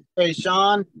is. Hey,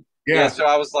 Sean. Yeah, so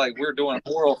I was like, we're doing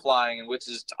oral flying, which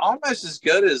is almost as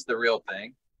good as the real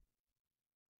thing.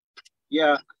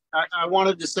 Yeah, I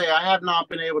wanted to say I have not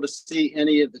been able to see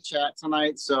any of the chat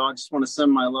tonight, so I just want to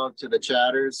send my love to the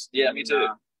chatters. Yeah, me too.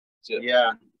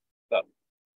 Yeah.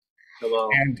 Hello.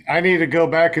 And I need to go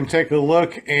back and take a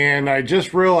look, and I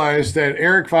just realized that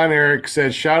Eric Von Erich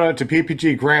said, shout out to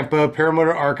PPG Grandpa,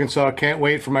 Paramotor, Arkansas. Can't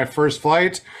wait for my first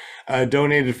flight.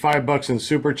 Donated $5 in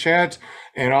Super Chat.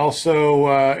 And also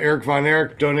Eric Von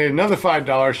Erich donated another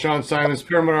 $5. Sean Simons,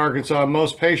 Paramotor, Arkansas,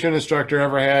 most patient instructor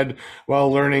ever had while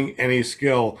learning any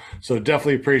skill. So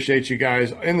definitely appreciate you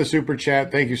guys in the Super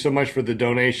Chat. Thank you so much for the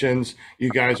donations. You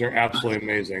guys are absolutely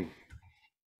amazing.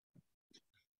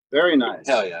 Very nice.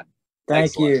 Hell yeah.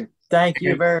 Thank you. Thank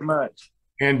you very much.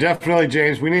 And definitely,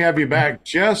 James, we need to have you back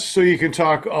just so you can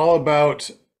talk all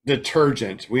about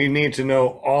detergent. We need to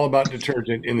know all about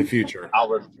detergent in the future.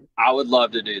 I would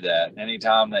love to do that.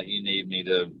 Anytime that you need me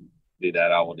to do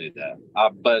that, I will do that.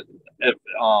 But if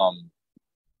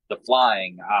the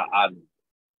flying,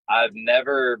 I've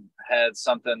never had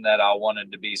something that I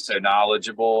wanted to be so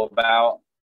knowledgeable about,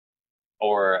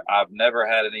 or I've never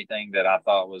had anything that I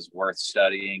thought was worth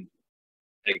studying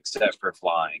except for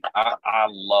flying. I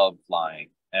love flying,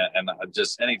 and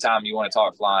just anytime you want to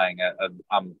talk flying,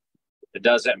 it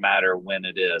doesn't matter when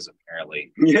it is,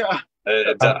 apparently. Yeah.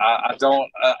 I don't,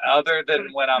 other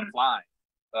than when I'm flying.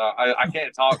 I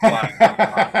can't talk flying.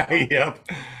 Yep.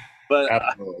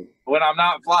 But when I'm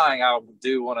not flying, I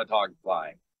do want to talk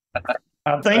flying.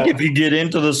 I think if you get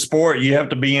into the sport, you have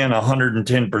to be in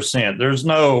 110%. There's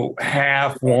no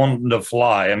half wanting to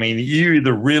fly. I mean, you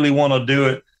either really want to do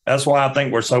it. That's why I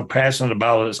think we're so passionate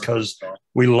about it, is because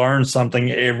we learn something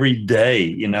every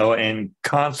day, and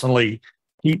constantly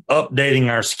keep updating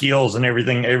our skills and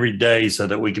everything every day so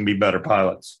that we can be better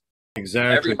pilots.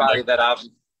 Exactly. Everybody that I've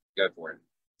go for it.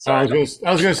 I was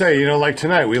going to say, like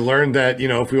tonight, we learned that,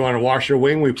 if we want to wash your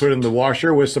wing, we put it in the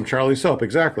washer with some Charlie soap.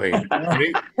 Exactly.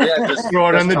 Just throw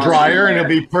it on the dryer and it'll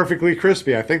be perfectly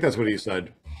crispy. I think that's what he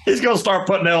said. He's going to start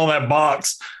putting that on that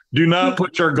box. Do not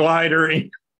put your glider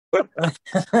in. Yeah,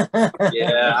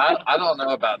 I don't know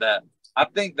about that. I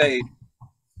think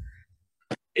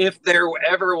if there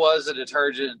ever was a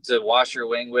detergent to wash your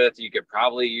wing with, you could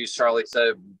probably use Charlie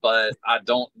soap, but I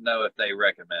don't know if they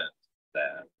recommend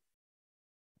that.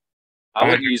 I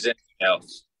wouldn't use anything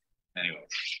else. Anyway.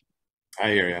 I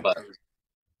hear you. But,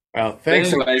 well,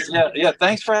 thanks. Anyways, yeah.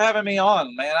 Thanks for having me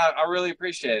on, man. I really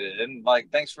appreciate it. And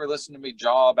thanks for listening to me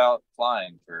jaw about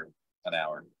flying for an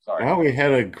hour. Sorry. Well, we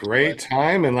had a great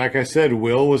time, and like I said,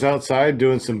 Will was outside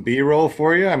doing some B-roll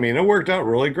for you. I mean, it worked out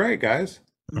really great, guys.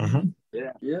 Yeah.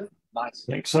 Nice.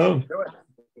 I think so.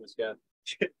 It was good.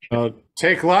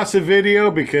 Take lots of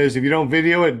video, because if you don't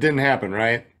video, it didn't happen,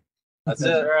 right? That's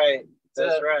That's it. right.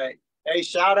 That's right. Hey,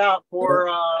 shout out for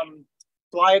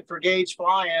Fly It for Gauge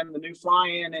Fly-In, the new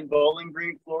fly-in in Bowling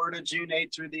Green, Florida, June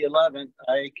 8th through the 11th.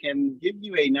 I can give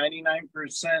you a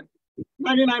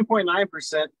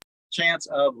 99.9% chance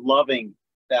of loving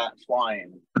that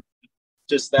fly-in.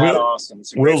 Just that awesome.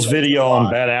 It's a great Will's place to video on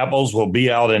fly. bad apples will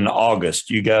be out in August.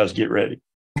 You guys get ready.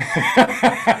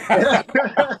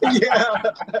 Yeah.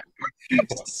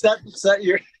 Set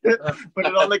your put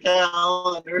it on the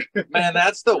calendar. Man,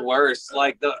 that's the worst.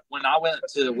 Like when I went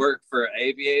to work for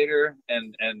Aviator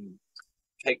and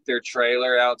take their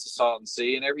trailer out to Salton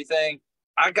Sea and everything,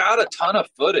 I got a ton of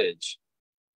footage,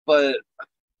 but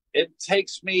it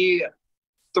takes me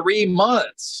 3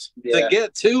 months to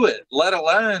get to it, let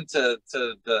alone to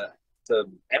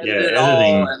edit it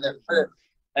all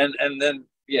and then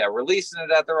releasing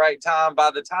it at the right time.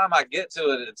 By the time I get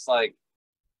to it, it's like,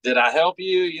 did I help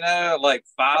you? You know, like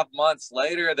 5 months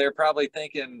later, they're probably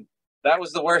thinking that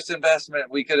was the worst investment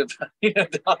we could have done.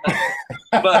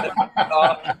 But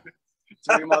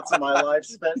 3 months of my life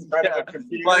spent in front of a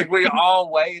computer. Like, we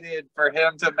all waited for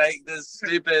him to make this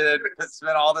stupid and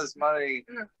spend all this money.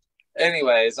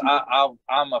 Anyways,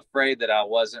 I'm afraid that I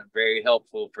wasn't very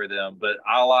helpful for them, but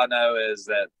all I know is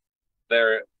that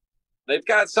they've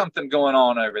got something going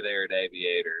on over there at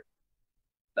Aviator.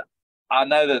 I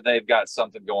know that they've got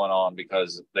something going on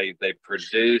because they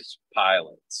produce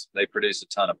pilots. They produce a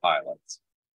ton of pilots.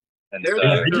 And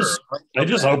they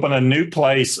just opened a new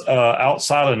place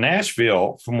outside of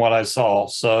Nashville, from what I saw.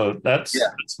 So that's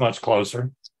much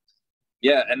closer.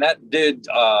 Yeah, and that dude,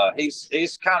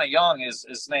 he's kind of young.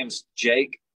 His name's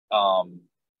Jake Hutzler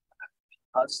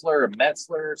or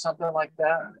Metzler or something like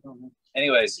that.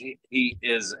 Anyways, he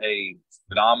is a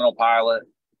phenomenal pilot,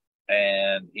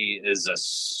 and he is a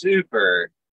super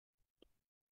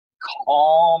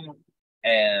calm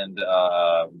and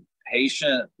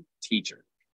patient teacher.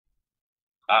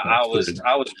 I was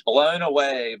blown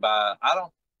away by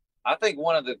I think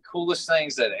one of the coolest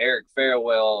things that Eric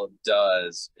Farewell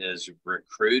does is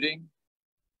recruiting.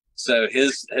 So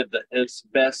his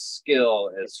best skill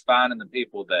is finding the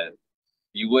people that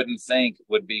you wouldn't think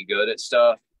would be good at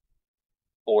stuff,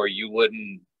 or you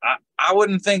wouldn't. I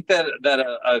wouldn't think that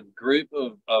a group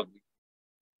of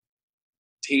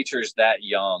teachers that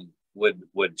young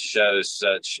would show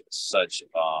such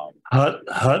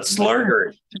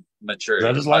Hutzler. Maturity. Is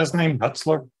that his last name,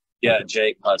 Hutzler? Yeah,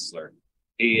 Jake Hutzler.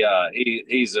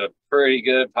 He's a pretty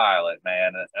good pilot,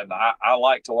 man, and I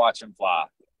like to watch him fly.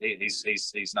 He's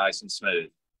nice and smooth,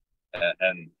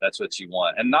 and that's what you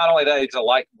want. And not only that, he's a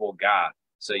likable guy.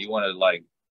 So you want to, like,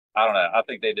 I don't know. I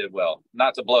think they did well.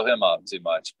 Not to blow him up too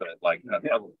much, but like I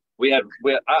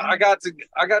got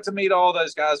to meet all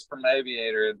those guys from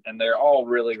Aviator, and they're all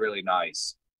really, really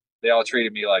nice. They all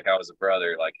treated me like I was a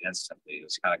brother, like, instantly. It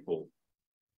was kind of cool.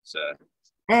 So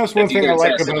that's one thing I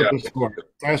like about the sport.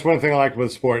 That's one thing I like about the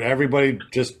sport. Everybody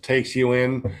just takes you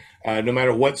in. No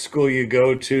matter what school you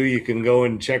go to, you can go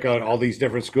and check out all these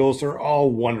different schools. They're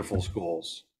all wonderful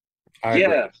schools. I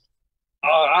agree.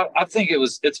 I think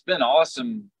it's been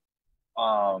awesome.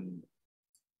 How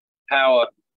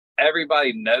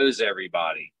everybody knows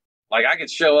everybody. Like, I could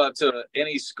show up to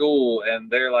any school and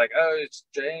they're like, "Oh, it's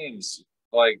James."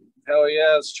 Like, hell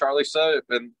yeah, it's Charlie Soap.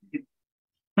 And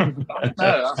I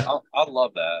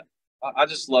love that. I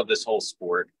just love this whole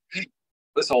sport,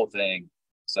 this whole thing.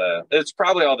 So it's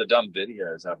probably all the dumb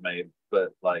videos I've made,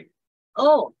 but like,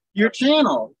 your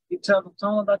channel. You tell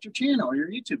them about your channel, your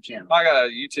YouTube channel. I got a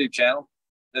YouTube channel.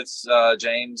 It's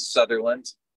James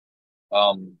Sutherland.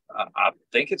 I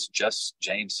think it's just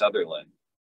James Sutherland,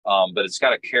 but it's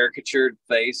got a caricatured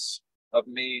face of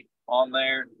me on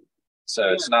there, so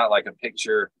it's not like a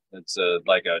picture. It's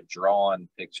like a drawn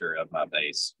picture of my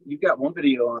face. You've got one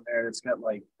video on there that's got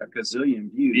like a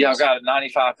gazillion views. Yeah, I've got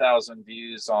 95,000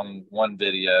 views on one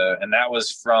video, and that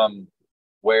was from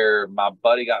where my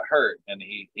buddy got hurt, and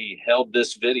he held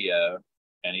this video,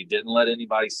 and he didn't let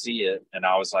anybody see it. And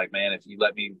I was like, man, if you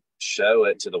let me show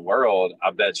it to the world,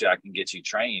 I bet you I can get you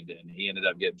trained. And he ended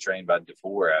up getting trained by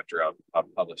DeFore after I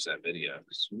published that video.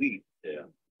 Sweet. Yeah,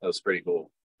 that was pretty cool.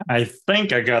 I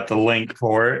think I got the link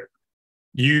for it.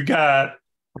 You got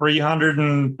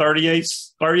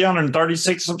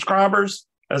 336 subscribers.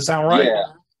 That sound right? Yeah.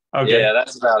 Okay. Yeah,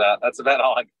 that's about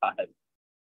all I got.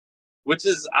 Which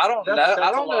is, I don't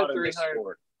know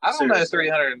 300. I don't know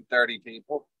 330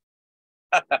 people.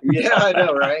 Yeah, I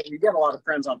know, right? You got a lot of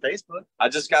friends on Facebook. I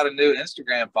just got a new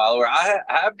Instagram follower. I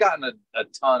have gotten a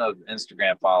ton of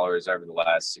Instagram followers over the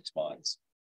last 6 months.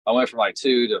 I went from like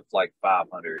 2 to like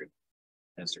 500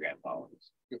 Instagram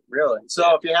followers. Really?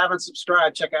 So if you haven't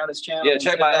subscribed, check out his channel. Yeah,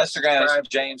 check my Instagram. It's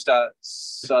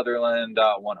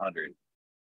james.sutherland.100. Is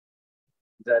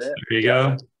that it? There you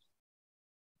go.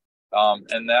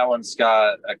 And that one's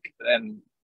got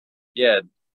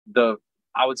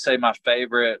I would say my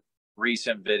favorite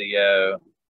recent video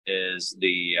is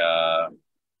the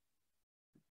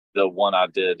one I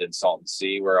did in Salton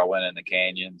Sea where I went in the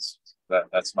canyons.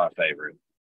 That's my favorite.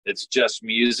 It's just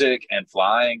music and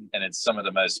flying, and it's some of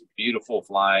the most beautiful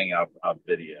flying I've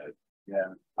videoed.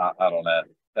 Yeah. I don't know.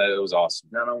 It was awesome.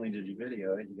 Not only did you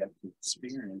video it, you got to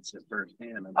experience it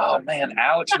firsthand. Oh man,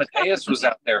 Alex Mateus was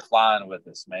out there flying with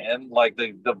us, man. Like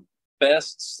the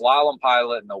best slalom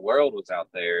pilot in the world was out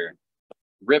there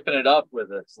ripping it up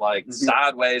with us, like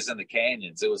sideways in the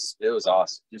canyons. It was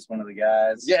awesome. Just one of the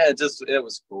guys. Yeah, it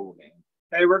was cool, man.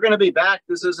 Hey, we're going to be back.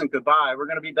 This isn't goodbye. We're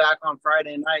going to be back on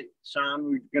Friday night, Sean.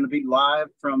 We're going to be live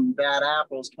from Bad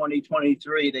Apples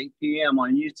 2023 at 8 p.m.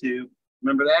 on YouTube.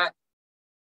 Remember that?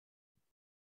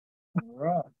 All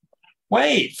right.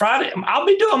 Wait, Friday. I'll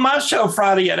be doing my show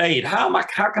Friday at 8. How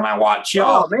can I watch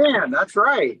y'all? Oh man, that's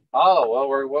right. Oh well,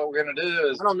 what we're gonna do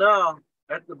is I don't know.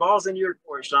 The ball's in your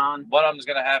court, Sean. One of them's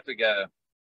gonna have to go.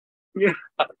 Yeah.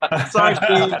 Sorry,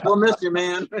 Steve. We'll miss you,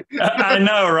 man. I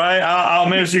know, right? I'll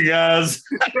miss you guys.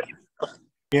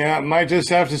 Yeah, might just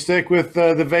have to stick with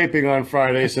the vaping on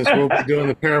Friday since we'll be doing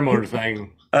the paramotor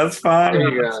thing. That's fine.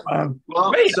 That's fine.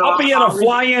 Well, wait, so I'll be at a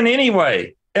fly-in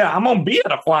anyway. Yeah, I'm gonna be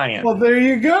at a fly-in. Well, there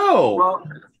you go. Well,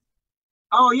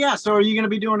 oh yeah. So are you going to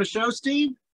be doing a show,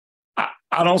 Steve?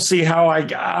 I don't see how I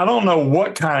don't know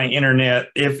what kind of internet,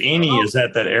 if any, is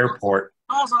at that airport.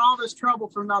 Causing all this trouble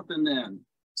for nothing then.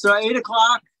 So 8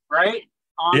 o'clock, right?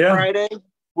 On Friday.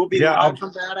 We'll be live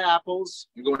from Bad Apples.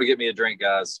 You're going to get me a drink,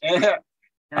 guys. Yeah.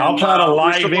 I'll try to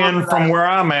live in from where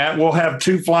I'm at. We'll have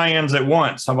 2 fly-ins at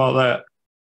once. How about that?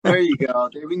 There you go.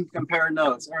 We can compare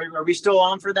notes. Are we still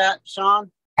on for that, Sean?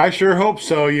 I sure hope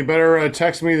so. You better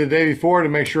text me the day before to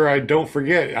make sure I don't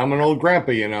forget. I'm an old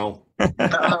grandpa, you know. All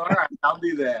right, I'll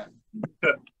do that.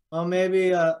 Well,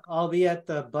 maybe I'll be at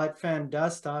the Butt Fan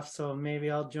Dust Off, so maybe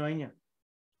I'll join you.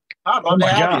 Oh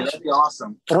my gosh. That'd be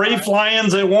awesome. 3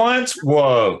 fly-ins at once?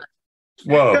 Whoa.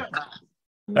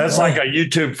 That's like a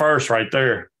YouTube first right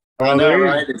there. I know,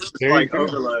 right? It's just like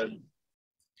overload.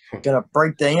 Gonna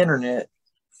break the internet.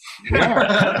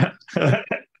 Yeah.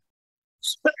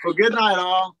 Well, good night,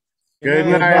 all. Good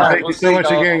night. Thank you so much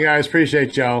again, guys.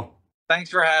 Appreciate y'all. Thanks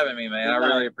for having me, man. I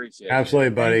really appreciate it.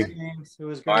 Absolutely, buddy. Thanks, it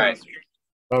was great. All right.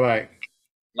 Bye-bye.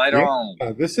 Later on.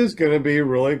 This is going to be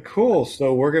really cool.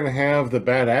 So we're going to have the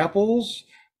Bad Apples.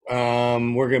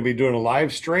 We're going to be doing a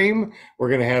live stream. We're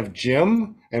going to have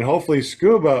Jim and hopefully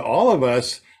Scuba, all of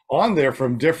us on there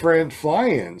from different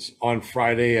fly-ins on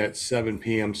Friday at 7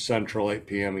 p.m. Central, 8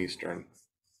 p.m. Eastern.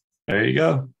 There you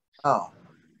go. Oh.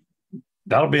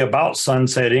 That'll be about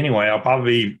sunset anyway. I'll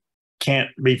probably can't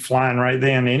be flying right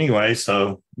then anyway,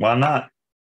 so why not?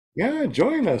 Yeah,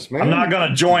 join us, man. I'm not going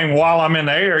to join while I'm in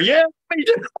the air. Yeah,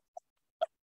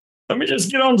 let me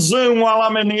just get on Zoom while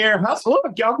I'm in the air.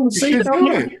 Look, y'all can see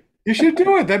it. You should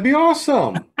do it. That'd be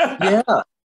awesome. Yeah.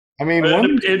 I mean,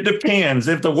 it depends.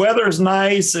 If the weather's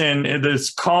nice and it's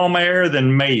calm air,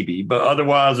 then maybe. But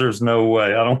otherwise, there's no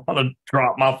way. I don't want to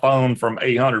drop my phone from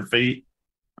 800 feet.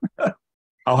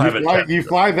 I'll have it. You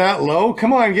fly that low?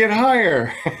 Come on, get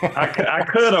higher. I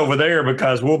could over there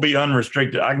because we'll be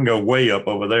unrestricted. I can go way up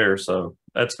over there, so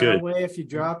that's good. That way, if you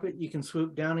drop it, you can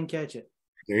swoop down and catch it.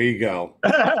 There you go.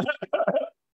 I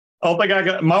don't think I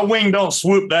got my wing. Don't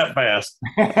swoop that fast.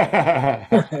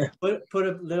 Put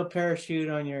a little parachute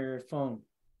on your phone.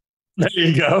 There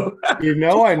you go. You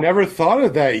know, I never thought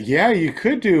of that. Yeah, you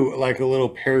could do like a little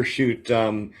parachute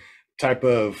type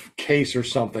of case or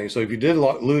something. So if you did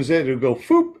lose it, it would go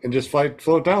foop and just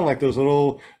float down like those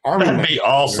little army. That'd be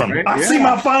awesome. Right? I see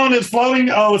my phone is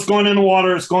floating. Oh, it's going in the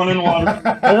water. It's going in the water.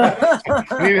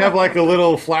 You need to have like a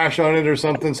little flash on it or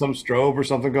something, some strobe or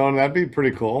something going. That'd be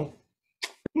pretty cool.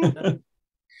 That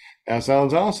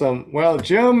sounds awesome. Well,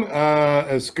 Jim,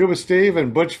 Scuba Steve,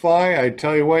 and Butchfly, I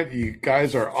tell you what, you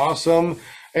guys are awesome.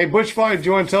 Hey, Butchfly, do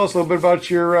you want to tell us a little bit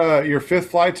about your fifth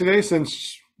flight today,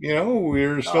 since you know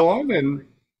we're still on? And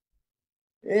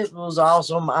it was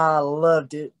awesome. I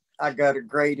loved it. I got a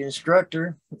great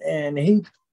instructor, and he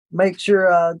makes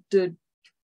sure I do.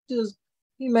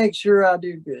 He makes sure I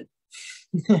do good.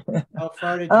 How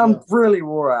far did you I'm go? really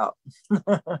wore out.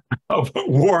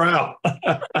 Wore out.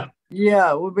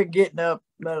 Yeah, we've been getting up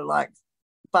at like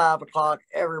 5 o'clock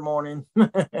every morning.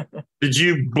 Did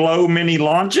you blow many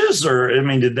launches, or I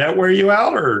mean, did that wear you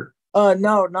out, or?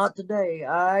 No, not today.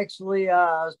 I actually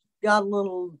got a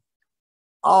little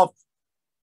off,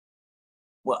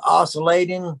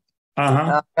 oscillating.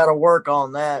 I got to work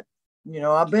on that.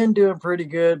 I've been doing pretty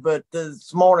good, but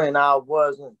this morning I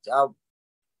wasn't. I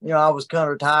was kind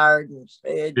of tired, and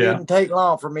it didn't take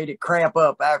long for me to cramp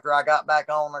up after I got back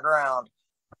on the ground.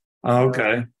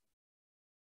 Okay.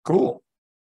 Cool.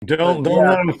 Don't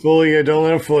let him fool you. Don't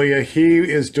let him fool you. He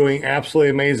is doing absolutely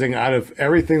amazing. Out of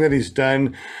everything that he's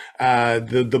done,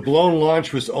 the blown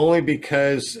launch was only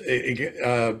because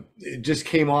it just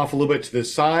came off a little bit to the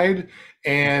side,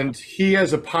 and he,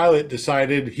 as a pilot,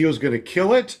 decided he was going to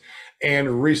kill it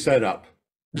and reset up.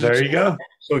 There you go.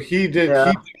 So he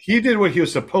did. He did what he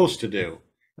was supposed to do.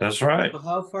 That's right. So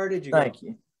how far did you Thank go?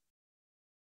 you.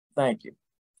 Thank you.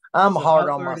 I'm hard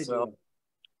on myself.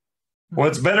 Well,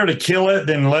 it's better to kill it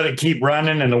than let it keep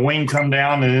running and the wing come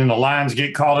down and then the lines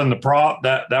get caught in the prop.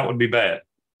 That would be bad.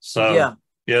 So yeah,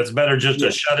 it's better just to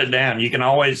shut it down. You can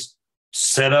always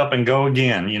set up and go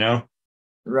again,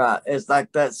 Right. It's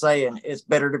like that saying, it's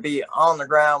better to be on the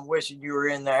ground wishing you were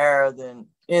in the air than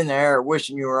in the air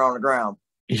wishing you were on the ground.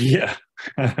 Yeah.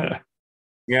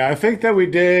 Yeah, I think that we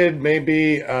did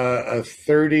maybe a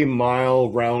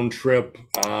 30-mile round trip.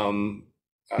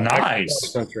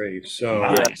 Nice. Country. So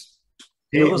nice.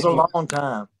 It was a long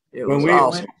time. It was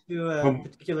awesome. Went to a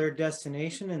particular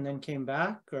destination and then came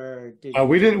back, or did you?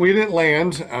 We didn't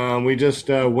land. We just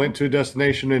went to a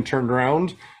destination and turned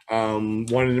around.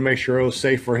 Wanted to make sure it was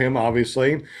safe for him,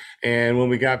 obviously. And when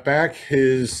we got back,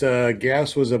 his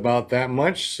gas was about that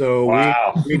much. So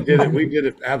we did it. We did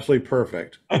it absolutely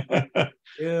perfect.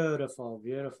 Beautiful.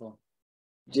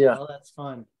 Yeah. Oh, that's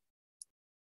fun.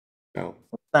 Oh.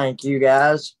 Thank you,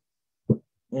 guys.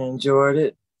 Enjoyed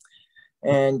it.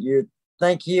 And you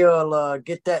think you'll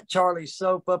get that Charlie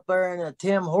soap up there in a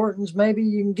Tim Hortons? Maybe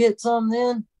you can get some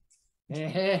then?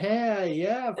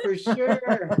 Yeah, for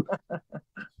sure.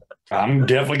 I'm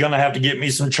definitely going to have to get me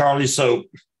some Charlie soap.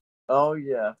 Oh,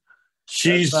 yeah.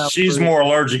 She's more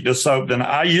allergic to soap than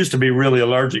I used to be. Really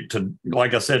allergic to,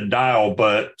 like I said, Dial,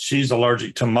 but she's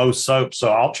allergic to most soap. So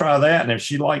I'll try that. And if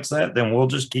she likes that, then we'll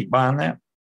just keep buying that.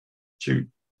 Shoot.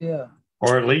 Yeah.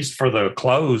 Or at least for the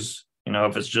clothes,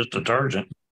 if it's just detergent.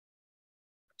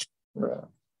 Right.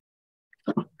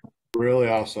 Really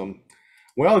awesome.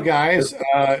 Well, guys,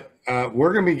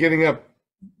 we're going to be getting up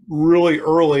really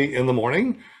early in the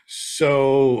morning.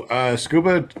 So,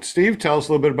 Scuba Steve, tell us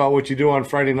a little bit about what you do on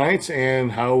Friday nights and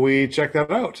how we check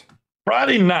that out.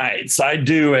 Friday nights, I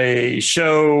do a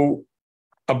show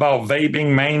about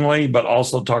vaping mainly, but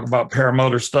also talk about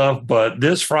paramotor stuff. But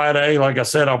this Friday, like I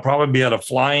said, I'll probably be at a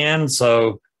fly-in.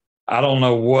 So I don't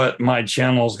know what my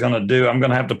channel is going to do. I'm going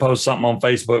to have to post something on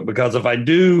Facebook, because if I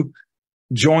do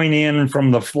join in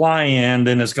from the fly-in,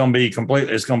 then it's going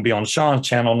to be on Sean's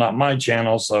channel, not my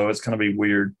channel. So it's going to be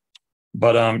weird.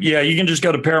 But you can just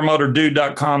go to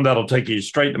paramotordude.com. That'll take you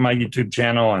straight to my YouTube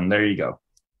channel, and there you go.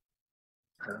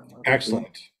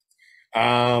 Excellent.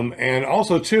 And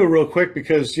also too, real quick,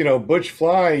 because Butch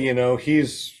Fly,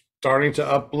 he's starting to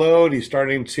upload, he's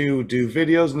starting to do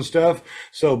videos and stuff.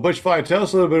 So Butch Fly, tell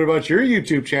us a little bit about your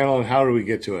YouTube channel and how do we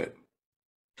get to it?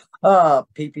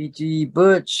 PPG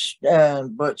Butch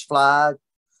and Butch Fly,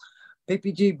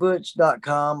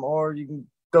 ppgbutch.com, or you can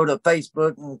go to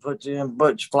Facebook and put in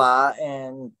Butch Fly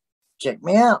and check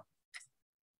me out.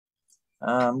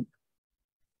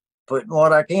 Putting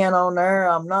what I can on there.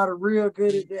 I'm not a real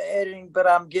good at the editing, but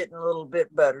I'm getting a little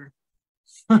bit better.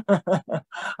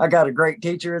 I got a great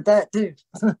teacher at that too.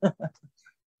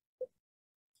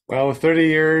 Well, with 30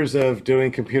 years of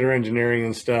doing computer engineering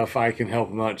and stuff, I can help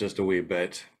him out just a wee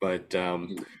bit, but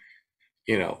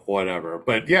whatever.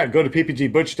 But yeah, go to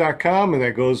ppgbutch.com and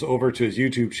that goes over to his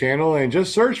YouTube channel, and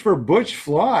just search for Butch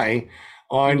Fly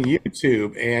on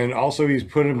YouTube. And also he's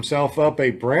put himself up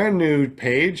a brand new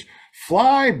page,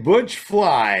 Fly Butch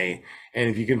Fly.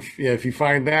 And if you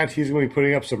find that, he's going to be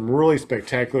putting up some really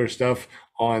spectacular stuff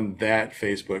on that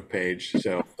Facebook page.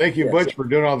 So thank you, Butch, for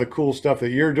doing all the cool stuff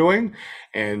that you're doing.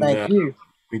 And thank you.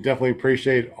 We definitely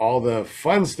appreciate all the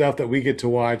fun stuff that we get to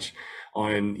watch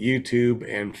on YouTube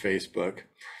and Facebook.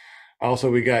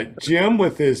 Also, we got Jim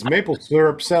with his maple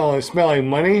syrup smelling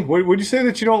money. What would you say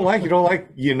that you don't like? You don't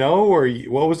like, or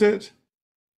what was it?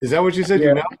 Is that what you said?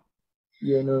 Yeah,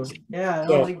 Yeah, I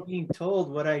don't like being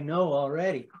told what I know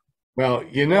already. Well,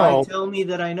 Why tell me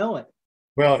that I know it?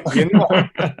 Well, I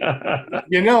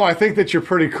think that you're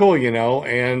pretty cool,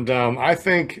 and I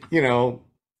think,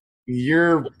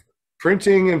 your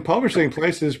printing and publishing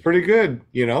place is pretty good,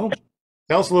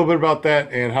 Tell us a little bit about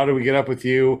that, and how do we get up with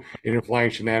you in your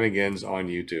flying shenanigans on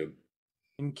YouTube?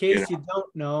 In case you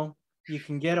don't know, you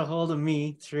can get a hold of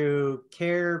me through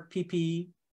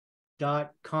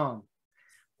ClearPropTV.com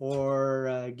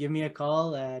or give me a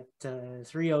call at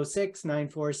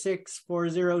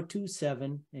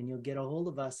 306-946-4027, and you'll get a hold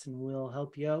of us, and we'll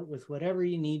help you out with whatever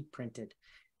you need printed.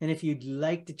 And if you'd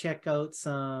like to check out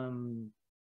some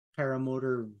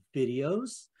paramotor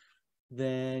videos,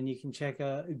 then you can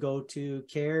go to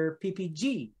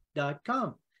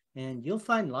careppg.com, and you'll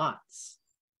find lots.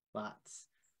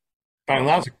 Find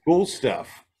lots of cool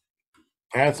stuff.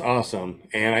 That's awesome.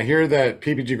 And I hear that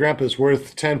PPG Grandpa is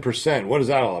worth 10%. What is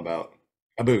that all about?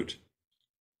 A boot.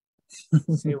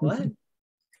 Say what?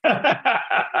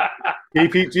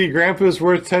 PPG Grandpa is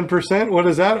worth 10%. What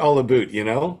is that all about, you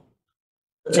know?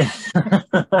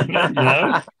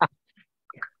 No.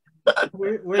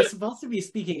 We're supposed to be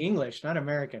speaking English, not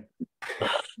American.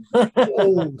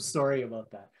 Oh, sorry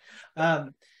about that.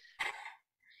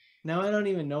 Now I don't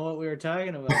even know what we were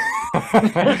talking about.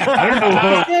 I don't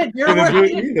know what You're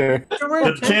right. either.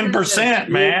 The 10%,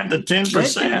 man. The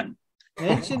 10%.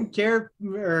 Mention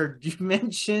you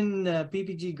mention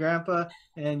PPG Grandpa,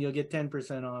 and you'll get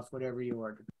 10% off whatever you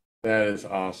order. That is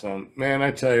awesome, man.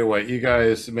 I tell you what, you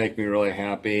guys make me really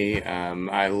happy.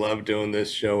 I love doing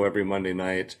this show every Monday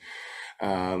night.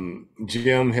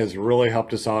 Jim has really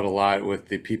helped us out a lot with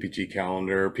the PPG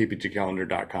calendar,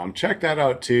 ppgcalendar.com. Check that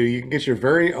out too. You can get your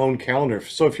very own calendar.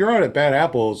 So if you're out at Bad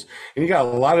Apples and you got a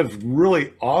lot of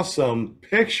really awesome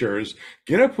pictures,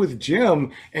 get up with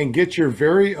Jim and get your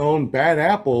very own Bad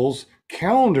Apples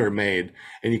calendar made.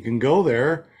 And you can go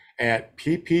there at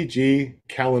PPG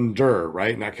Calendar,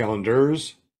 right? Not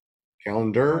calendars.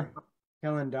 Calendar.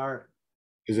 Calendar.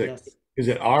 Is it? Yes. Is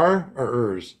it R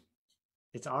or ers?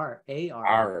 It's R. A-R.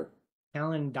 R.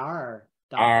 Calendar.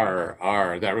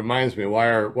 R. That reminds me, why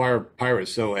are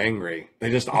pirates so angry? They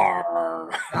just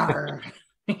are. R.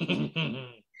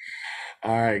 All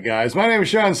right, guys. My name is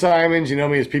Sean Simons. You know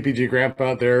me as PPG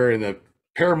Grandpa out there in the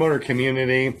paramotor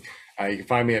community. You can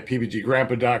find me at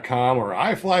ppggrandpa.com or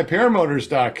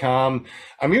iflyparamotors.com.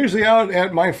 I'm usually out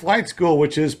at my flight school,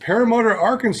 which is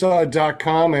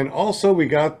paramotorarkansas.com. And also we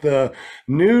got the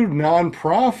new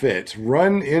nonprofit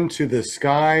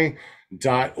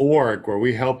runintothesky.org, where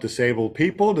we help disabled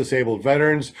people, disabled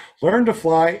veterans learn to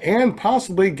fly and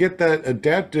possibly get that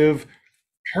adaptive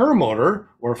paramotor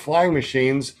or flying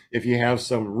machines if you have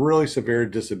some really severe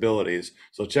disabilities.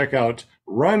 So check out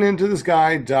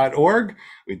runintothesky.org.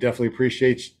 We definitely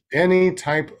appreciate any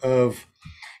type of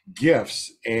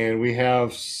gifts. And we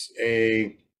have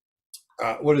a,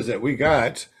 what is it? We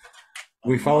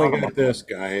finally got this,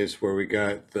 guys, where we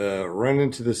got the Run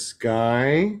Into the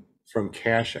Sky from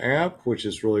Cash App, which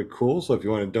is really cool. So if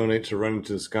you want to donate to Run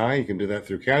Into the Sky, you can do that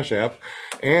through Cash App.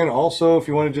 And also, if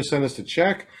you want to just send us a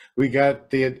check, we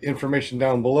got the information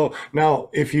down below. Now,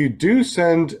 if you do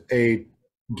send a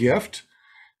gift,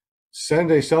 send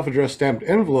a self-addressed stamped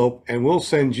envelope, and we'll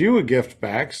send you a gift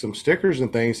back, some stickers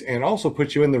and things, and also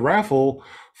put you in the raffle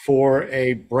for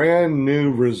a brand new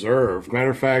reserve.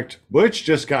 Matter of fact, Butch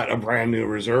just got a brand new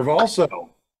reserve also.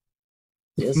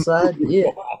 Yes, I did.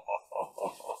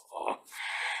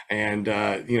 And,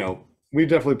 we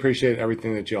definitely appreciate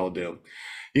everything that y'all do.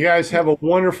 You guys have a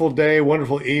wonderful day,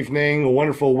 wonderful evening, a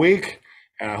wonderful week.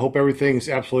 I hope everything's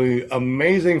absolutely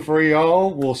amazing for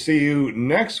y'all. We'll see you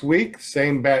next week.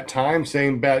 Same bat time,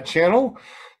 same bat channel,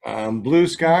 blue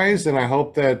skies. And I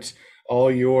hope that all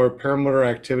your paramotor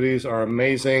activities are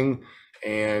amazing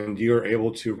and you're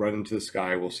able to run into the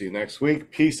sky. We'll see you next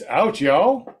week. Peace out,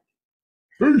 y'all.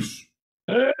 Peace.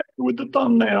 Hey, with the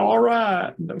thumbnail. All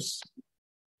right.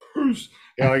 Peace.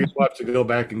 Yeah, I guess we'll have to go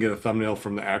back and get a thumbnail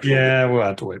from the actual. Yeah, we'll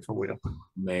have to wait for Will.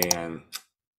 Man.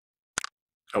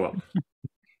 Oh, well.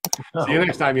 See you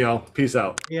next time, y'all. Peace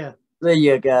out. Yeah. See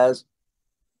you guys.